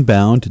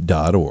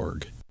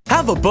Unbound.org.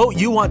 Have a boat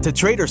you want to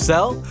trade or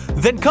sell?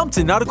 Then come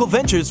to Nautical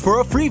Ventures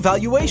for a free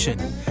valuation.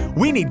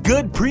 We need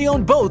good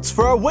pre-owned boats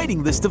for our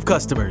waiting list of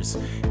customers.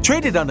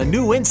 Trade it on a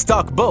new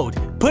in-stock boat,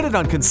 put it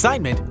on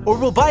consignment, or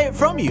we'll buy it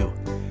from you.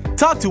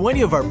 talk to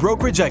any of our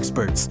brokerage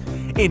experts.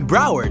 In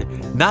Broward,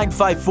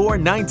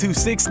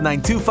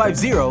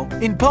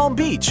 954-926-9250. In Palm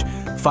Beach,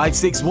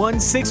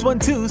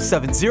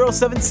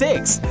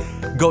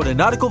 561-612-7076. Go to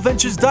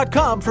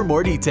nauticalventures.com for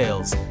more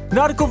details.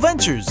 Nautical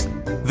Ventures,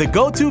 the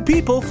go-to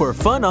people for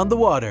fun on the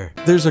water.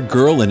 There's a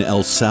girl in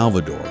El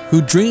Salvador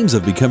who dreams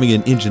of becoming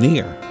an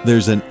engineer.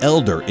 There's an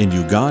elder in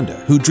Uganda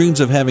who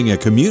dreams of having a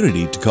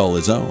community to call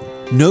his own.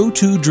 No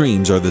two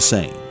dreams are the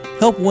same.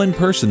 Help one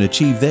person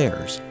achieve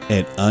theirs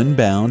at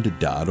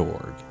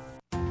unbound.org.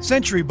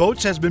 Century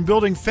Boats has been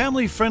building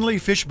family-friendly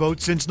fish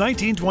boats since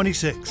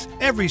 1926.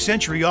 Every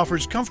Century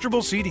offers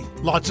comfortable seating,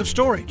 lots of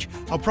storage,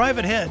 a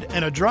private head,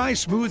 and a dry,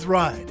 smooth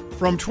ride.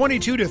 From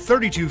 22 to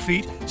 32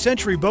 feet,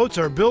 Century boats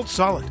are built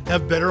solid,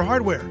 have better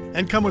hardware,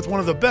 and come with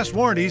one of the best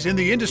warranties in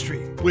the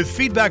industry. With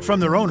feedback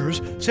from their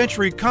owners,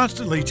 Century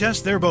constantly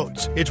tests their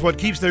boats. It's what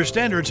keeps their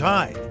standards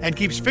high and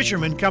keeps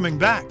fishermen coming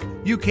back.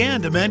 You can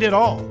demand it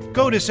all.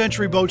 Go to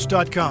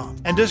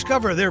centuryboats.com and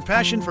discover their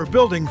passion for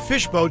building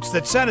fish boats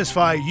that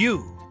satisfy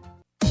you.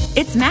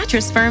 It's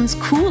Mattress Firm's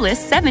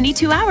coolest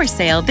 72-hour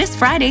sale this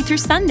Friday through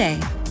Sunday.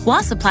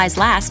 While supplies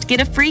last,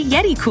 get a free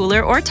Yeti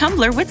cooler or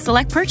tumbler with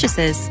select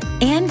purchases.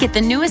 And get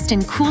the newest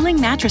in cooling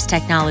mattress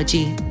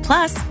technology.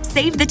 Plus,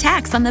 save the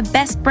tax on the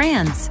best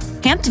brands.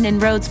 Hampton &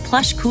 Roads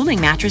plush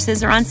cooling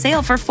mattresses are on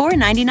sale for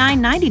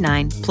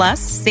 $499.99. Plus,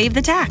 save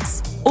the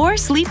tax. Or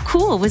sleep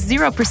cool with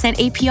 0%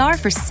 APR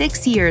for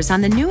 6 years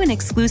on the new and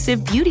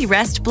exclusive Beauty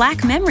Rest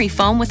Black Memory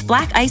Foam with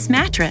Black Ice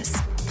Mattress.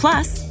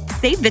 Plus,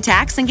 save the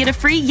tax and get a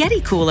free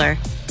Yeti cooler.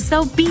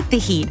 So beat the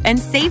heat and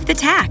save the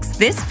tax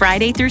this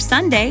Friday through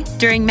Sunday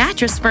during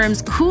Mattress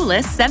Firm's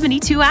coolest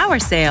 72-hour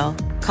sale.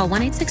 Call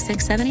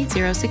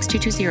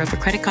 1-866-780-6220 for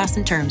credit costs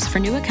and terms. For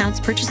new accounts,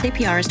 purchase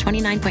APR is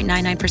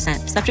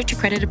 29.99%, subject to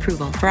credit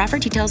approval. For offer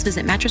details,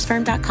 visit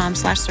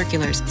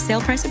mattressfirm.com/circulars.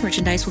 Sale price of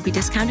merchandise will be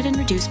discounted and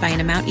reduced by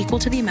an amount equal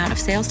to the amount of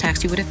sales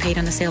tax you would have paid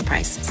on the sale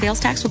price. Sales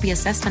tax will be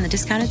assessed on the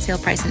discounted sale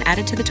price and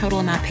added to the total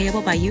amount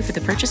payable by you for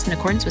the purchase in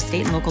accordance with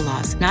state and local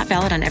laws. Not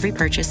valid on every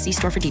purchase. See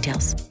store for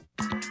details.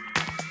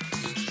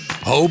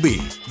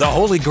 Hobie, the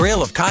holy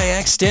grail of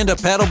kayaks, stand-up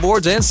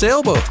paddleboards, and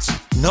sailboats.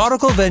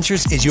 Nautical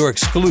Ventures is your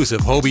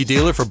exclusive Hobie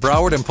dealer for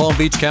Broward and Palm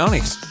Beach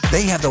counties.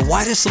 They have the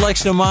widest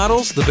selection of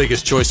models, the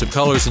biggest choice of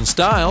colors and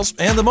styles,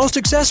 and the most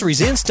accessories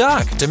in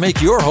stock to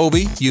make your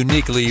Hobie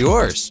uniquely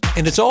yours.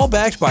 And it's all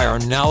backed by our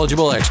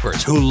knowledgeable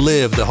experts who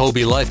live the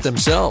Hobie life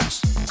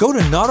themselves. Go to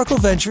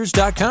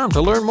nauticalventures.com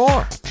to learn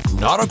more.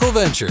 Nautical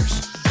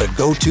Ventures, the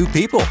go-to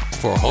people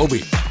for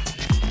Hobie.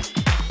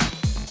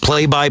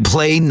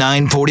 Play-by-play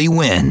 940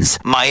 wins.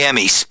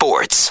 Miami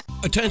Sports.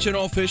 Attention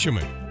all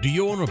fishermen. Do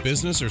you own a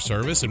business or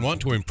service and want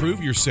to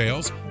improve your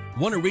sales?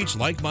 Want to reach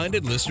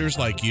like-minded listeners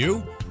like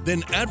you?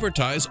 Then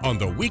advertise on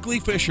The Weekly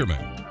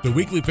Fisherman. The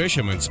Weekly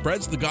Fisherman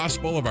spreads the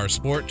gospel of our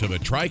sport to the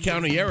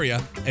Tri-County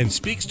area and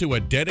speaks to a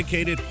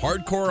dedicated,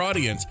 hardcore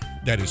audience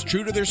that is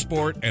true to their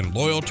sport and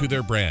loyal to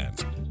their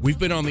brands. We've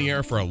been on the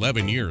air for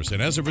 11 years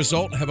and as a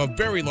result have a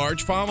very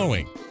large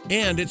following.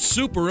 And it's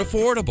super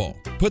affordable.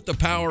 Put the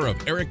power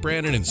of Eric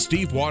Brandon and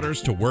Steve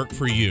Waters to work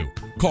for you.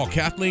 Call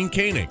Kathleen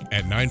Koenig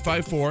at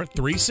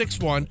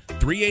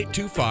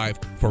 954-361-3825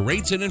 for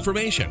rates and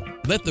information.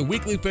 Let the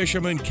Weekly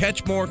Fisherman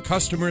catch more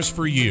customers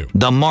for you.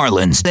 The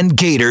Marlins and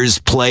Gators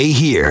play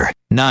here.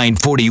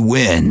 940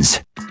 wins.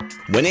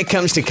 When it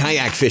comes to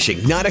kayak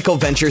fishing, Nautical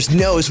Ventures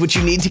knows what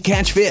you need to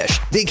catch fish.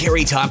 They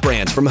carry top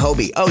brands from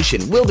Hobie,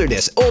 Ocean,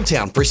 Wilderness, Old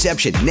Town,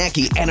 Perception,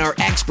 Necky, and are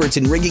experts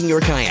in rigging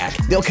your kayak.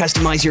 They'll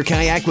customize your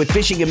kayak with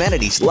fishing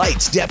amenities,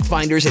 lights, depth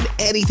finders, and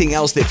anything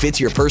else that fits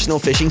your personal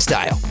fishing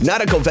style.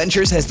 Nautical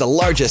Ventures has the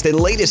largest and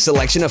latest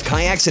selection of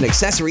kayaks and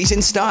accessories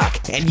in stock,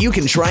 and you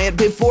can try it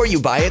before you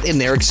buy it in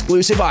their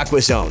exclusive Aqua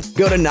Zone.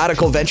 Go to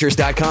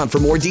nauticalventures.com for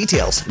more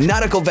details.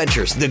 Nautical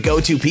Ventures, the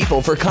go-to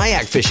people for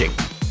kayak fishing.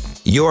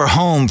 Your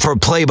home for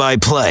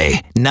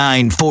play-by-play.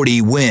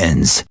 940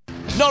 wins.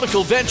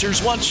 Nautical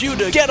Ventures wants you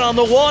to get on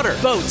the water.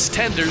 Boats,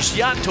 tenders,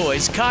 yacht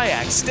toys,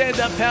 kayaks,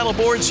 stand-up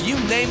paddleboards, you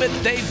name it,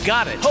 they've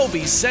got it.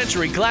 Hobie,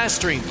 Century,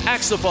 Glasstream,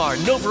 Axopar,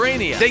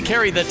 Novurania. They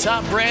carry the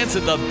top brands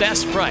at the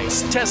best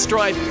price. Test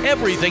drive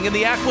everything in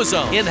the Aqua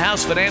Zone.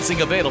 In-house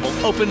financing available.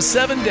 Open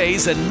 7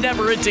 days and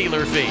never a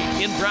dealer fee.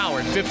 In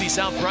Broward, 50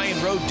 South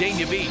Bryan Road,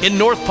 Dania Beach. In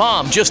North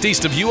Palm, just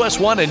east of US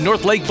 1 and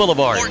North Lake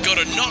Boulevard. Or go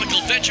to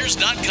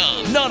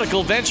nauticalventures.com.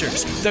 Nautical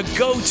Ventures, the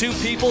go-to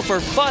people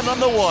for fun on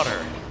the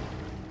water.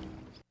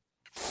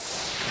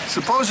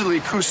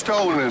 Supposedly,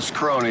 Cousteau and his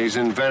cronies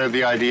invented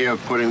the idea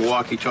of putting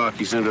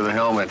walkie-talkies into the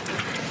helmet.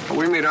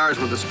 We made ours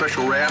with a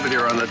special rabbit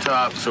ear on the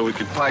top so we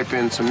could pipe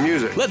in some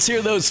music. Let's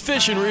hear those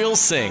fish and reels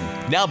sing.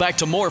 Now back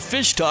to more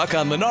fish talk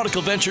on the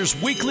Nautical Ventures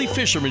Weekly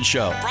Fisherman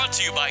Show. Brought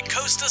to you by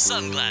Costa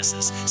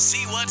Sunglasses.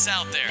 See what's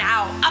out there.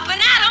 Now, up and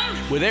at 'em!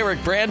 With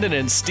Eric Brandon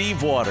and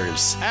Steve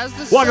Waters.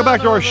 Welcome back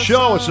to our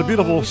show. It's a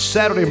beautiful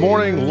Saturday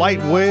morning.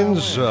 Light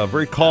winds,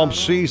 very calm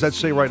seas. I'd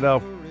say right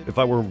now, if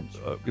I were,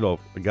 a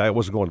guy who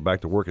wasn't going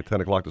back to work at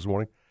 10 o'clock this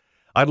morning,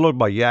 I'd load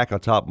my yak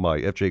on top of my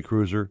FJ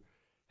Cruiser,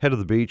 head to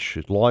the beach,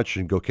 launch,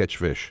 and go catch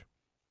fish.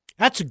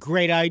 That's a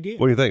great idea.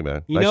 What do you think,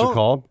 man? You Nice know, and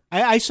calm?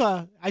 I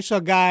saw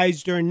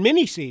guys during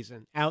mini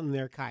season out in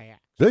their kayaks.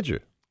 Did you?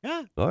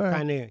 Yeah, All right.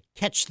 trying to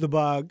catch the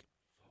bug.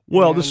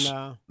 Well,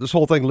 And, this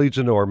whole thing leads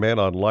into our man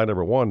on line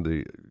number one,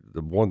 the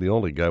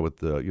only guy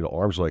with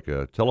arms like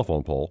a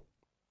telephone pole.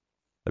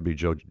 That'd be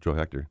Joe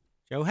Hector.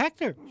 Joe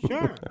Hector,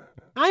 sure.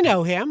 I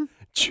know him.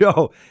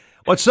 Joe,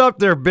 what's up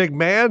there, big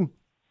man?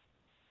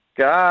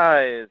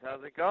 Guys,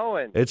 how's it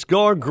going? It's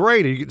going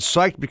great. Are you getting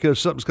psyched because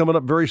something's coming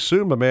up very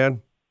soon, my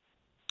man?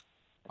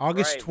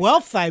 August Right.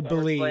 12th, I Summer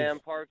believe. Slam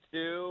Part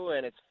 2,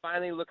 and it's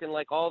finally looking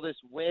like all this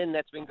wind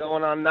that's been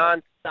going on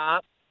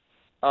nonstop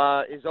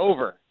is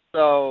over.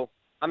 So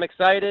I'm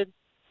excited.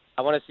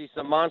 I want to see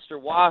some monster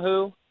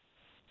wahoo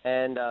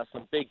and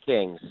some big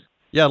kings.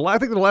 Yeah, I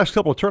think the last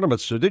couple of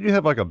tournaments, did you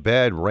have like a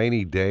bad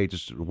rainy day?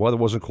 Just the weather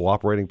wasn't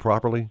cooperating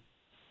properly?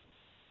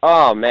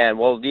 Oh, man.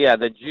 Well, yeah,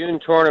 the June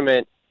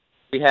tournament,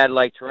 we had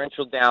like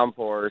torrential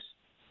downpours.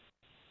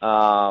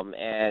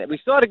 And we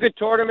still had a good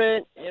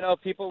tournament.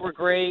 People were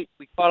great.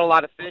 We caught a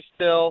lot of fish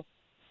still.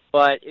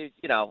 But,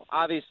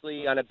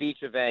 obviously on a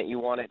beach event, you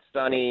want it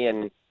sunny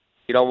and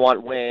you don't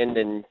want wind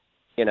and,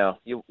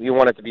 you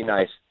want it to be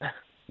nice.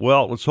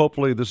 Well,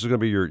 hopefully this is going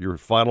to be your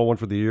final one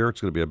for the year.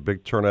 It's going to be a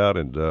big turnout,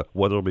 and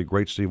weather will be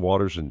great, Steve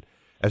Waters. And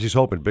as he's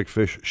hoping, big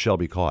fish shall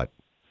be caught.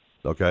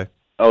 Okay?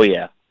 Oh,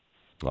 yeah.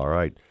 All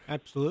right.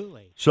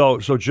 Absolutely. So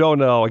Joe,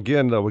 now,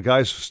 again, we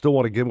guys still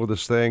want to get with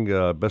this thing.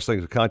 Best thing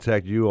is to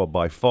contact you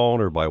by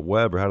phone or by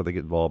web, or how do they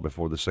get involved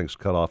before this thing's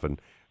cut off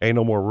and ain't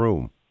no more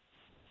room?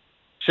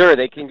 Sure,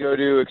 they can go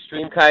to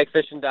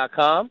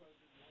extremekayakfishing.com,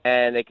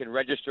 and they can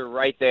register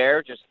right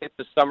there. Just hit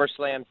the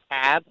SummerSlam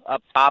tab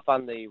up top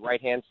on the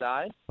right-hand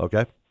side.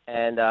 Okay.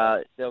 And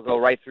they'll go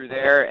right through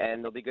there,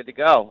 and they'll be good to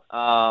go.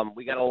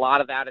 We got a lot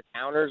of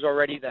out-of-towners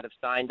already that have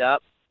signed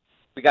up.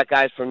 We got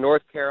guys from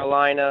North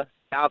Carolina,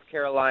 South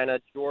Carolina,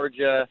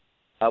 Georgia.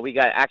 We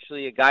got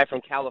actually a guy from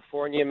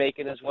California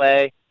making his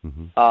way.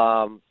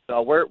 So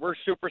we're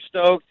super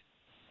stoked,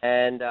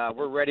 and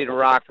we're ready to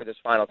rock for this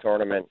final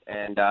tournament.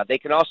 And they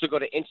can also go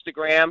to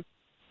Instagram,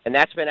 and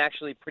that's been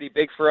actually pretty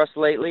big for us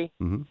lately.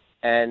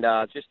 And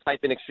just type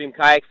in Extreme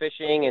Kayak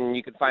Fishing, and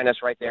you can find us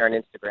right there on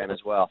Instagram as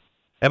well.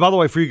 And by the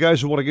way, for you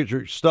guys who want to get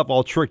your stuff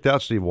all tricked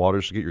out, Steve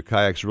Waters, to get your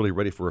kayaks really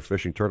ready for a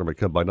fishing tournament,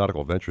 come by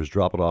Nautical-Ventures,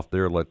 drop it off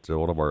there, let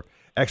one of our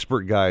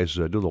expert guys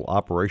do a little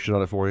operation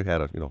on it for you.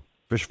 Had a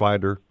fish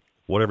finder,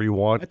 whatever you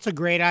want. That's a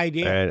great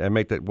idea. And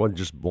make that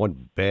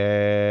one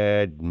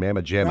bad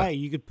mamma jamma. Right,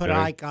 you could put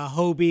like a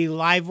Hobie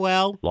live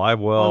well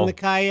on the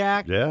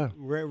kayak. Yeah.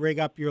 Rig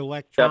up your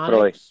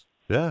electronics.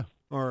 Definitely. Yeah.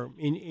 Or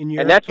in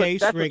your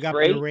case, rig up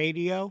great. your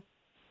radio.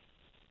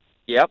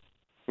 Yep.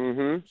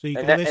 Mm-hmm. So you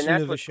can and listen that's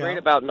to the what's show. great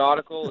about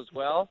Nautical as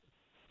well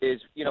is,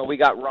 we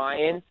got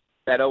Ryan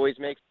that always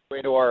makes his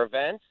way to our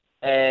events,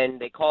 and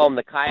they call him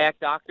the kayak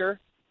doctor.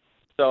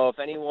 So if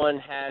anyone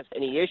has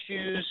any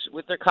issues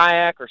with their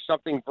kayak or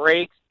something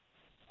breaks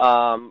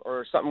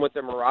or something with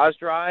their Mirage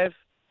Drive,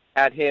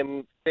 had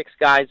him fix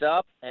guys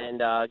up and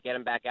get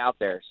them back out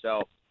there.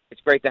 So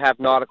it's great to have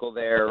Nautical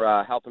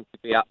there helping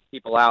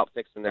people out,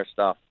 fixing their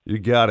stuff. You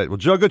got it. Well,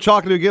 Joe, good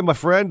talking to you again, my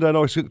friend. I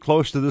know it's getting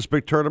close to this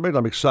big tournament.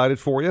 I'm excited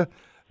for you.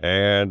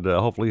 And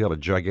hopefully you have a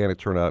gigantic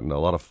turnout and a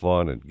lot of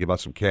fun and give out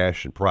some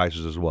cash and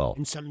prizes as well.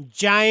 And some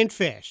giant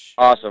fish.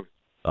 Awesome.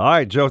 All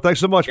right, Joe. Thanks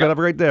so much, man. Have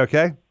a great day,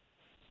 okay?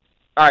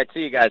 All right.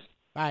 See you guys.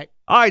 Bye.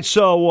 All right,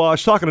 so I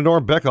was talking to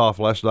Norm Beckoff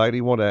last night.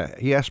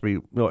 He asked me,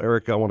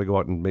 Eric, I want to go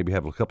out and maybe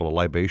have a couple of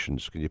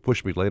libations. Can you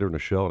push me later in the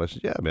show? And I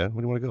said, yeah, man.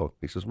 When do you want to go?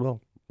 He says, well,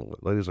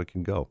 late as I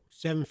can go.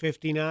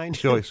 7:59.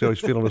 See how he's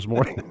feeling this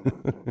morning.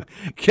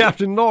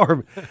 Captain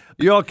Norm,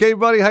 you okay,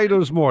 buddy? How you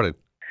doing this morning?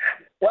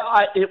 Well,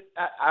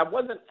 I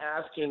wasn't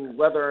asking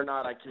whether or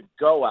not I could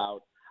go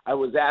out. I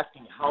was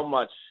asking how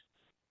much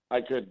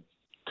I could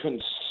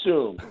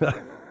consume.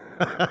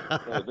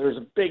 So there's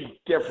a big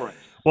difference.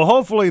 Well,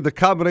 hopefully the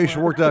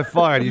combination worked out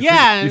fine.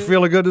 You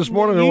feeling good this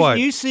morning or what?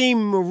 You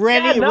seem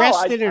ready,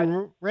 rested,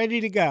 and ready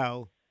to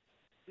go.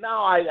 No,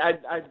 I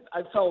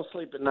fell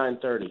asleep at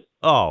 9:30.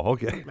 Oh,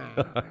 okay.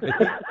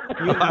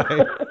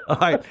 All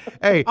right.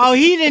 Hey. Oh,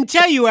 he didn't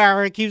tell you,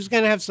 Eric. He was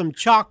going to have some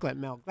chocolate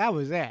milk. That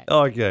was it.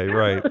 Okay,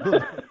 right.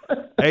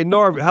 Hey,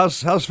 Norm,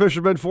 how's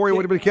Fisherman for you?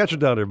 What have you been catching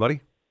down there,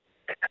 buddy?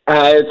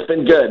 It's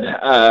been good.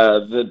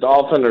 The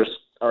dolphin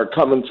are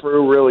coming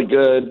through really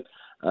good.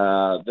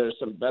 There's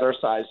some better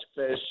sized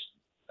fish.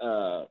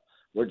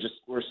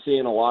 We're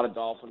seeing a lot of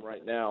dolphin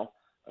right now.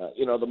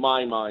 The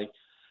mai,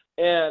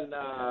 and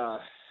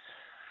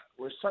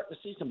we're starting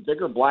to see some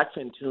bigger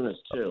blackfin tunas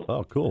too.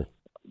 Oh, cool.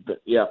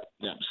 But, yeah.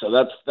 So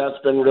that's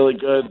been really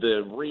good.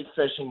 The reef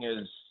fishing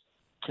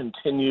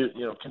continues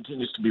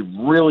to be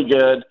really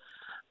good.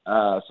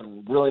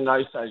 Some really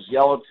nice sized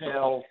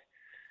yellowtail,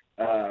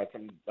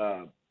 some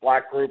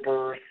black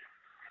groupers.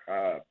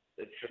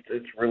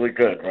 It's really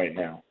good right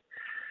now.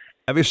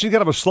 Have you seen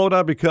kind of a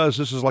slowdown because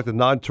this is like the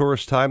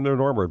non-tourist time there,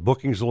 Norm, where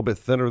booking's a little bit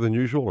thinner than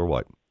usual, or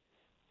what?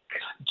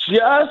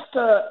 Just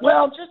a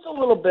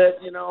little bit.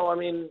 They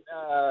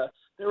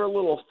were a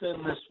little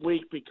thin this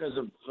week because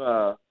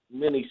of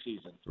mini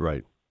season.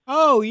 Right.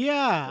 Oh,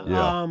 yeah.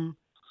 Yeah.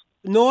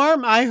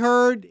 Norm, I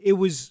heard it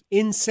was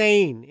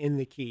insane in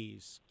the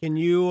Keys. Can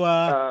you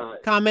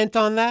comment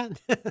on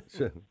that?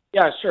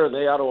 Yeah, sure.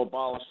 They ought to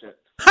abolish it.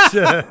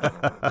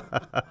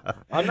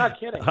 I'm not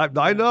kidding.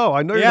 I know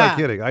you're not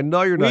kidding. I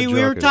know you're not joking.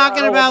 We were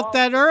talking about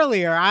that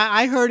earlier.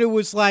 I heard it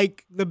was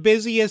like the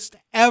busiest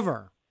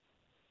ever.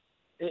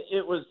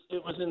 It was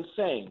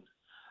insane.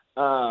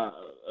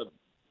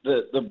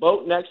 The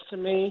boat next to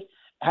me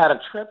had a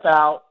trip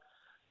out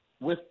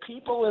with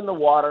people in the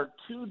water,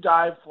 2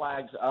 dive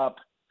flags up,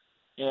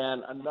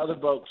 and another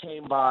boat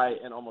came by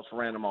and almost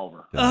ran them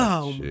over.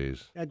 Oh,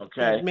 jeez.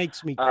 That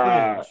makes me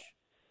cringe.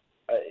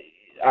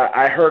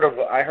 I heard of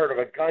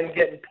a gun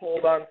getting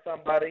pulled on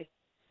somebody.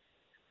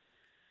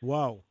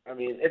 Whoa! I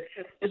mean,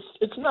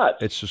 it's nuts.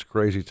 It's just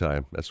crazy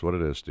time. That's what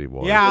it is, Steve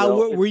Waters. Yeah,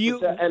 were you?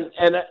 And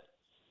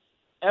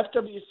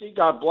FWC,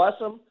 God bless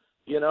them.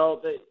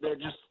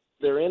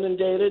 They're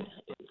inundated.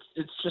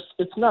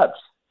 It's nuts.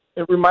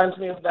 It reminds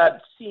me of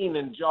that scene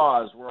in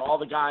Jaws where all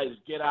the guys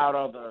get out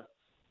on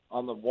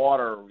the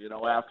water,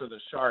 after the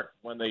shark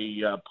when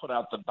they put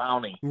out the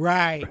bounty.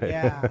 Right.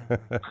 Yeah.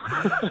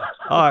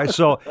 All right.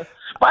 So,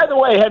 by the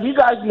way, have you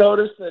guys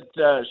noticed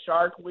that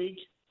Shark Week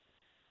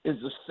is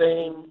the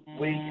same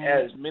week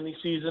as mini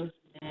season?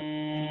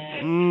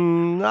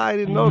 No, I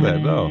didn't know that.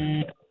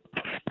 No.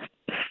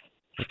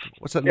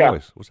 What's that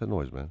noise? What's that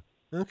noise, man?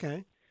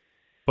 Okay.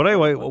 But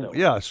anyway,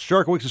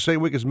 Shark Week's the same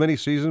week as mini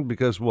season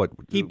because what?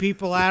 Keep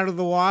people out of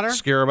the water?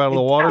 Scare them out of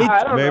the water,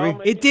 maybe?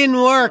 It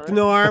didn't work,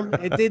 Norm.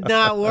 It did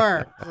not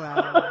work. All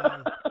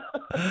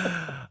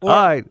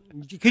right.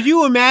 Could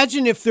you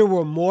imagine if there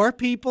were more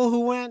people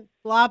who went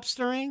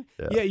lobstering?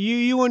 Yeah,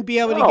 you wouldn't be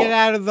able to get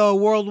out of the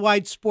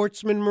Worldwide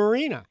Sportsman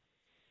Marina.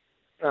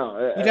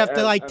 No, you'd have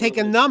to take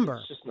a number.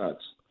 It's just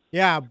nuts.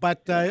 Yeah,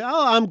 but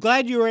I'm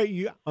glad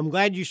I'm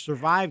glad you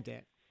survived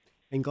it.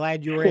 And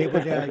glad you were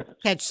able to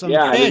catch some fish.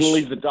 I didn't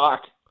leave the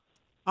dock.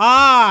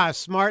 Ah,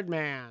 smart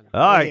man.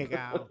 All right.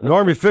 There you go.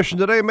 Norm, you fishing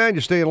today, man?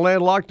 You staying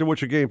landlocked, or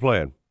what's your game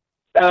plan?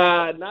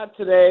 Not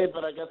today,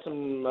 but I got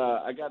some.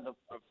 I got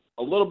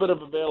a little bit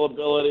of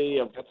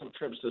availability. I've got some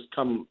trips this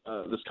coming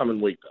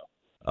week,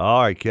 though.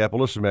 All right, Cap.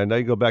 Well, listen, man. Now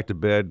you go back to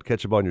bed,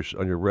 catch up on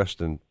your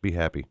rest, and be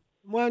happy.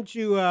 Why don't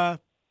you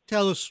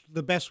tell us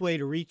the best way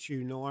to reach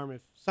you, Norm,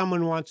 if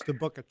someone wants to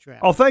book a trip?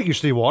 Oh, thank you,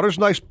 Steve Waters.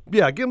 Nice.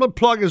 Yeah, give him a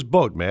plug his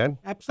boat, man.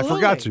 Absolutely. I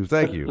forgot to.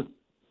 Thank you.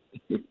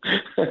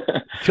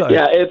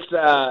 Yeah, it's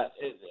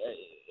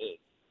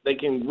they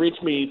can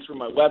reach me through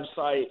my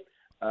website,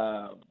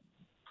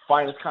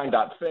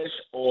 finestkind.fish,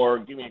 or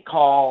give me a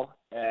call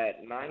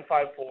at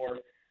 954-629-0211.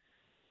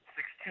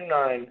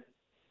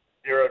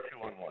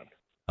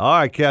 All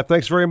right, Cap.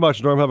 Thanks very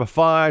much, Norm. Have a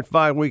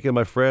fine weekend,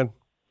 my friend.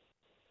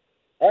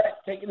 All right,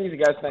 take it easy,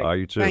 guys. Thanks.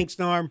 You too. Thanks,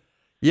 Norm.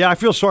 Yeah, I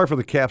feel sorry for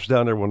the Caps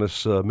down there when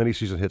this mini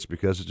season hits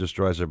because it just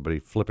drives everybody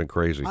flipping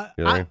crazy.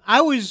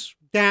 I was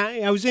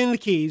down. I was in the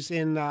Keys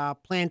in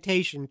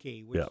Plantation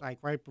Key, which is like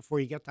right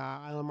before you get to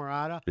Isla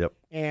Morada. Yep.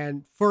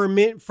 And for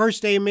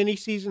first day of mini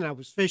season, I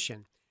was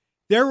fishing.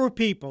 There were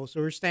people,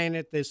 so we're staying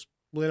at this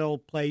little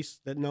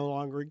place that no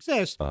longer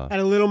exists, at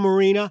a little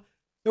marina.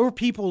 There were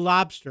people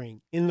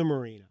lobstering in the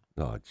marina.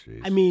 Oh,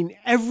 jeez. I mean,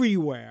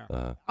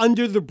 everywhere,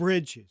 under the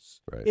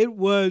bridges. Right. It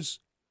was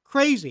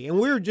crazy, and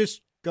we were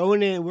just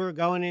going in. We were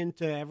going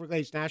into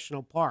Everglades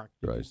National Park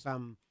to do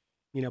some,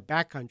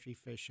 backcountry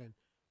fishing.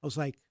 I was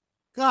like,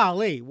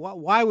 golly,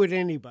 why would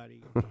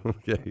anybody?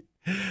 Okay,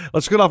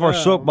 let's get off our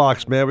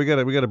soapbox, man. We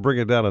got to bring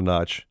it down a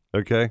notch.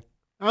 Okay.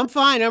 I'm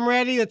fine. I'm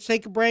ready. Let's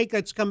take a break.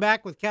 Let's come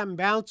back with Captain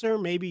Bouncer,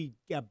 maybe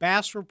a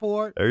bass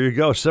report. There you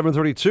go.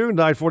 7:32,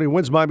 940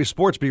 wins Miami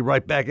Sports. Be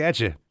right back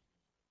at you.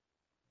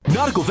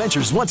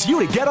 Nautical-Ventures wants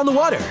you to get on the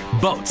water.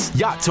 Boats,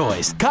 yacht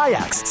toys,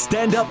 kayaks,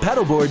 stand-up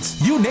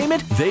paddleboards, you name it,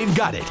 they've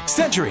got it.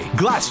 Century,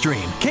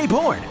 Glasstream, Cape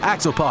Horn,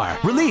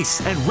 Axopar, Release,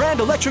 and Rand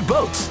Electric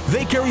Boats.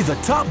 They carry the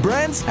top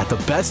brands at the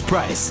best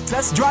price.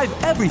 Test drive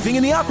everything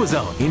in the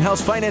AquaZone. In-house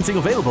financing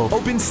available,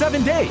 open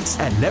 7 days,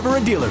 and never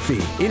a dealer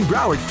fee. In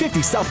Broward,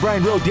 50 South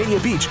Bryan Road,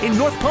 Dania Beach. In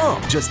North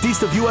Palm, just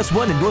east of US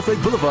 1 and North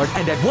Lake Boulevard,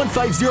 and at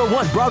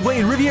 1501 Broadway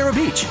in Riviera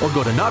Beach. Or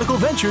go to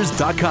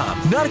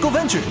Nautical-Ventures.com. Nautical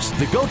Ventures,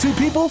 the go-to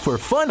people for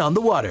fun on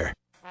the water.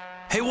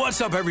 Hey, what's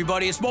up,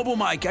 everybody? It's Mobile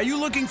Mike. Are you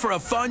looking for a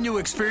fun new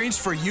experience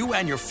for you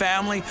and your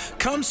family?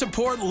 Come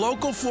support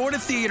local Florida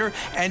theater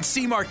and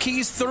see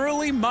Marquis'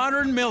 thoroughly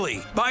modern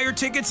Millie. Buy your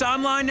tickets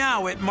online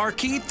now at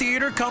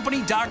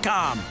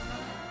MarquisTheaterCompany.com.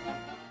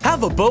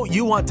 Have a boat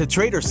you want to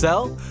trade or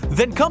sell?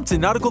 Then come to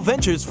Nautical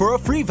Ventures for a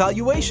free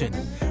valuation.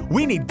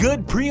 We need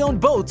good pre-owned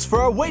boats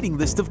for our waiting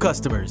list of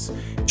customers.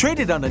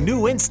 Trade it on a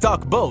new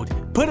in-stock boat,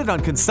 put it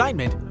on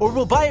consignment, or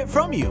we'll buy it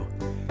from you.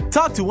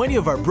 Talk to any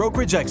of our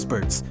brokerage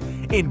experts.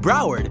 In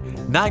Broward,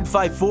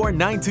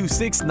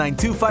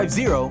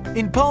 954-926-9250.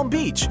 In Palm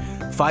Beach,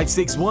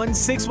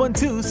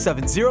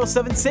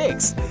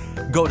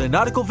 561-612-7076. Go to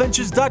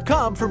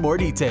nauticalventures.com for more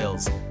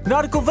details.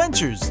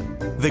 Nautical-Ventures,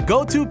 the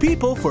go-to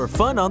people for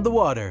fun on the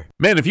water.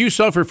 Man, if you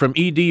suffer from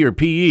ED or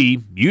PE,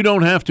 you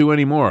don't have to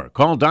anymore.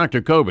 Call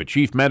Dr. Koba,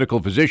 Chief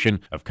Medical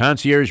Physician of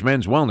Concierge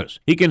Men's Wellness.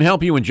 He can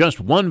help you in just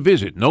one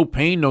visit. No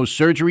pain, no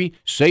surgery,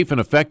 safe and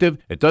effective.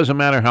 It doesn't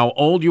matter how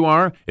old you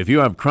are. If you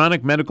have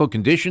chronic medical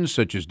conditions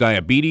such as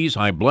diabetes,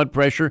 high blood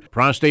pressure,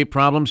 prostate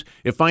problems,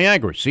 if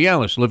Viagra,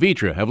 Cialis,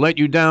 Levitra have let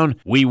you down,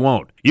 we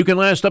won't. You can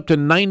last up to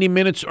 90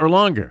 minutes or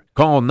longer.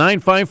 Call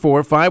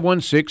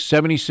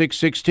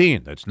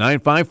 954-516-7616. That's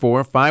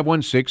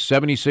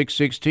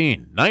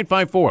 954-516-7616.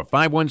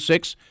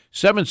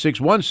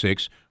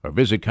 954-516-7616 or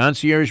visit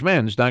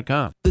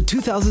conciergemens.com. The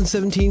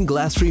 2017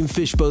 Glasstream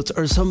fish boats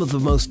are some of the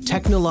most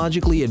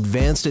technologically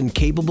advanced and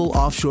capable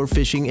offshore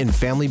fishing and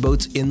family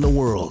boats in the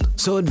world.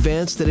 So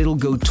advanced that it'll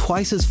go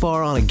twice as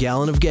far on a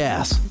gallon of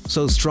gas.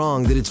 So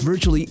strong that it's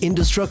virtually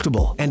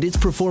indestructible. And its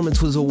performance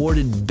was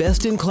awarded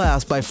best in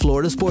class by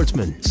Florida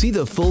Sportsman. See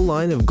the full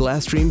line of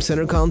Glasstream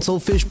center console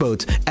fish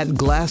boats at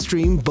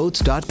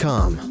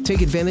GlassstreamBoats.com.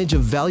 Take advantage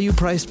of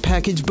value-priced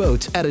package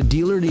boats at a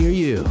dealer near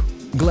you.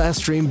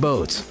 Glasstream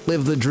Boats.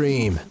 Live the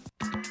dream.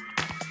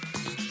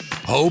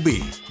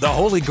 Hobie, the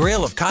holy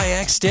grail of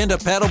kayaks, stand-up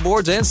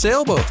paddleboards, and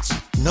sailboats.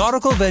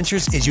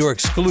 Nautical-Ventures is your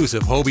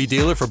exclusive Hobie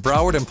dealer for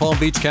Broward and Palm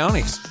Beach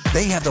counties.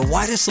 They have the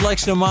widest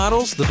selection of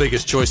models, the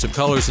biggest choice of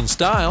colors and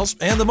styles,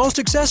 and the most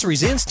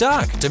accessories in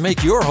stock to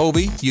make your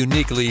Hobie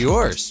uniquely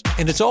yours.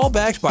 And it's all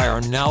backed by our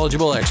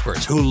knowledgeable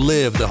experts who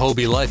live the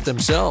Hobie life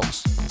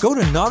themselves. Go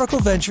to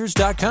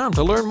Nautical-Ventures.com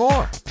to learn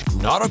more.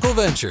 Nautical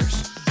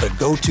Ventures, the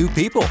go-to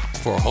people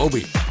for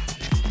Hobie.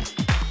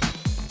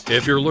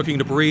 If you're looking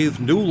to breathe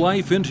new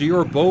life into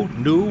your boat,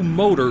 new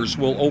motors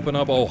will open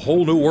up a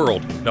whole new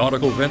world.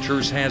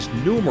 Nautical-Ventures has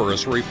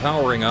numerous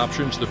repowering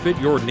options to fit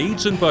your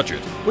needs and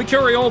budget. We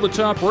carry all the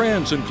top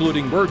brands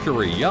including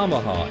Mercury,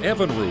 Yamaha,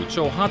 Evinrude,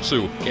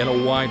 Tohatsu, and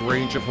a wide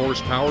range of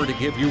horsepower to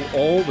give you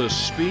all the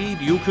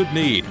speed you could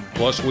need.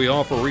 Plus, we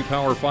offer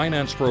repower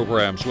finance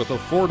programs with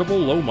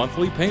affordable low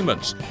monthly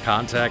payments.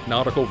 Contact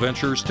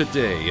Nautical-Ventures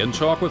today and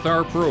talk with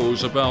our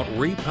pros about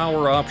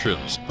repower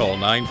options. Call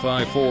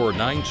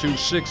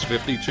 954-926-5250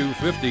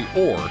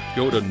 or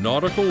go to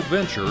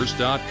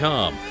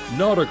nauticalventures.com.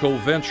 Nautical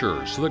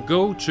Ventures, the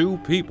go-to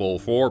people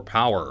for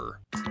power.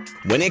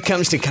 When it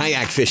comes to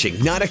kayak fishing,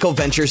 Nautical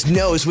Ventures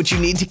knows what you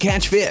need to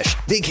catch fish.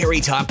 They carry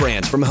top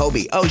brands from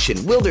Hobie,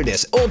 Ocean,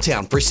 Wilderness, Old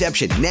Town,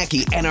 Perception,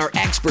 Necky, and are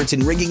experts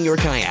in rigging your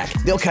kayak.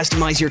 They'll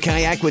customize your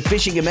kayak with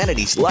fishing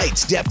amenities,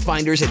 lights, depth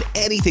finders, and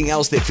anything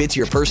else that fits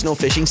your personal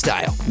fishing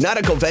style.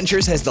 Nautical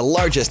Ventures has the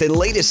largest and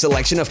latest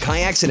selection of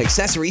kayaks and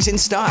accessories in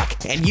stock,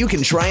 and you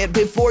can try it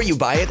before you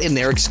buy it in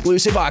their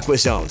exclusive Aqua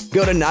Zone.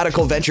 Go to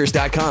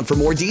nauticalventures.com for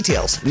more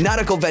details.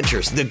 Nautical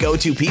Ventures, the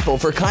go-to people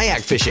for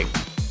kayak fishing.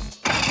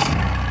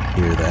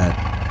 Hear that?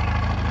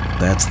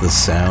 That's the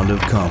sound of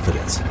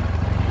confidence.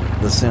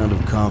 The sound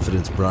of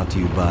confidence brought to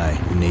you by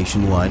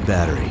Nationwide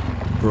Battery.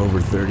 For over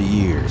 30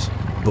 years,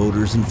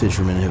 boaters and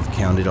fishermen have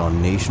counted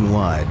on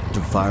Nationwide to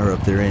fire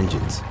up their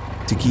engines,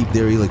 to keep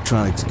their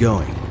electronics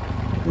going,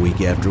 week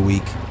after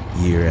week,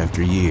 year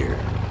after year.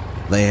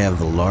 They have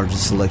the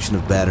largest selection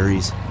of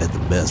batteries at the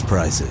best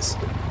prices,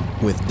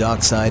 with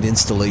dockside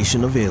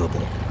installation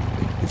available.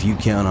 If you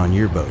count on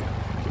your boat,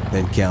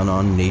 then count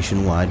on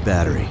Nationwide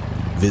Battery.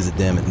 Visit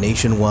them at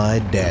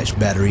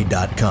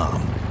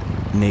nationwide-battery.com.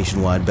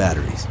 Nationwide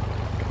Batteries,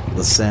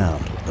 the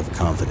sound of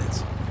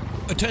confidence.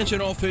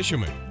 Attention all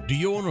fishermen. Do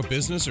you own a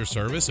business or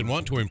service and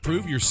want to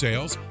improve your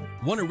sales?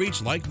 Want to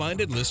reach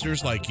like-minded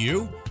listeners like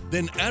you?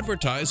 Then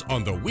advertise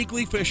on The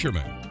Weekly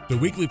Fisherman. The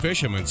Weekly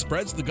Fisherman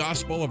spreads the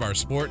gospel of our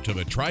sport to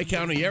the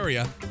Tri-County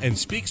area and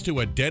speaks to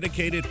a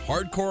dedicated,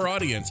 hardcore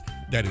audience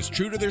that is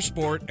true to their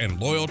sport and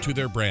loyal to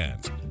their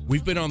brands.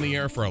 We've been on the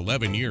air for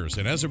 11 years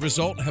and as a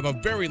result have a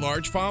very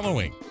large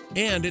following.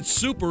 And it's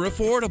super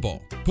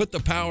affordable. Put the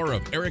power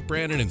of Eric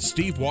Brandon and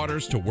Steve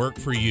Waters to work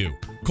for you.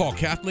 Call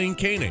Kathleen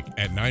Koenig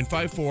at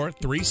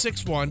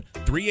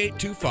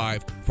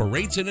 954-361-3825 for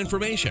rates and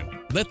information.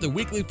 Let the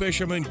Weekly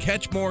Fisherman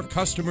catch more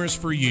customers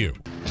for you.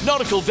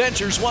 Nautical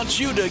Ventures wants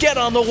you to get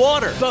on the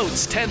water.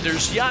 Boats,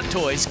 tenders, yacht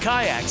toys,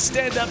 kayaks,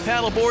 stand-up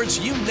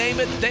paddleboards, you name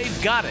it,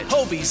 they've got it.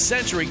 Hobie,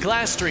 Century,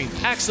 Glasstream,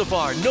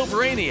 Axopar,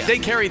 Novarania. They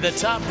carry the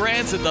top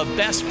brands at the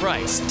best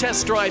price.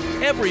 Test drive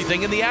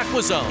everything in the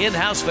Aqua Zone.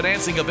 In-house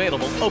financing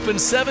available. Open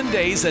 7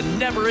 days and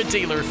never a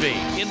dealer fee.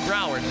 In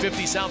Broward,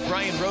 50 South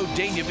Bryan Road,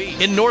 Dania Beach.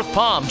 In North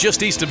Palm,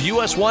 just east of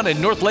US 1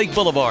 and North Lake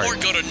Boulevard. Or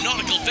go to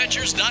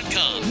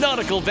nauticalventures.com.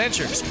 Nautical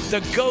Ventures,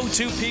 the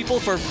go-to people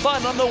for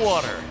fun on the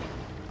water.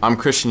 I'm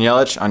Christian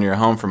Yelich on your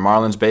home for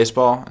Marlins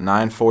Baseball,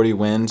 940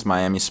 Wins,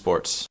 Miami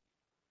Sports.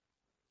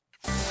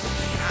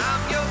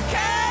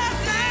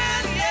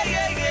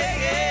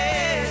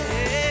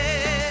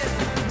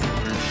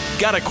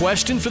 Got a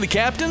question for the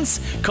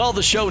captains? Call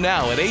the show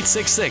now at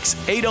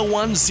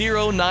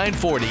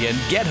 866-801-0940 and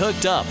get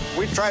hooked up.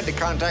 We tried to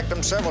contact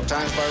them several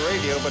times by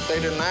radio, but they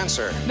didn't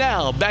answer.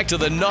 Now, back to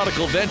the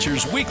Nautical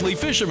Ventures Weekly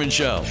Fisherman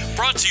Show.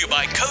 Brought to you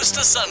by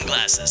Costa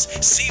Sunglasses.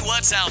 See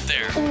what's out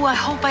there. Ooh, I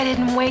hope I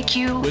didn't wake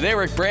you. With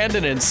Eric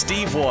Brandon and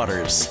Steve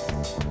Waters.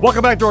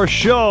 Welcome back to our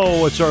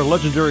show. It's our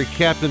legendary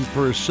captain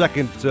for his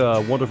second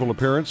wonderful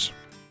appearance.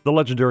 The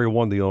legendary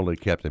one, the only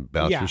Captain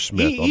Bouncer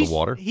Smith on the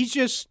water. He's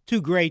just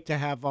too great to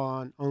have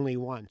on only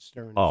once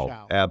during the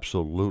show.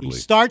 Absolutely. He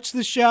starts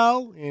the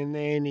show, and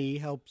then he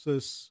helps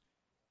us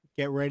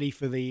get ready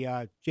for the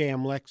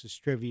JM Lexus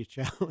Trivia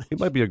Challenge. He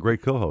might be a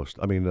great co-host.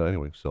 I mean,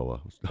 anyway,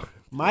 so...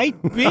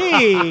 Might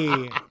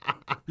be.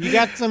 You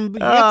got some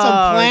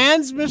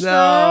plans, Mr.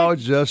 No, Eric?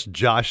 just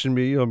joshing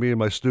me, me and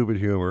my stupid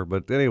humor.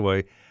 But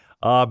anyway,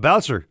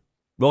 Bouncer,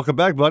 welcome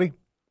back, buddy.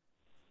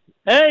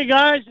 Hey,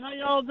 guys. How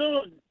y'all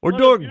doing? We're What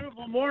doing... a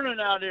beautiful morning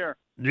out here.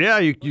 Yeah,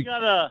 We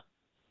got a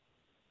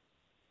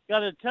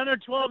 10 or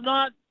 12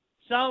 knot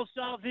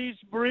southeast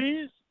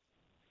breeze.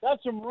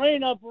 Got some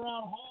rain up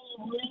around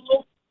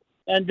Honolulu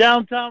and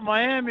downtown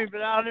Miami,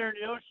 but out here in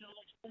the ocean it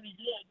looks pretty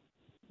good.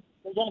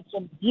 We got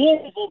some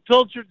beautiful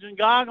pilchards and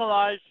goggle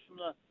eyes from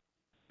the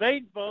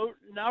bait boat.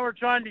 And now we're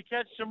trying to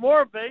catch some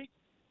more bait,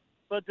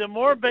 but the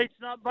more bait's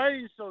not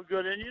biting so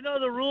good. And you know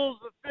the rules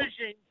of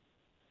fishing: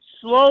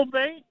 slow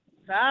bait,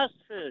 fast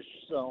fish.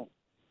 So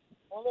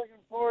we're looking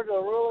forward to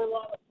a really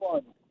lot of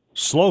fun.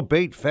 Slow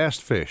bait,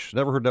 fast fish.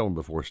 Never heard that one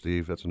before,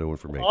 Steve. That's a new one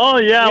for me. Oh,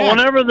 yeah.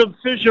 Whenever the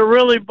fish are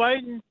really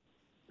biting,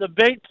 the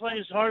bait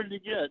plays hard to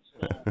get.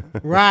 So.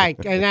 Right.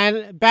 And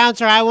then,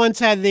 Bouncer, I once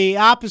had the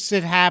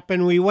opposite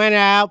happen. We went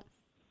out,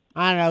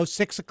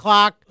 6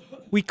 o'clock.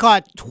 We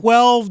caught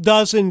 12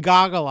 dozen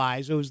goggle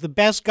eyes. It was the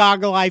best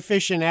goggle eye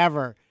fishing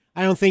ever.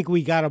 I don't think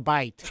we got a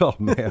bite. Oh,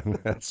 man,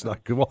 that's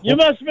not good. You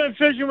must have been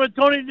fishing with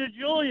Tony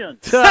DeJulian.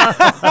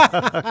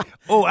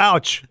 Oh,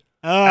 ouch.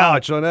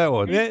 Ouch on that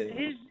one.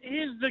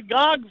 He's the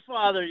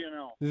Gogfather, you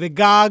know. The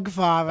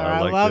Gogfather.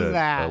 I like love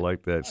that. I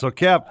like that. So,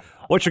 Cap,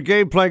 what's your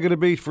game plan going to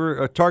be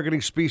for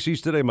targeting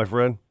species today, my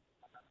friend?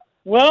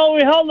 Well,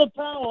 we held a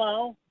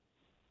powwow,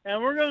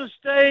 and we're going to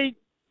stay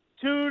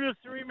 2 to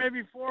 3,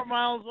 maybe 4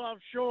 miles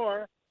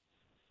offshore,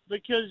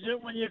 because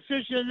when you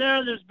fish in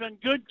there's been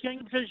good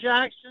kingfish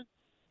action,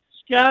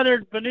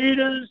 scattered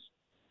bonitas.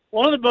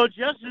 One of the boats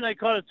yesterday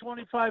caught a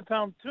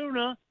 25-pound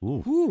tuna.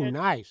 Ooh,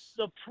 nice.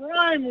 The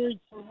prime week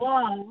for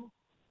wahoo,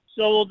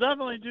 so we'll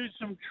definitely do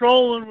some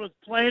trolling with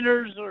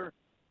planers or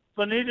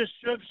bonita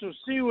strips with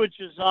sea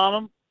witches on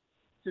them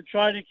to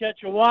try to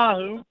catch a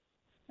wahoo.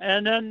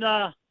 And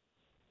then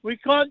we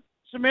caught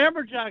some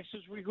amberjacks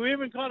this week. We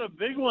even caught a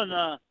big one,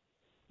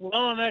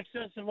 well in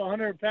excess of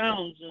 100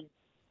 pounds. And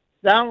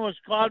that one was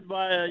caught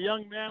by a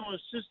young man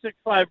with cystic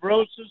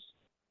fibrosis.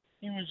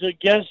 He was a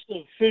guest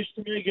of Fish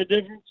to Make a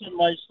Difference and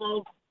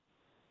myself.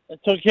 I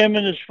took him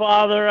and his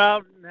father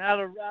out and had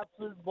a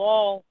absolute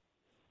ball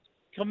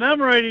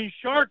commemorating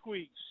Shark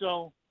Week.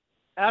 So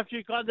after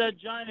he caught that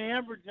giant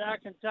amberjack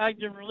and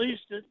tagged and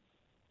released it,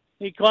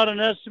 he caught an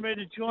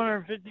estimated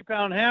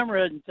 250-pound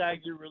hammerhead and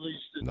tagged and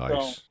released it.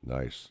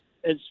 Nice.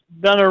 It's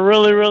been a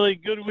really, really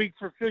good week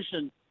for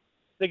fishing.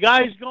 The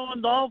guys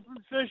going dolphin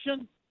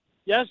fishing,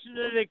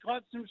 yesterday they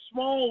caught some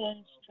small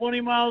ones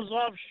 20 miles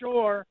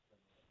offshore.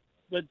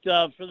 But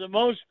for the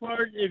most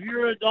part, if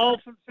you're a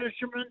dolphin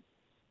fisherman,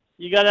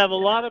 you got to have a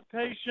lot of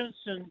patience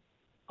and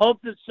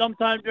hope that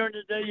sometime during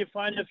the day you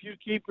find a few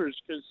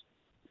keepers, because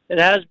it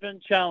has been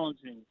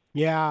challenging.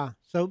 Yeah.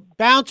 So,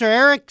 Bouncer,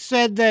 Eric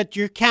said that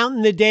you're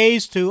counting the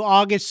days to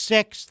August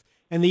 6th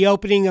and the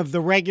opening of the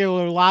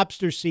regular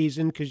lobster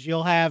season, because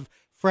you'll have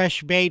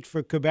fresh bait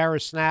for Cabera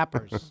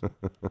snappers. Is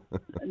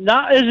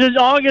it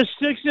August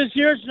 6th this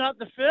year? It's not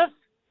the 5th?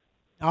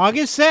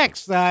 August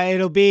 6th.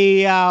 It'll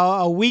be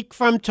a week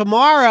from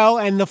tomorrow,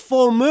 and the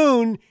full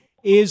moon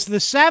is the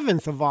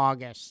 7th of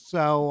August.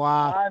 So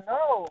I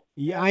know.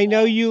 I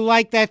know you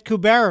like that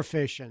Cabera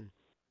fishing.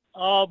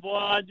 Oh, boy,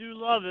 I do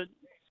love it.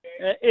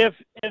 If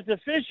the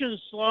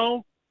fishing's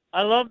slow,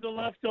 I love the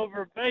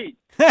leftover bait.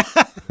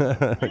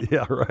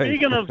 Yeah, right.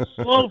 Speaking of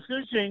slow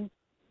fishing,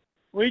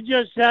 we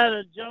just had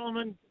a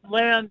gentleman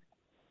land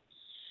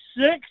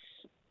 6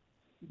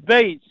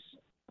 baits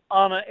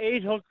on an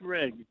 8-hook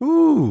rig.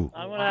 Ooh.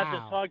 I'm going to have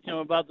to talk to him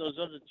about those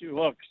other 2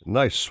 hooks.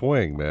 Nice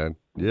swing, man.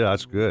 Yeah,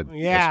 that's good.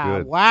 Yeah, that's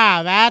good.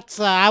 wow. That's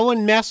I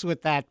wouldn't mess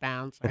with that,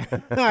 Bouncer.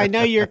 I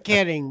know you're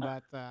kidding,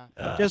 but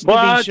just to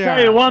Well, be I'll sure.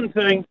 tell you one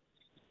thing.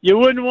 You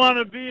wouldn't want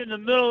to be in the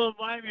middle of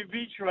Miami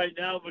Beach right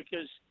now,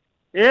 because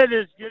it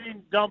is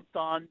getting dumped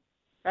on,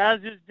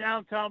 as is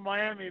downtown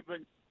Miami. But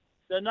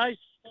the nice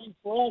thing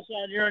for us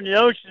out here in the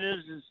ocean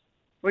is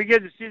we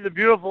get to see the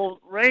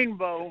beautiful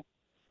rainbow.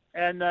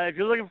 And if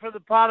you're looking for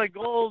the pot of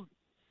gold,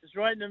 it's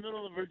right in the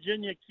middle of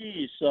Virginia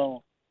Keys.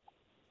 So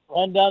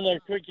run down there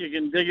quick, you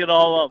can dig it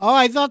all up. Oh,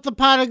 I thought the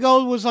pot of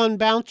gold was on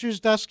Bouncer's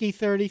Dusky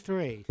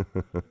 33.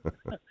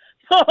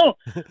 No,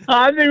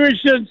 I think we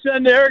should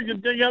send Eric to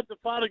dig out the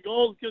pot of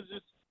gold, because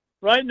it's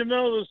right in the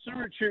middle of the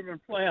sewer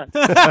treatment plant.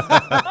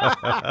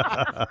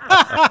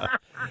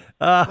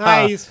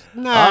 Nice.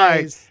 All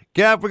right.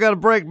 Cap, we got a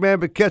break,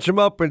 man, but catch them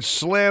up and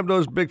slam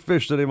those big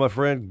fish today, my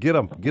friend. Get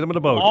them in the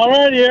boat. All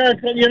right, Eric.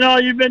 You know,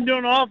 you've been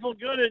doing awful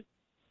good at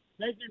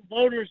making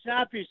boaters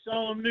happy,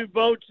 selling them new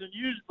boats and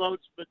used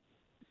boats, but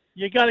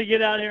you got to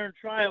get out here and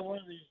try it one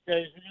of these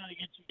days. We got to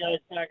get you guys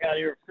back out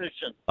here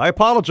fishing. I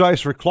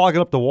apologize for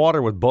clogging up the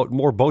water with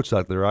more boats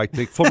out there. I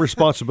take full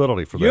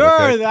responsibility for that.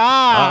 You're okay? the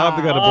I'm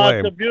the guy to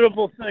blame. It's a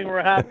beautiful thing.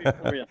 We're happy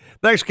for you.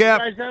 Thanks,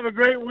 Cap. You guys have a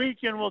great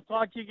weekend. We'll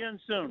talk to you again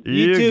soon.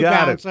 You too,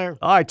 got Bouncer. it.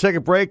 All right, take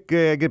a break.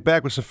 Get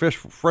back with some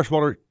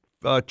freshwater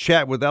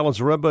chat with Alan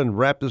Zaremba and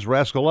wrap this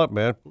rascal up,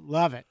 man.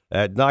 Love it.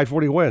 At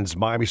 9:40 wins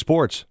Miami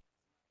Sports.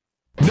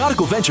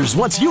 Nautical-Ventures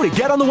wants you to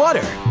get on the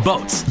water.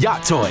 Boats,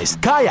 yacht toys,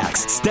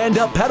 kayaks,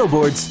 stand-up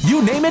paddleboards,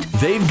 you name it,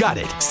 they've got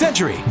it.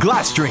 Century,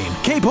 Glasstream,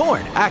 Cape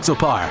Horn,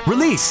 Axopar,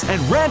 Release,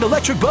 and Rand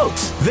Electric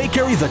Boats. They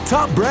carry the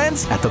top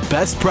brands at the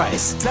best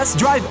price. Test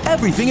drive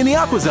everything in the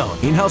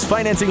AquaZone. In-house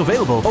financing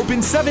available,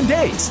 open 7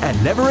 days,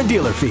 and never a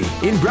dealer fee.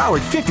 In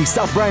Broward, 50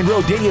 South Bryan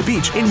Road, Dania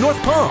Beach. In North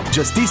Palm,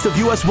 just east of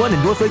US 1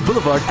 and North Lake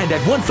Boulevard, and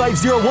at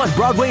 1501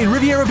 Broadway in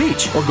Riviera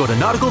Beach. Or go to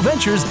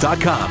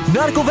Nautical-Ventures.com.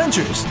 Nautical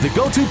Ventures, the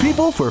go-to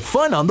people for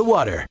fun on the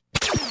water.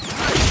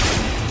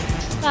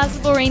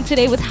 Possible rain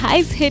today with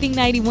highs hitting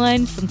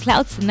 91. Some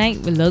clouds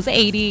tonight with lows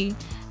 80.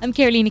 I'm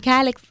Carolina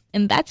Calix,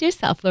 and that's your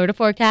South Florida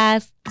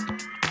forecast.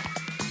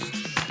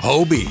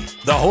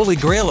 Hobie, the holy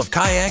grail of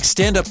kayaks,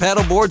 stand-up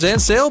paddleboards,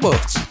 and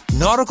sailboats.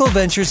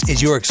 Nautical-Ventures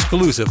is your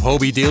exclusive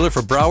Hobie dealer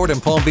for Broward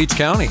and Palm Beach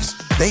counties.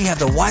 They have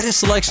the widest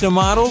selection of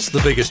models, the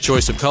biggest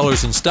choice of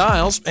colors and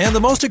styles, and the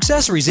most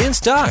accessories in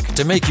stock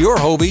to make your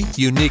Hobie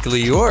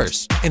uniquely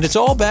yours. And it's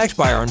all backed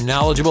by our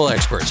knowledgeable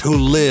experts who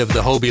live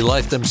the Hobie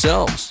life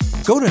themselves.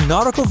 Go to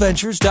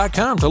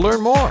Nautical-Ventures.com to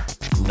learn more.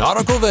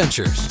 Nautical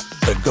Ventures,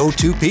 the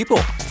go-to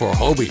people for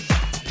Hobie.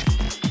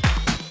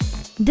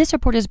 This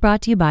report is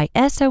brought to you by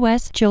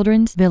SOS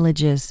Children's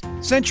Villages.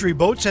 Century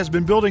Boats has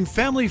been building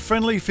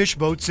family-friendly fish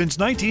boats since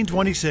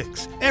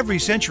 1926. Every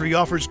Century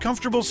offers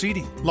comfortable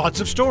seating, lots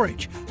of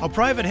storage, a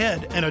private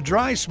head, and a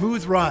dry,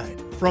 smooth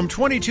ride. From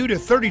 22 to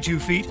 32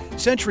 feet,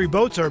 Century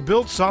boats are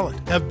built solid,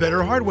 have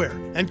better hardware,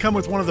 and come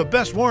with one of the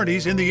best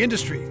warranties in the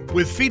industry.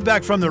 With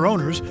feedback from their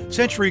owners,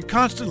 Century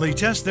constantly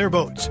tests their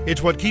boats.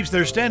 It's what keeps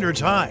their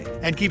standards high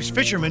and keeps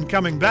fishermen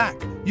coming back.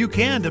 You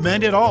can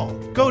demand it all.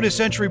 Go to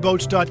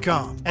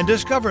centuryboats.com and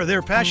discover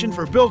their passion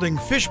for building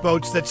fish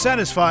boats that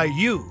satisfy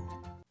you.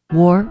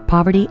 War,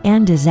 poverty,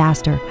 and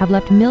disaster have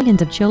left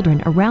millions of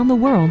children around the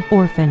world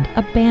orphaned,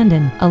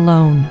 abandoned,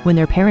 alone. When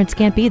their parents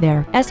can't be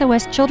there,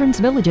 SOS Children's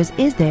Villages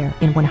is there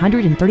in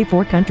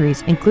 134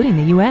 countries, including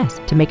the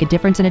U.S. To make a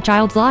difference in a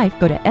child's life,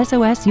 go to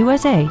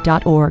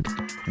sosusa.org.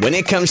 When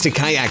it comes to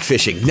kayak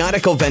fishing,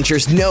 Nautical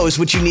Ventures knows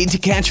what you need to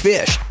catch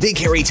fish. They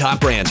carry top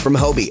brands from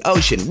Hobie,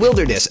 Ocean,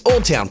 Wilderness,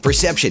 Old Town,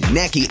 Perception,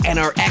 Necky, and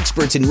are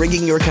experts in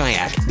rigging your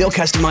kayak. They'll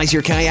customize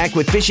your kayak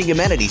with fishing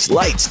amenities,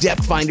 lights,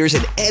 depth finders,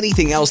 and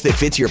anything else that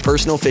fits your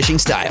personal fishing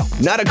style.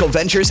 Nautical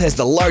Ventures has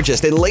the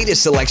largest and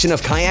latest selection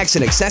of kayaks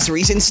and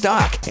accessories in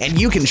stock, and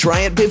you can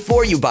try it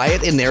before you buy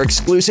it in their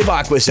exclusive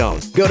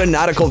AquaZone. Go to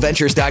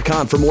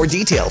nauticalventures.com for more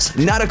details.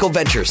 Nautical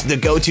Ventures, the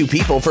go-to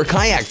people for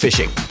kayak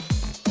fishing.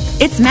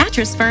 It's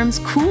Mattress Firm's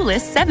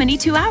coolest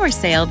 72-hour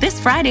sale this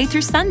Friday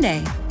through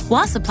Sunday.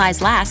 While supplies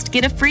last,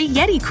 get a free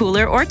Yeti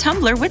cooler or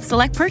tumbler with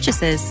select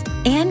purchases.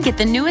 And get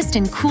the newest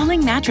in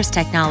cooling mattress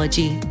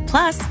technology.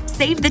 Plus,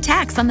 save the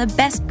tax on the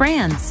best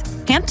brands.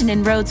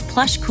 Hampton & Rhodes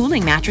plush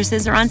cooling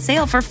mattresses are on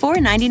sale for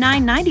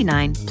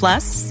 $499.99.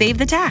 Plus, save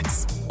the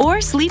tax.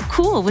 Or sleep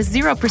cool with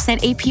 0%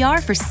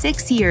 APR for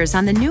 6 years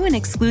on the new and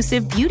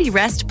exclusive Beauty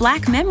Rest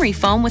Black Memory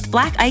Foam with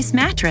Black Ice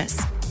mattress.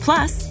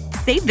 Plus,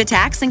 save the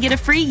tax and get a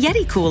free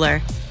Yeti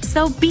cooler.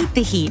 So beat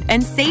the heat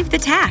and save the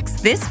tax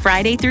this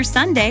Friday through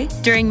Sunday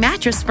during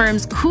Mattress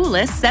Firm's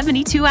coolest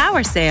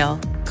 72-hour sale.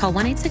 Call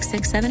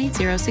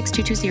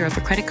 1-866-780-6220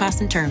 for credit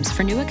costs and terms.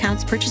 For new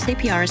accounts, purchase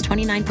APR is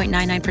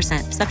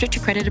 29.99%, subject to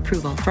credit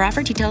approval. For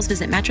offer details,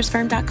 visit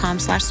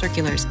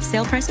mattressfirm.com/circulars.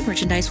 Sale price of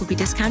merchandise will be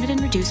discounted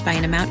and reduced by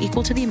an amount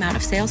equal to the amount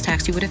of sales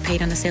tax you would have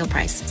paid on the sale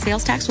price.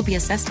 Sales tax will be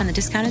assessed on the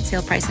discounted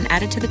sale price and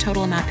added to the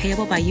total amount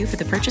payable by you for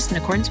the purchase in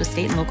accordance with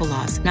state and local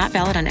laws. Not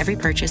valid on every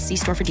purchase. See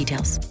store for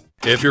details.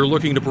 If you're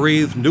looking to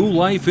breathe new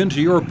life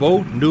into your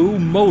boat, new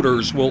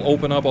motors will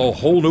open up a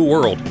whole new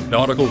world.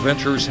 Nautical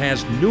Ventures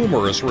has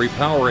numerous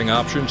repowering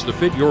options to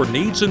fit your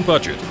needs and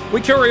budget.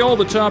 We carry all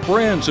the top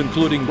brands,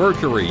 including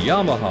Mercury,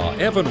 Yamaha,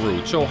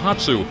 Evinrude,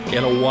 Tohatsu,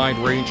 in a wide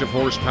range of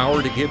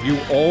horsepower to give you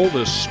all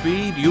the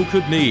speed you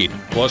could need.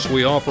 Plus,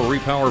 we offer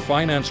repower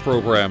finance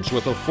programs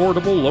with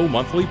affordable low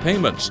monthly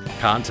payments.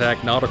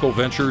 Contact Nautical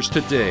Ventures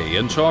today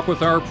and talk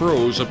with our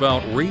pros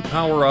about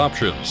repower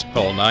options.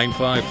 Call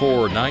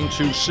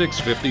 954-926-5250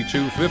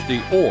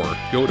 or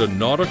go to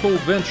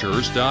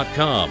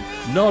nauticalventures.com.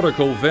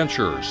 Nautical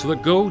Ventures, the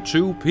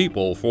go-to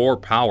people for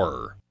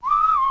power.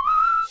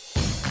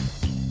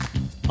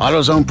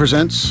 AutoZone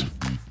presents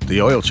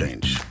the oil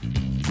change.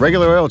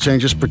 Regular oil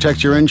changes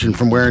protect your engine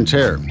from wear and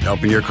tear,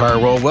 helping your car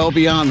roll well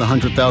beyond the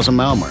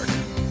 100,000-mile mark.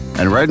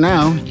 And right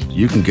now,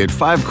 you can get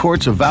 5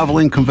 quarts of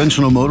Valvoline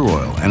conventional motor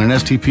oil and an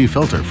STP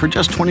filter for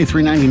just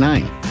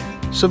 $23.99.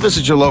 So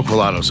visit your local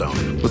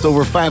AutoZone. With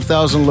over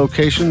 5,000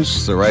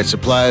 locations, the right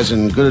supplies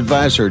and good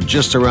advice are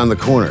just around the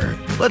corner.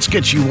 Let's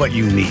get you what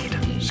you need.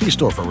 See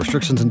store for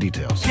restrictions and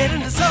details. Get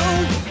in the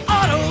zone,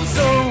 AutoZone.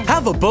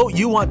 Have a boat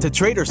you want to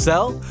trade or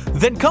sell?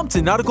 Then come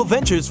to Nautical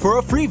Ventures for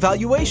a free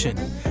valuation.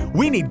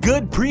 We need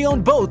good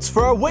pre-owned boats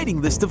for our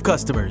waiting list of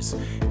customers.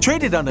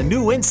 Trade it on a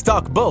new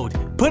in-stock boat,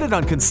 put it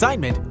on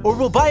consignment, or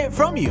we'll buy it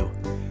from you.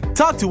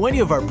 Talk to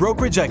any of our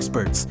brokerage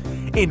experts.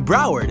 In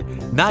Broward,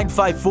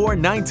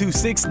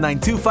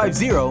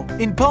 954-926-9250.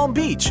 In Palm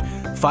Beach,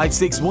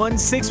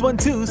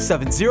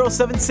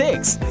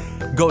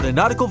 561-612-7076. Go to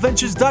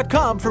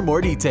nauticalventures.com for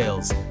more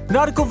details.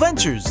 Nautical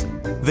Ventures,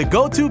 the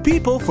go-to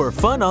people for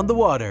fun on the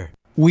water.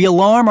 We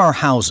alarm our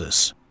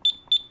houses,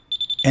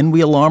 and we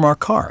alarm our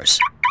cars.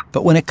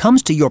 But when it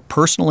comes to your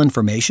personal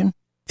information,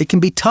 it can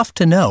be tough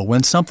to know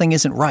when something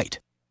isn't right.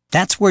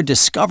 That's where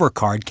Discover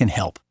Card can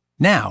help.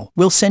 Now,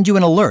 we'll send you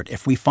an alert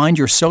if we find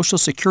your social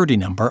security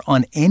number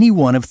on any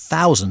one of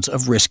thousands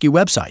of risky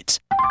websites.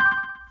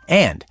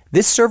 And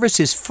this service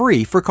is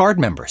free for card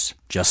members.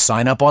 Just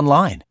sign up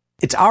online.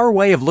 It's our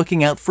way of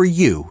looking out for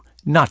you,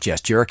 not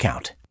just your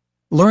account.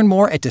 Learn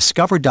more at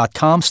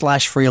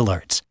discover.com/free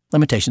alerts.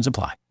 Limitations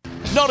apply.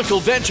 Nautical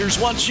Ventures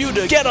wants you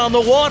to get on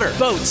the water.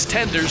 Boats,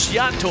 tenders,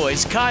 yacht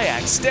toys,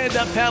 kayaks,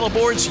 stand-up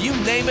paddleboards, you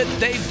name it,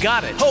 they've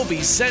got it.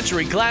 Hobie,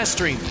 Century,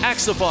 Glasstream,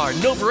 Axopar,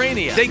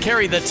 Novarania. They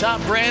carry the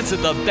top brands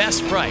at the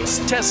best price.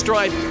 Test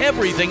drive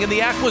everything in the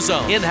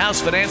AquaZone. In-house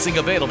financing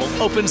available.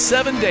 Open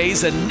 7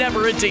 days and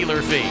never a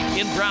dealer fee.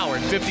 In Broward,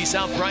 50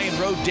 South Bryan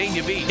Road,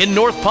 Dania Beach. In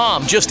North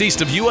Palm, just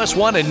east of US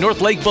 1 and North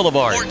Lake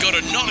Boulevard. Or go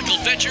to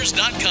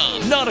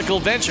nauticalventures.com. Nautical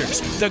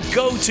Ventures, the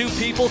go-to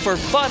people for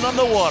fun on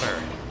the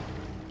water.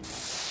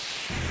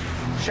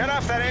 Shut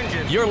off that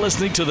engine. You're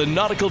listening to the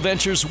Nautical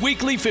Ventures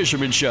Weekly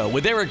Fisherman Show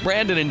with Eric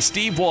Brandon and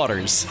Steve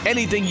Waters.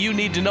 Anything you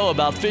need to know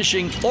about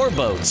fishing or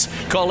boats,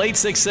 call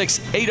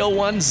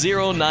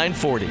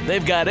 866-801-0940.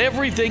 They've got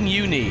everything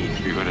you need.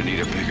 You're going to need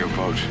a bigger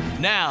boat.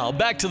 Now,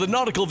 back to the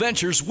Nautical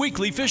Ventures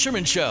Weekly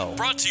Fisherman Show.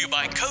 Brought to you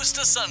by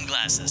Costa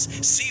Sunglasses.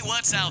 See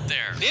what's out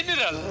there. Isn't it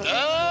a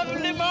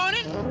lovely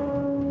morning?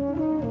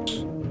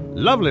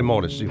 Lovely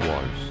morning, Steve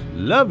Waters.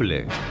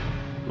 Lovely.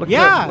 Look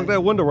Yeah. at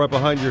that window right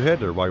behind your head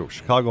there by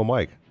Chicago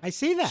Mike. I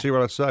see that. See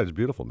right outside. It's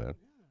beautiful, man.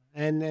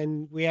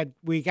 And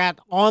we got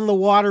on the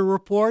water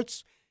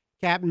reports.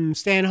 Captain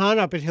Stan Hunt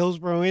up at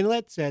Hillsborough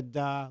Inlet said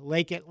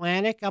Lake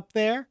Atlantic up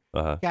there.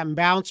 Uh-huh. Captain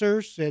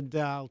Bouncer said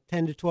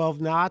 10 to 12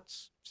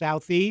 knots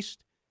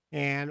southeast,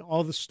 and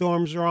all the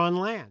storms are on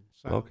land.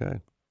 So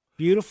Okay.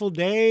 beautiful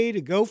day to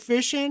go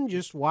fishing.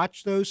 Just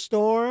watch those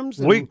storms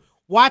and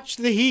watch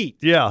the heat.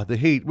 Yeah, the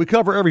heat. We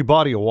cover every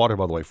body of water,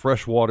 by the way.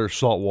 Freshwater,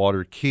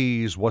 saltwater,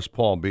 Keys, West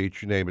Palm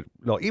Beach, you name it.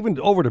 No, even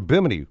over to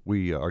Bimini,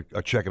 we are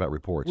checking out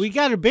reports. We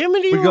got a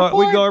Bimini we report?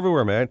 We go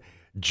everywhere, man.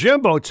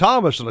 Jimbo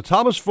Thomas on the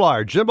Thomas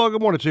Flyer. Jimbo,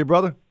 good morning to you,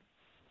 brother.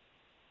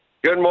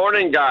 Good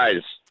morning,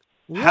 guys.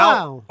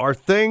 How are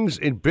things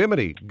in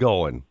Bimini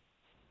going?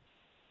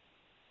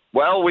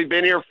 Well, we've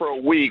been here for a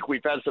week.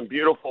 We've had some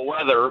beautiful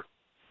weather,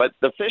 but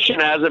the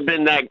fishing hasn't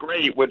been that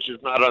great, which is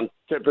not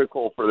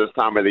untypical for this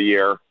time of the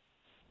year.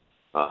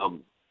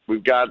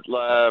 We've got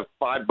 5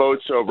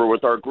 boats over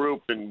with our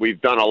group, and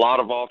we've done a lot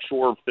of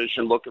offshore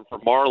fishing looking for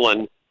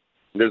marlin.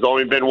 There's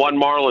only been one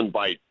marlin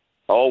bite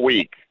all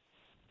week.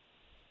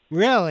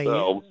 Really?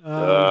 So,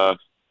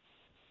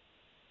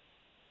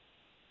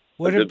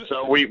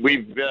 so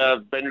we've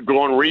been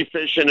going reef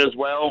fishing as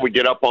well. We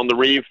get up on the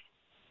reef.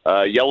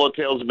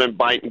 Yellowtails have been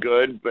biting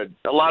good, but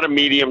a lot of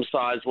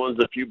medium-sized ones,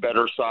 a few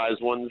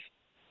better-sized ones.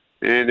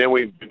 And then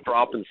we've been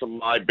dropping some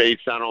live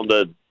baits down on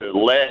the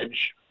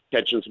ledge,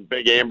 catching some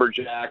big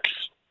amberjacks,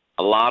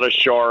 a lot of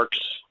sharks.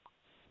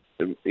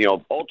 And,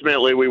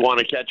 ultimately we want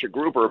to catch a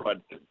grouper, but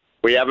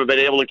we haven't been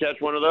able to catch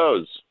one of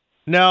those.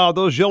 Now,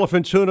 those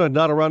yellowfin tuna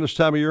not around this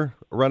time of year,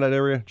 around that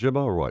area,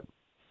 Jimbo, or what?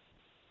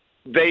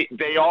 They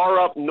are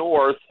up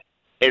north,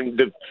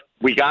 and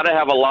we got to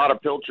have a lot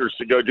of pilchards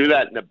to go do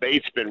that, and the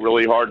bait's been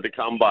really hard to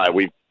come by.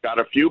 We've got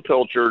a few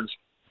pilchards,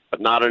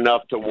 but not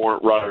enough to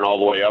warrant running all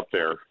the way up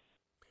there.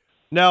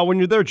 Now, when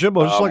you're there,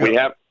 Jimbo, it's like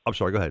I'm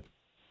sorry, go ahead.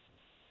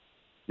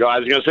 No, I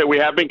was going to say we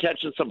have been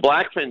catching some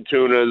blackfin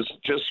tunas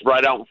just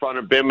right out in front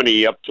of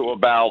Bimini, up to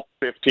about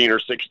 15 or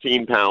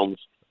 16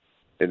 pounds.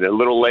 And a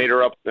little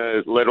later in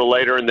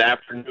the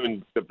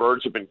afternoon, the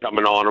birds have been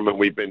coming on them, and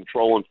we've been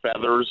trolling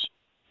feathers.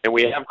 And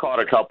we have caught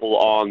a couple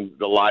on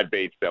the live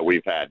baits that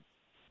we've had.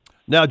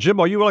 Now, Jim,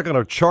 are you like on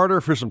a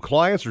charter for some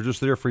clients or just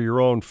there for your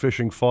own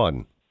fishing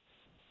fun?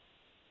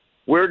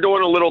 We're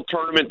doing a little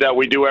tournament that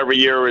we do every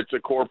year. It's a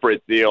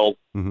corporate deal.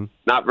 Mm-hmm.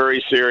 Not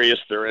very serious.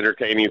 They're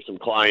entertaining some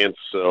clients,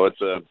 so it's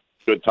a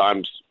good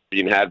time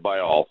being had by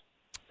all.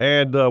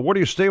 And where do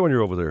you stay when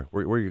you're over there?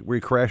 Where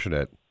you crashing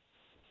at?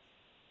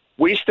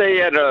 We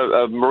stay at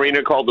a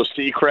marina called the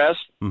Seacrest.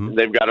 Mm-hmm.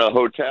 They've got a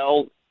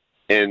hotel,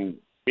 and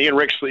me and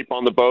Rick sleep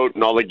on the boat,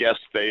 and all the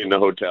guests stay in the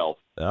hotel.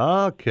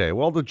 Okay.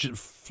 Well, the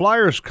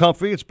Flyer's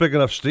comfy. It's big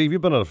enough, Steve.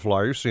 You've been on a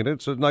Flyer. You've seen it.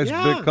 It's a nice,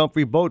 big,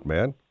 comfy boat,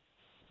 man.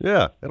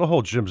 Yeah, it'll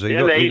hold Jim's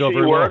ego. Yeah, the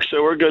AC works,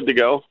 so we're good to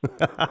go.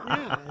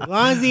 As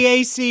long as the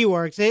AC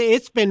works.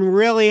 It's been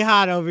really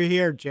hot over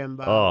here,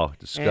 Jimbo. Oh,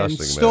 disgusting,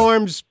 and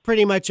storms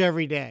pretty much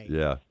every day.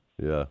 Yeah.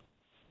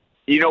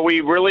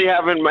 we really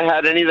haven't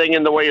had anything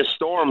in the way of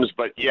storms,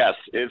 but yes,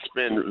 it's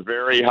been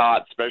very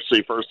hot,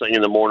 especially first thing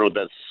in the morning with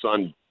that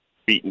sun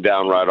beating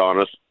down right on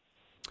us.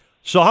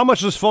 So how much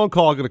is this phone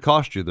call going to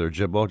cost you there,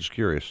 Jimbo? Just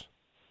curious.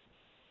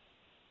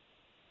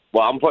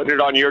 Well, I'm putting it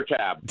on your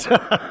tab.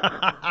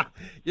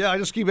 Yeah, I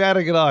just keep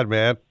adding it on,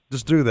 man.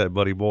 Just do that,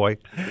 buddy boy.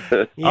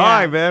 All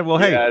right, man. Well,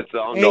 hey. Yeah, it's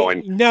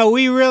ongoing. Hey, no,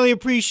 we really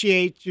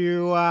appreciate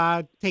you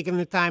taking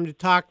the time to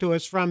talk to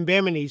us from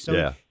Bimini. So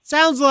Yeah. it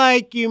sounds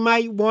like you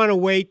might want to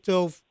wait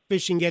till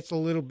fishing gets a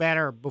little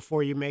better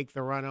before you make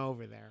the run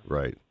over there.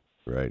 Right.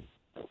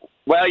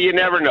 Well, you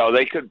never know.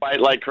 They could bite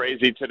like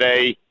crazy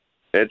today.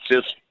 That's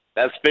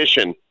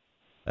fishing.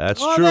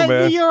 That's Well, true,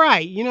 man. You're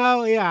right. You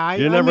never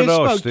know,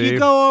 misspoke. Steve. You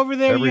go over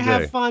there, Every you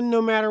have day. fun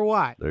no matter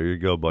what. There you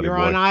go, buddy You're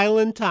boy. on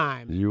island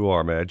time. You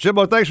are, man.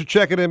 Jimbo, thanks for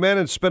checking in, man,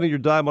 and spending your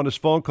time on this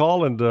phone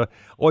call. And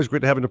always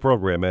great to have you in the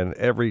program, man.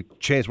 Every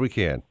chance we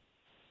can.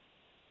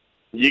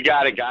 You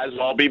got it, guys.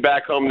 I'll be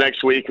back home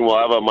next week, and we'll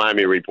have a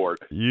Miami report.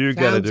 You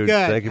got it, dude.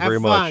 good. Thank you Have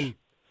very fun. much.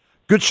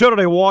 Good show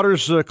today,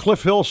 Waters.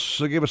 Cliff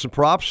Hills gave us some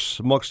props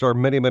amongst our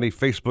many, many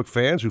Facebook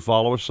fans who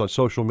follow us on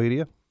social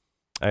media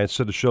and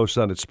said the show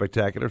sounded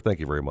spectacular. Thank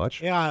you very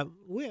much. Yeah,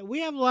 we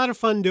have a lot of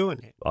fun doing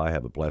it. I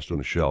have a blast doing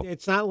the show.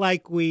 It's not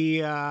like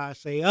we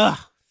say,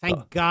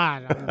 thank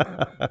God,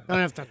 I don't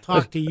have to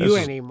talk to you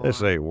anymore.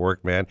 This ain't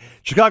work, man.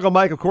 Chicago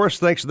Mike, of course,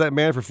 thanks to that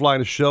man for flying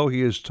the show.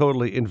 He is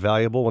totally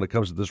invaluable when it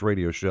comes to this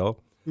radio show.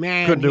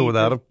 Man, couldn't do it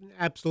without him.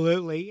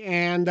 Absolutely.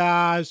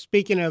 And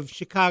speaking of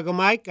Chicago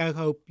Mike, I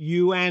hope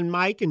you and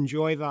Mike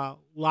enjoy the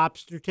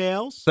lobster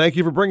tails. Thank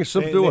you for bringing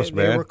some to us,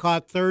 man. They were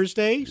caught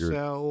Thursday, You're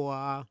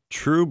so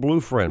true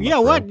blue friend.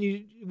 yeah. my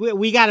friend. What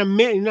we got a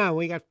minute? No,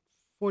 we got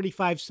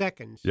 45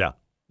 seconds. Yeah.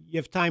 You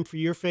have time for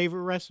your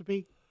favorite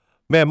recipe?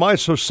 Man,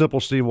 mine's so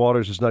simple, Steve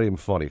Waters, it's not even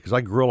funny because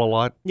I grill a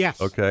lot.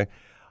 Yes. Okay.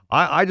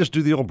 I just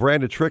do the old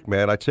branded trick,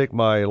 man. I take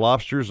my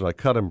lobsters and I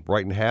cut them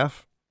right in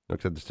half,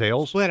 look at the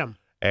tails. Split them.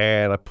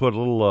 And I put a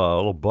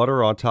little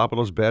butter on top of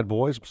those bad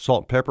boys,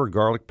 salt and pepper,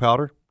 garlic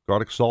powder,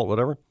 garlic salt,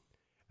 whatever.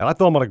 And I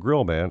throw them on a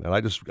grill, man. And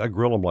I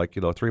grill them like,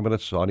 3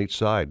 minutes on each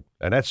side.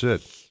 And that's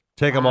it.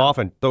 Take them off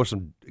and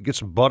get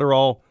some butter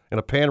all in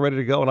a pan ready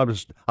to go. And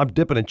I'm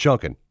dipping and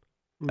chunking.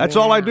 That's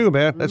all I do,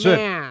 man. That's it.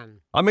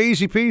 I'm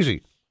easy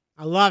peasy.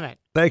 I love it.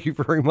 Thank you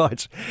very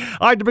much.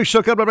 All right, the big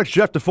show coming up next.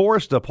 Jeff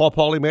DeForest, Paul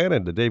Paulyman,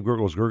 and Dave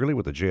Gurgles Gurgly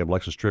with the JM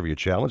Lexus Trivia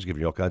Challenge,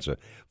 giving you all kinds of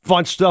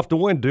fun stuff to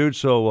win, dude.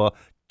 So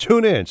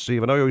tune in,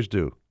 Steve. I know you always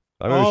do.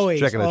 I'm always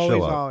checking that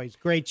show out. Always.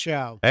 Great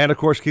show. And, of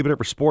course, keeping it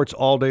for sports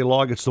all day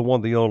long. It's the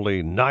one, the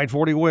only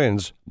 940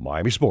 wins,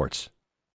 Miami Sports.